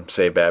let him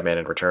save Batman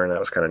in return. That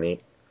was kind of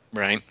neat.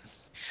 Right.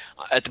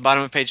 At the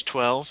bottom of page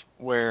 12,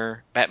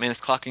 where Batman is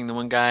clocking the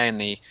one guy and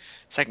the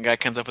second guy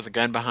comes up with a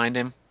gun behind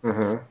him,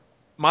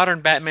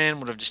 modern Batman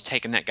would have just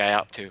taken that guy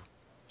out too.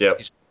 Yep.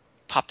 He just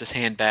popped his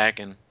hand back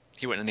and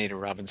he wouldn't have needed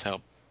Robin's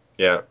help.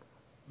 Yeah.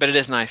 But it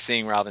is nice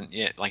seeing Robin,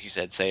 like you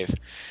said, save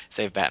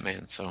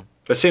Batman. So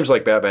it seems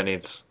like Batman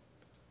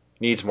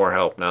needs more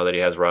help now that he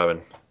has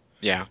Robin.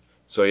 Yeah.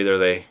 So either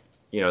they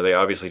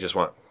obviously just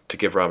want to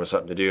give Robin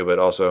something to do, but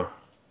also,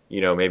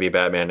 maybe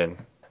Batman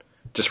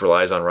just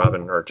relies on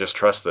Robin or just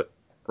trusts that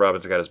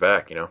Robin's got his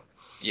back,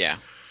 Yeah.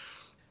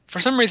 For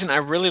some reason, I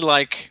really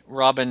like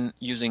Robin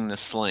using the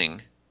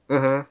sling.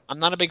 Mm-hmm. I'm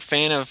not a big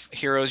fan of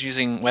heroes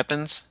using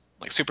weapons,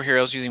 like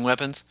superheroes using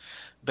weapons,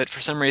 but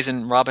for some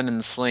reason, Robin and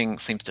the sling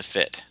seems to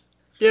fit.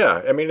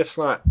 Yeah, I mean, it's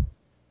not...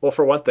 Well,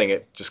 for one thing,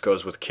 it just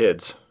goes with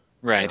kids.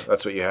 Right.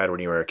 That's what you had when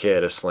you were a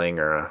kid, a sling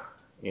or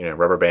a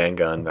rubber band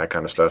gun, that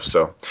kind of stuff.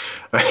 So,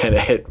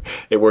 and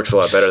it works a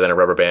lot better than a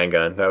rubber band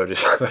gun. That would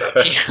just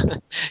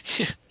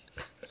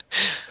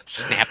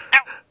Snap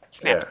out,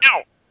 snap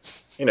out.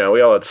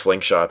 We all had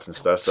slingshots and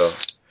stuff. So,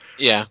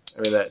 yeah.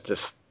 I mean, that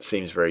just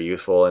seems very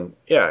youthful, and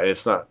and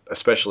it's not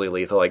especially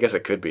lethal. I guess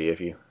it could be if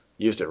you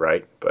used it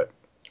right, but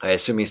I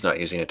assume he's not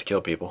using it to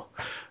kill people.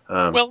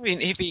 Well, I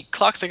mean, if he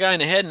clocks a guy in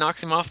the head and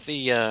knocks him off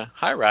the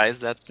high rise,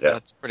 that's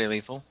pretty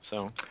lethal.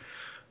 So.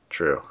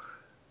 True.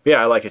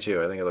 Yeah, I like it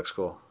too. I think it looks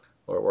cool,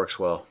 or it works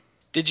well.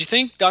 Did you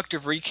think Dr.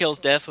 Vreekill's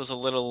death was a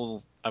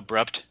little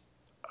abrupt?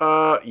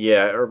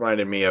 Yeah, it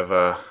reminded me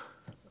of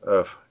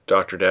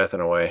Dr. Death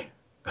in a way.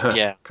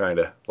 Yeah. Kind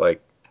of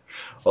like,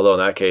 although in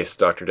that case,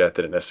 Dr. Death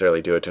didn't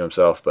necessarily do it to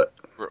himself, but.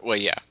 Well,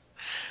 yeah.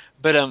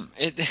 But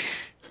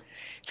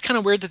it's kind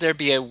of weird that there'd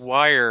be a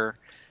wire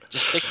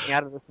just sticking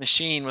out of this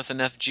machine with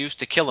enough juice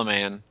to kill a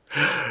man.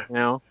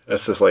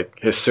 That's just like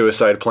his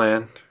suicide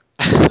plan.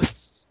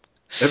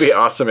 It'd be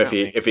awesome if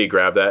he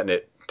grabbed that and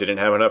it didn't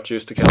have enough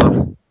juice to kill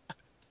him.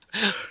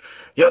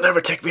 You'll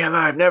never take me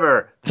alive,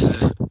 never.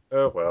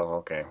 Oh well,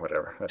 okay,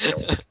 whatever.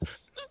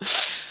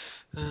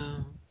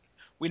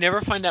 We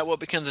never find out what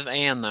becomes of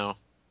Anne, though.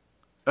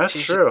 That's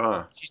true,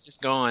 huh? She's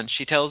just gone.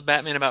 She tells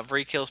Batman about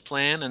Vreekill's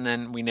plan, and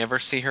then we never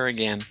see her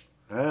again.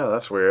 Yeah,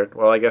 that's weird.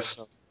 Well, I guess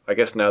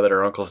now that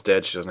her uncle's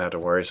dead, she doesn't have to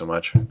worry so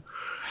much.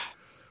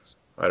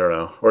 I don't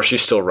know, or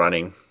she's still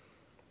running.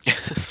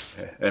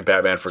 And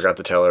Batman forgot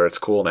to tell her it's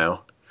cool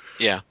now.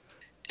 Yeah.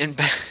 And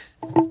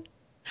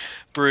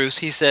Bruce,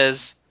 he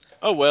says,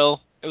 oh,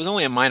 well, it was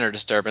only a minor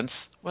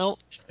disturbance. Well,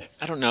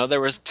 I don't know.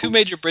 There was 2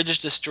 major bridges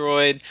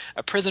destroyed,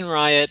 a prison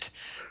riot,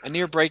 a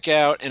near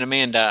breakout, and a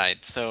man died.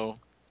 So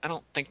I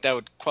don't think that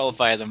would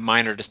qualify as a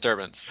minor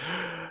disturbance.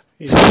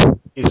 He's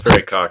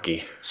very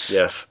cocky.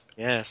 Yes.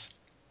 Yes.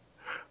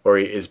 Or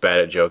he is bad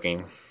at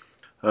joking.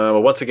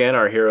 Well, once again,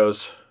 our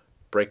heroes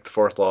break the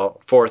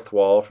fourth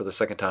wall for the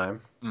second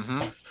time.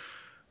 Mm-hmm.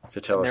 To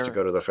tell us to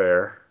go to the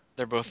fair.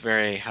 They're both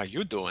very, how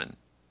you doing,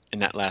 in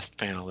that last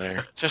panel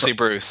there. Especially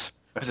Bruce,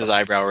 with his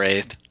eyebrow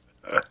raised.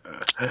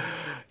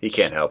 He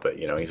can't help it,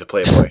 he's a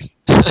playboy.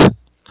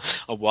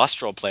 A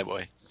wastrel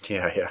playboy.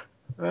 Yeah.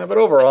 But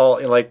overall,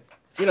 it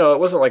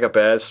wasn't like a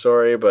bad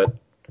story, but...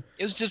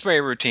 It was just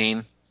very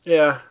routine.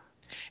 Yeah.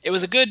 It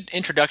was a good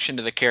introduction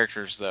to the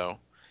characters, though,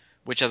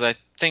 which is, I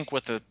think,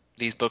 what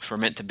these books were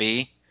meant to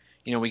be.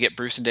 We get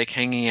Bruce and Dick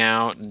hanging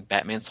out, and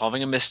Batman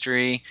solving a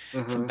mystery,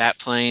 some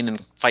Batplane and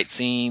fight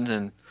scenes,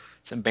 and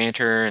some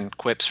banter and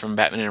quips from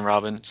Batman and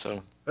Robin.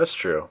 So that's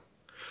true.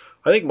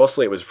 I think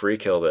mostly it was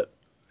Vreekill that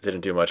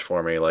didn't do much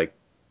for me. Like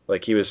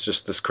he was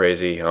just this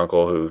crazy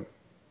uncle who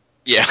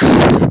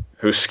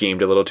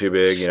schemed a little too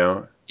big.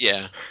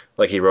 Yeah.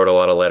 Like he wrote a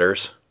lot of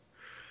letters.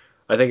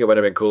 I think it would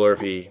have been cooler if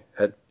he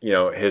had, he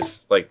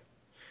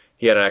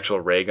had an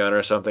actual ray gun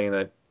or something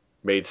that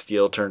made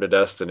steel turn to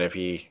dust, and if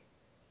he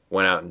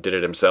went out and did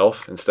it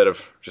himself instead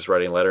of just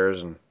writing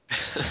letters and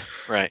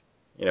right.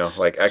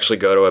 Actually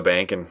go to a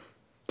bank and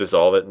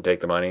dissolve it and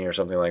take the money or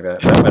something like that.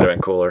 That might have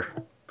been cooler,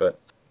 but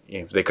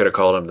they could have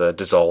called him the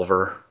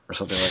Dissolver or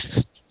something like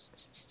that.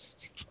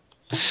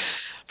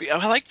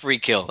 I like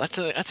Vreekill.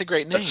 That's a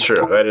great name. That's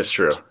true. That is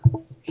true.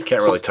 You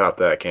can't really top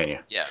that, can you?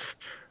 Yeah.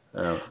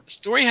 The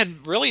story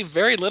had really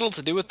very little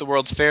to do with the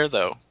World's Fair,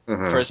 though.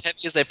 Mm-hmm. For as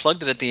heavy as they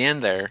plugged it at the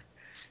end there,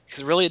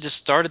 because really it just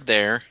started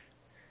there,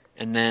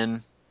 and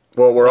then.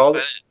 Well,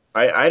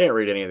 I didn't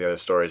read any of the other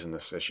stories in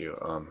this issue.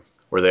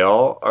 Are they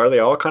all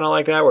kind of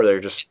like that, where they're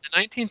just... In the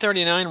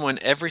 1939 one,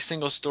 every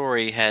single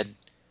story had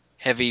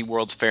heavy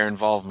World's Fair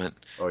involvement.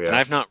 Oh, yeah. And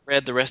I've not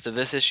read the rest of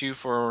this issue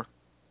for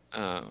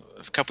a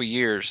couple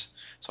years,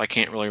 so I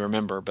can't really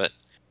remember. But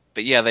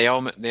yeah, they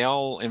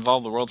all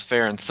involve the World's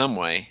Fair in some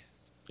way.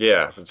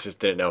 Yeah, I just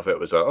didn't know if it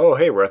was oh,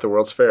 hey, we're at the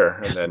World's Fair,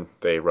 and then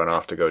they run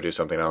off to go do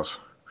something else.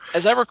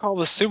 As I recall,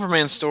 the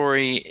Superman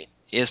story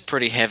is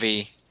pretty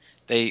heavy.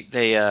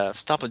 They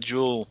stop a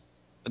jewel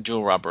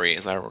robbery,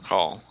 as I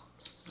recall.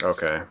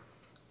 Okay,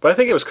 but I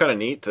think it was kind of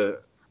neat to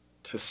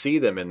see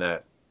them in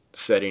that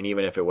setting,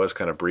 even if it was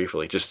kind of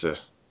briefly, just to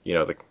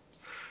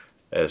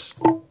as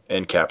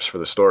end caps for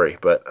the story.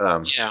 But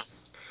yeah,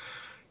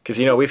 because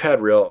we've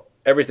had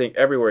everything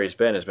everywhere he's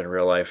been has been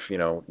real life.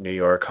 New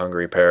York,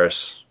 Hungary,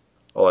 Paris,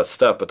 all that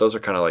stuff. But those are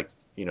kind of like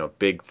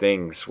big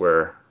things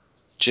where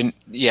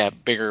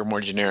bigger,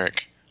 more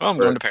generic. Oh, I'm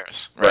going to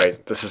Paris.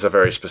 Right. This is a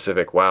very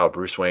specific. Wow,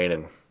 Bruce Wayne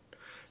and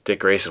Dick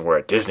Grayson were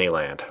at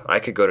Disneyland. I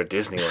could go to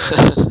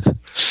Disneyland.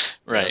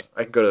 Right.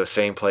 I could go to the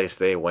same place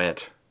they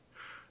went.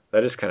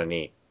 That is kind of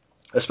neat,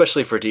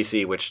 especially for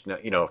DC, which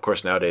of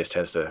course nowadays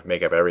tends to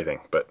make up everything.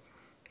 But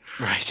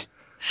right.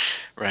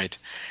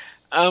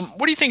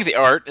 What do you think of the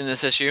art in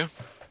this issue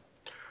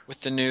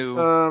with the new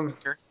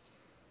inker,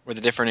 or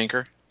the different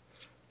inker?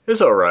 It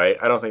was all right.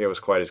 I don't think it was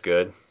quite as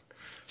good.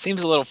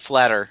 Seems a little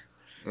flatter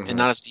and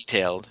not as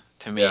detailed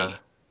to me. Yeah.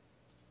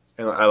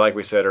 And like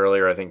we said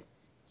earlier, I think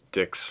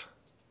Dick's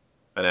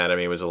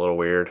anatomy was a little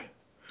weird.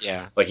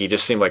 Yeah. Like he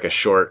just seemed like a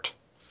short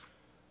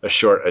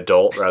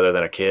adult rather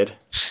than a kid.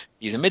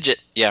 He's a midget.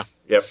 Yeah.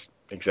 Yep.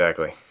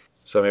 Exactly.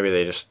 So maybe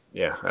they just,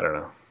 I don't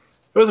know.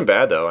 It wasn't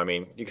bad, though. I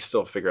mean, you can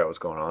still figure out what's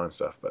going on and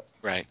stuff.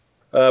 Right.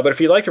 But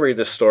if you'd like to read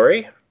this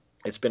story,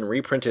 it's been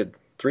reprinted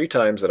 3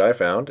 times that I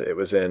found. It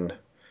was in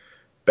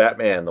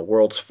Batman, The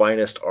World's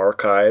Finest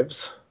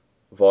Archives,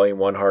 Volume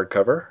 1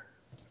 hardcover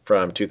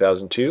from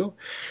 2002.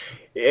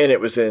 And it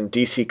was in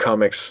DC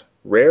Comics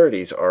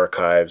Rarities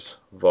Archives,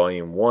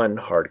 Volume 1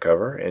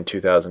 hardcover in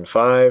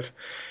 2005.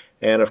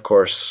 And, of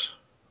course,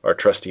 our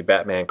trusty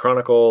Batman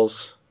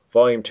Chronicles,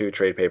 Volume 2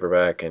 trade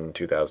paperback in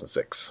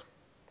 2006.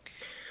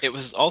 It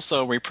was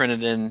also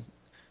reprinted in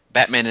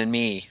Batman and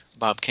Me,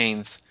 Bob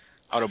Kane's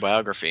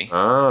autobiography.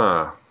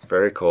 Ah,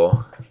 very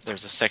cool.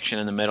 There's a section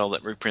in the middle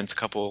that reprints a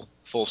couple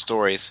full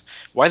stories.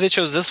 Why they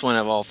chose this one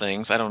of all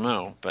things, I don't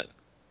know, but...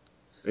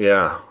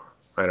 Yeah,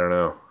 I don't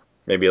know.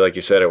 Maybe, like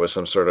you said, it was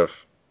some sort of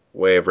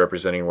way of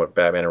representing what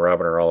Batman and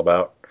Robin are all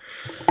about.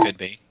 Could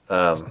be.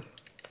 But,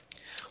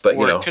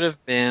 or it could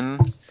have been...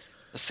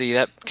 Let's see,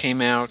 that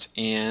came out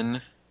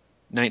in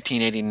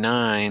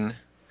 1989.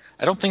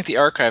 I don't think the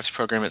Archives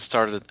program had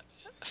started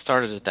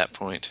at that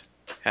point.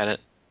 Had it?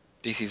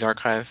 DC's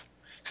Archive?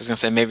 I was going to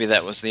say maybe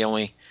that was the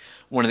only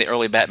one of the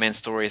early Batman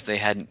stories they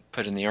hadn't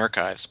put in the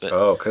Archives,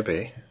 but could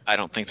be. I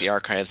don't think the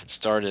Archives had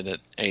started at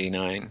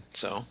 89,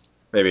 so...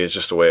 Maybe it's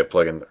just a way of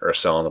plugging or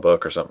selling the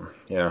book or something.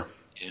 Yeah.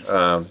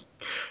 Yeah.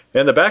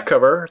 In the back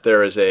cover,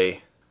 there is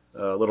a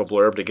little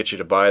blurb to get you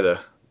to buy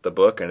the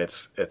book, and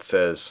it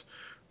says,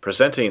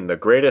 presenting the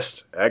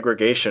greatest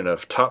aggregation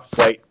of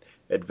top-flight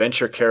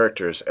adventure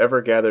characters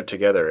ever gathered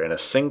together in a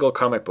single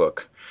comic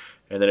book.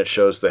 And then it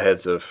shows the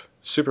heads of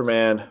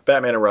Superman,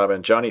 Batman and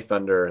Robin, Johnny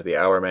Thunder, the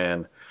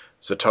Hourman,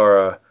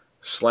 Zatara,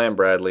 Slam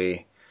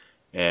Bradley,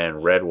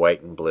 and Red,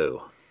 White, and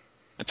Blue.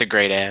 That's a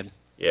great ad.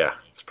 Yeah,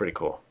 it's pretty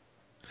cool.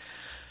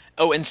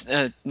 Oh, and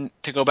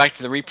to go back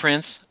to the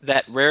reprints,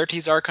 that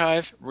Rarities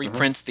Archive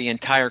reprints the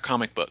entire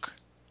comic book.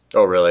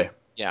 Oh, really?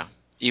 Yeah,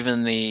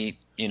 even the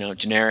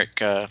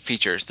generic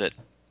features that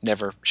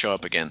never show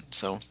up again.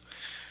 So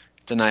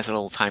it's a nice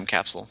little time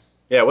capsule.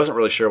 Yeah, I wasn't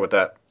really sure what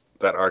that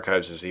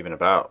Archives is even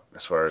about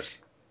as far as...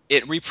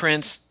 It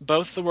reprints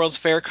both the World's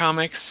Fair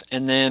comics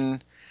and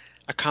then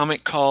a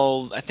comic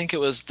called, I think it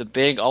was the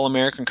Big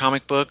All-American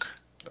Comic Book.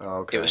 Oh,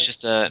 okay. It was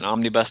just an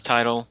omnibus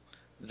title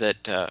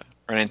that, or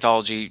an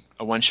anthology,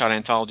 a one-shot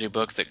anthology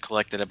book that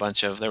collected a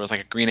bunch of, there was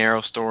like a Green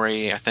Arrow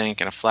story, I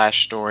think, and a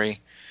Flash story,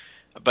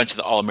 a bunch of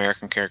the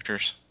All-American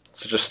characters.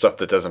 So just stuff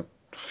that doesn't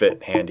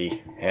fit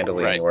handily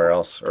Right. anywhere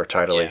else, or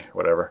tidily,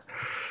 whatever.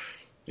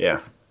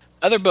 Yeah.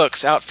 Other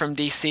books out from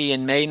DC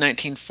in May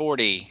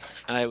 1940.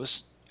 It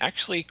was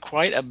actually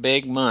quite a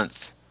big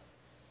month.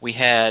 We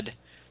had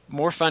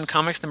More Fun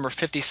Comics number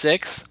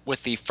 56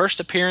 with the first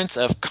appearance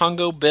of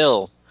Congo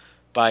Bill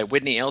by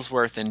Whitney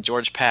Ellsworth and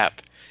George Papp.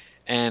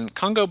 And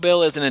Congo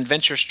Bill is an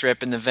adventure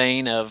strip in the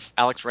vein of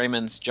Alex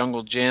Raymond's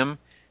Jungle Jim,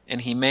 and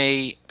he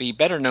may be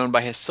better known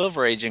by his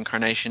Silver Age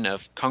incarnation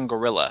of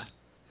Congorilla.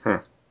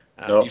 Nope.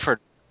 You've heard?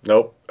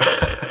 Nope.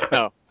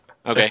 Oh,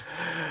 okay.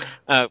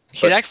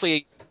 He's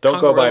actually... Don't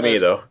go by me,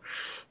 though.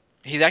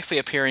 He's actually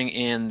appearing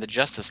in the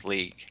Justice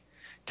League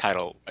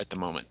title at the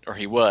moment, or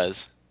he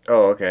was.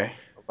 Oh, okay.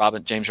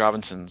 James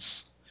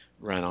Robinson's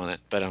run on it.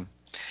 But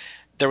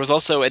there was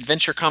also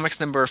Adventure Comics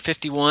number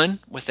 51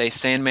 with a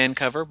Sandman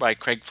cover by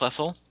Craig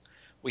Flessel.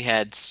 We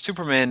had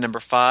Superman number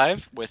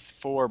 5 with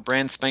 4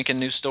 brand spanking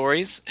new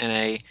stories and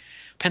a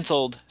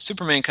penciled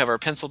Superman cover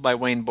penciled by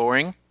Wayne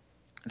Boring.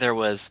 There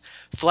was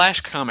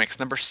Flash Comics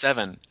number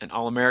 7, an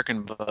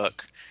All-American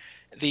book.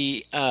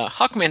 The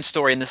Hawkman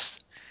story in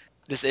this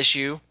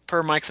issue,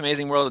 per Mike's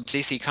Amazing World of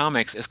DC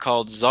Comics, is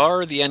called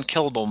Zar the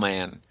Unkillable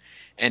Man,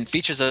 and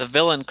features a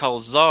villain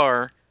called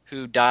Zar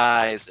who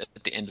dies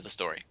at the end of the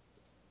story.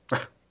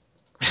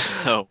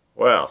 So,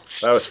 well,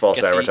 that was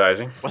false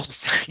advertising.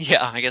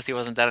 I guess he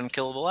wasn't that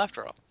unkillable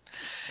after all.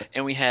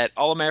 And we had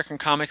All-American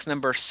Comics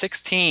number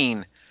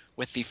 16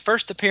 with the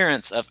first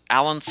appearance of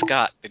Alan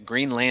Scott, the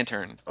Green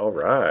Lantern. All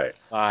right.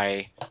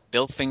 By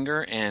Bill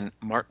Finger and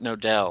Martin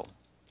O'Dell.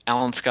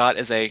 Alan Scott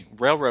is a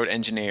railroad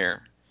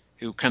engineer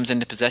who comes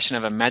into possession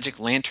of a magic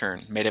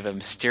lantern made of a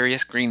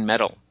mysterious green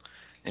metal.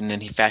 And then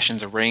he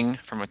fashions a ring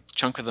from a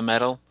chunk of the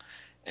metal,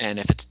 and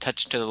if it's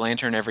touched to the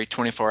lantern every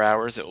 24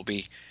 hours, it will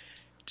be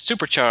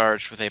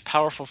supercharged with a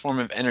powerful form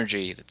of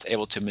energy that's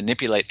able to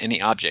manipulate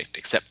any object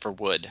except for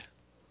wood.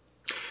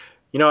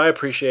 I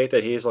appreciate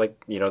that he's like,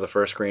 the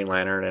first Green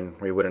Lantern, and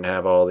we wouldn't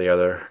have all the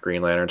other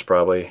Green Lanterns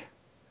probably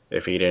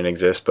if he didn't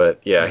exist,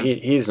 but yeah,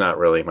 he's not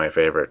really my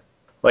favorite.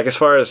 Like, as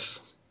far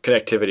as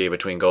connectivity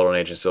between Golden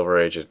Age and Silver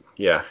Age,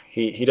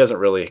 he doesn't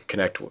really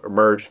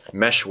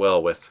mesh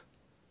well with,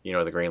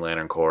 the Green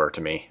Lantern Corps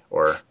to me.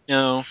 Or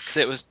no, because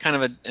it was kind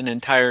of an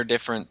entire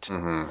different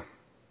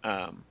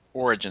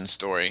origin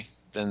story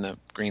than the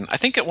Green. I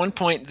think at one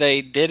point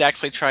they did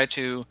actually try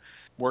to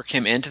work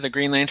him into the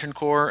Green Lantern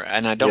Corps,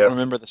 and I don't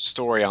remember the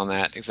story on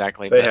that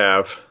exactly. They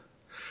have,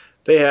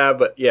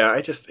 but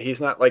yeah, he's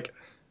not like,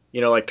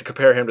 like to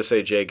compare him to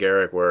say Jay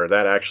Garrick, where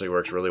that actually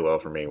works really well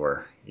for me.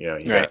 Where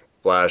you got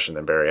Flash and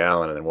then Barry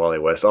Allen and then Wally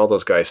West. All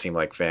those guys seem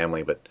like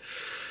family, but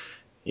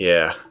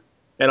yeah.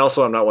 And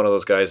also, I'm not one of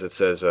those guys that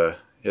says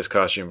his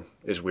costume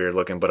is weird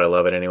looking, but I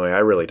love it anyway. I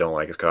really don't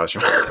like his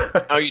costume.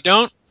 Oh, you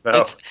don't?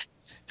 No.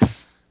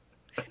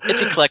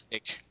 It's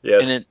eclectic.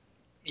 Yes. And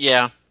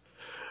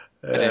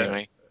but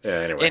anyway. Yeah,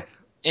 anyway.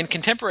 In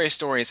contemporary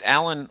stories,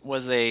 Alan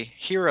was a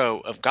hero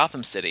of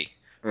Gotham City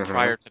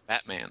prior to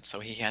Batman, so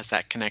he has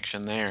that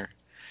connection there.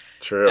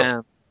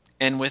 True.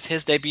 And with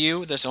his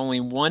debut, there's only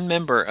one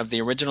member of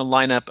the original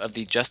lineup of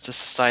the Justice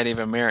Society of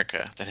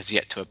America that has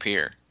yet to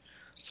appear.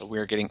 So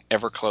we're getting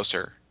ever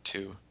closer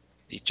to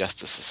the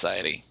Justice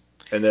Society.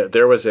 And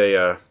there was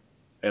and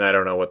I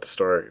don't know what the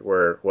story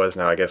where it was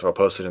now. I guess I'll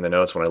post it in the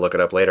notes when I look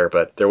it up later.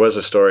 But there was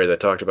a story that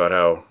talked about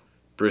how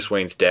Bruce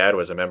Wayne's dad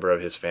was a member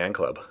of his fan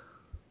club,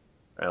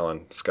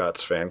 Alan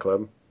Scott's fan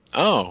club.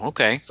 Oh,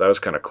 okay. So that was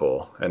kind of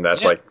cool. And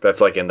that's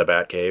like in the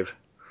Batcave.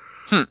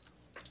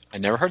 I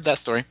never heard that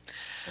story.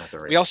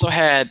 We also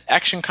had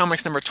Action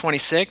Comics number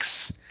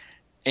 26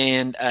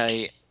 and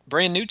a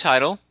brand new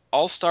title,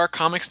 All-Star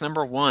Comics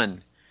number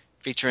 1,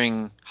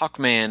 featuring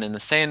Hawkman and the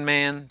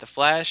Sandman, the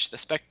Flash, the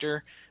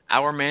Spectre,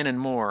 Hourman, and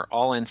more,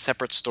 all in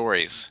separate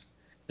stories.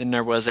 Then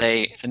there was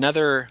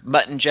another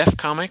Mutt and Jeff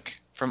comic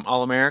from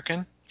All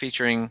American,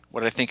 featuring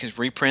what I think is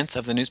reprints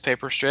of the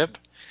newspaper strip.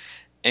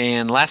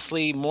 And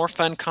lastly, More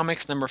Fun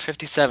Comics number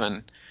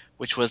 57,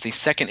 which was the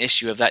second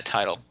issue of that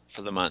title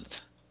for the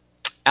month.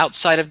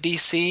 Outside of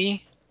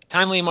DC,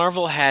 Timely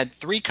Marvel had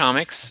 3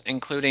 comics,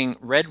 including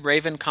Red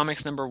Raven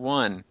Comics number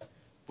 1,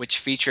 which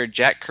featured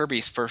Jack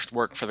Kirby's first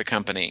work for the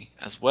company,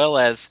 as well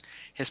as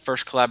his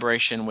first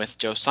collaboration with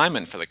Joe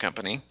Simon for the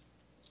company.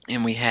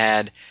 And we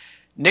had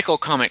Nickel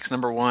Comics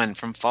number 1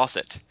 from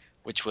Fawcett,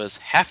 which was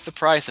half the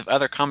price of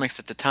other comics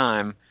at the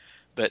time,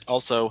 but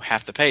also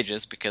half the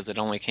pages because it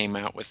only came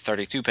out with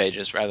 32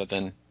 pages rather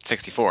than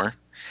 64.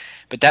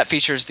 But that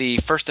features the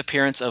first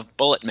appearance of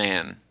Bullet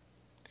Man,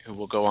 who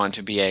will go on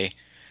to be a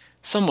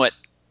somewhat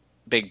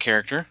big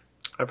character.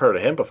 I've heard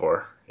of him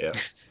before, yeah.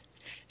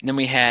 And then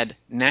we had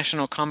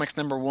National Comics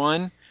number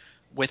 1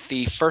 with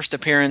the first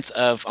appearance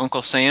of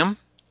Uncle Sam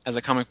as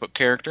a comic book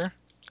character.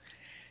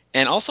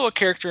 And also a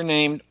character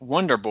named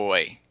Wonder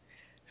Boy,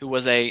 who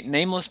was a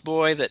nameless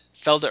boy that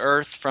fell to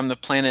Earth from the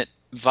planet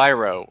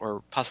Viro,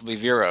 or possibly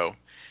Vero.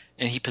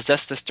 And he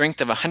possessed the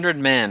strength of 100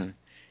 men,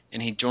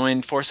 and he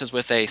joined forces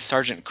with a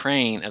Sergeant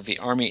Crane of the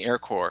Army Air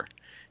Corps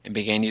and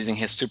began using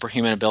his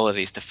superhuman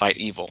abilities to fight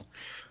evil.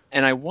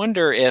 And I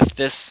wonder if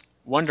this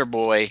Wonder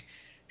Boy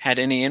had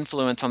any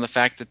influence on the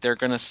fact that they're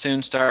going to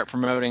soon start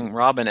promoting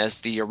Robin as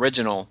the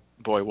original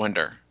Boy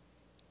Wonder.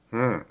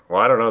 Well,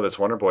 I don't know. This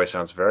Wonder Boy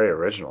sounds very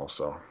original,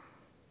 so.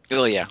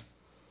 Oh, yeah.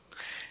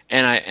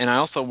 And I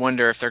also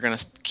wonder if they're going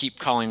to keep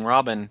calling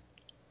Robin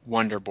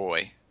Wonder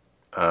Boy.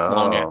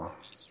 Oh.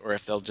 Or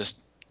if they'll just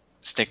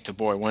stick to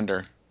Boy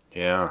Wonder.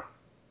 Yeah.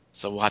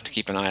 So we'll have to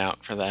keep an eye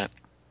out for that.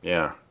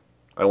 Yeah.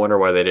 I wonder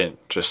why they didn't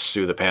just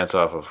sue the pants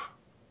off of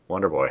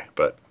Wonder Boy,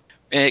 but.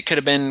 It could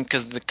have been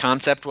because the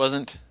concept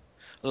wasn't.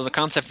 Well, the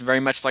concept is very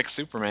much like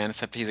Superman,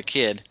 except he's a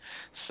kid.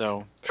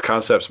 So this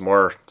concept's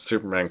more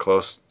Superman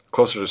closer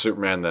to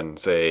Superman than,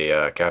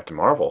 say, Captain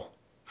Marvel.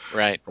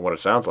 Right. From what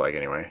it sounds like,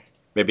 anyway.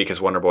 Maybe because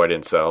Wonder Boy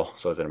didn't sell,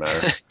 so it didn't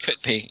matter. Could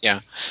be,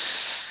 yeah.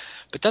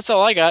 But that's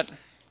all I got.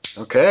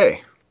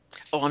 Okay.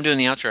 Oh, I'm doing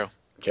the outro.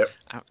 Yep.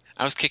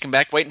 I was kicking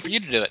back, waiting for you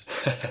to do it.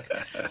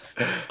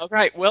 All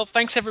right. Well,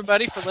 thanks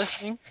everybody for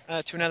listening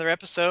to another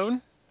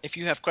episode. If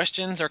you have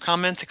questions or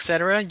comments,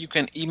 etc., you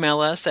can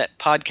email us at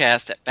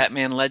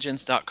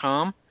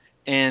podcast@batmanlegends.com.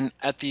 And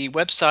at the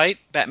website,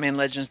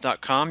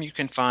 batmanlegends.com, you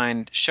can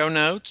find show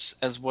notes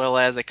as well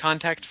as a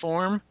contact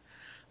form,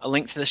 a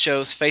link to the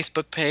show's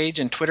Facebook page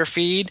and Twitter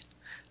feed,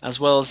 as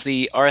well as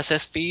the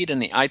RSS feed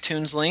and the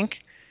iTunes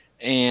link.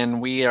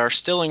 And we are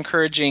still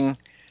encouraging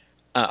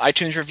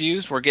iTunes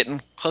reviews. We're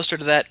getting closer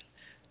to that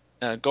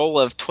goal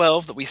of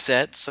 12 that we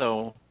set,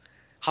 so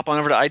hop on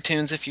over to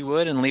iTunes if you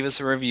would and leave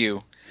us a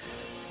review.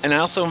 And I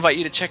also invite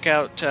you to check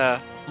out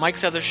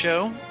Mike's other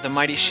show, The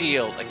Mighty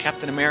Shield, a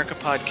Captain America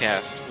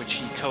podcast, which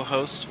he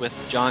co-hosts with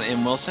John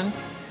M. Wilson,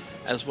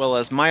 as well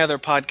as my other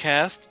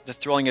podcast, The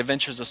Thrilling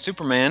Adventures of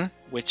Superman,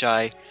 which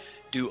I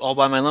do all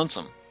by my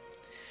lonesome.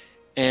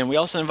 And we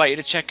also invite you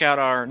to check out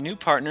our new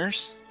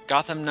partners,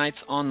 Gotham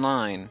Knights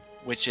Online,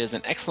 which is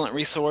an excellent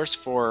resource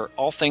for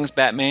all things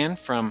Batman,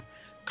 from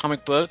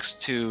comic books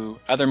to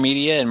other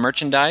media and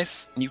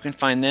merchandise. And you can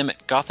find them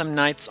at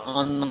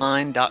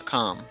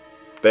gothamknightsonline.com.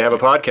 They have a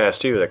podcast,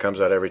 too, that comes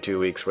out every 2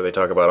 weeks where they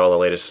talk about all the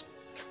latest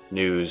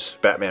news,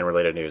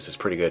 Batman-related news. It's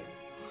pretty good.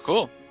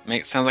 Cool.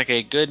 Sounds like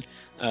a good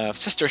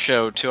sister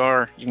show to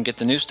our... You can get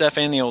the new stuff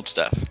and the old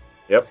stuff.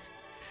 Yep.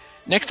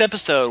 Next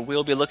episode,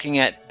 we'll be looking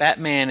at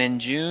Batman in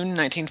June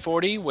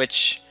 1940,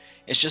 which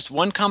is just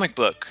one comic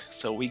book,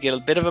 so we get a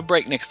bit of a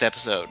break next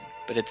episode.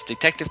 But it's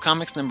Detective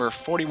Comics number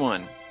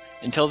 41.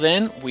 Until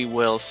then, we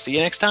will see you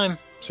next time.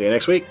 See you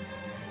next week.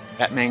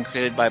 Batman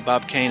created by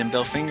Bob Kane and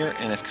Bill Finger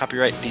and is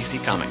copyright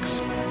DC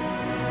Comics.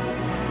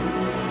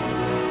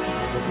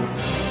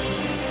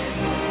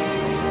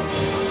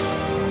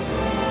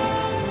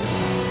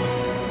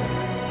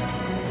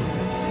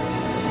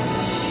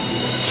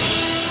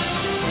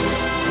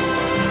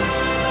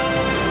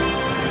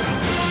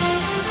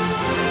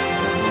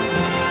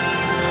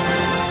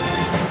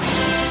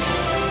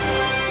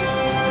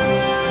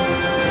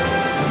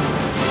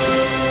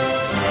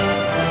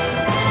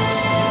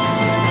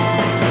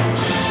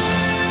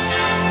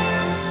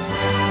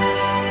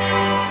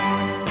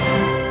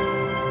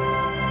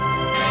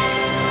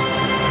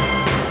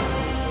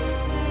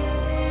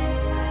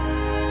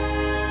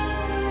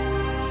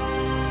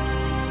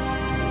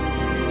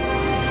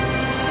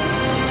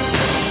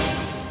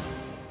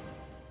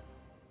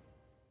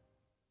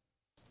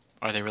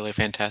 Are they really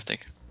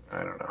fantastic?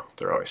 I don't know.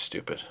 They're always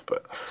stupid,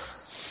 but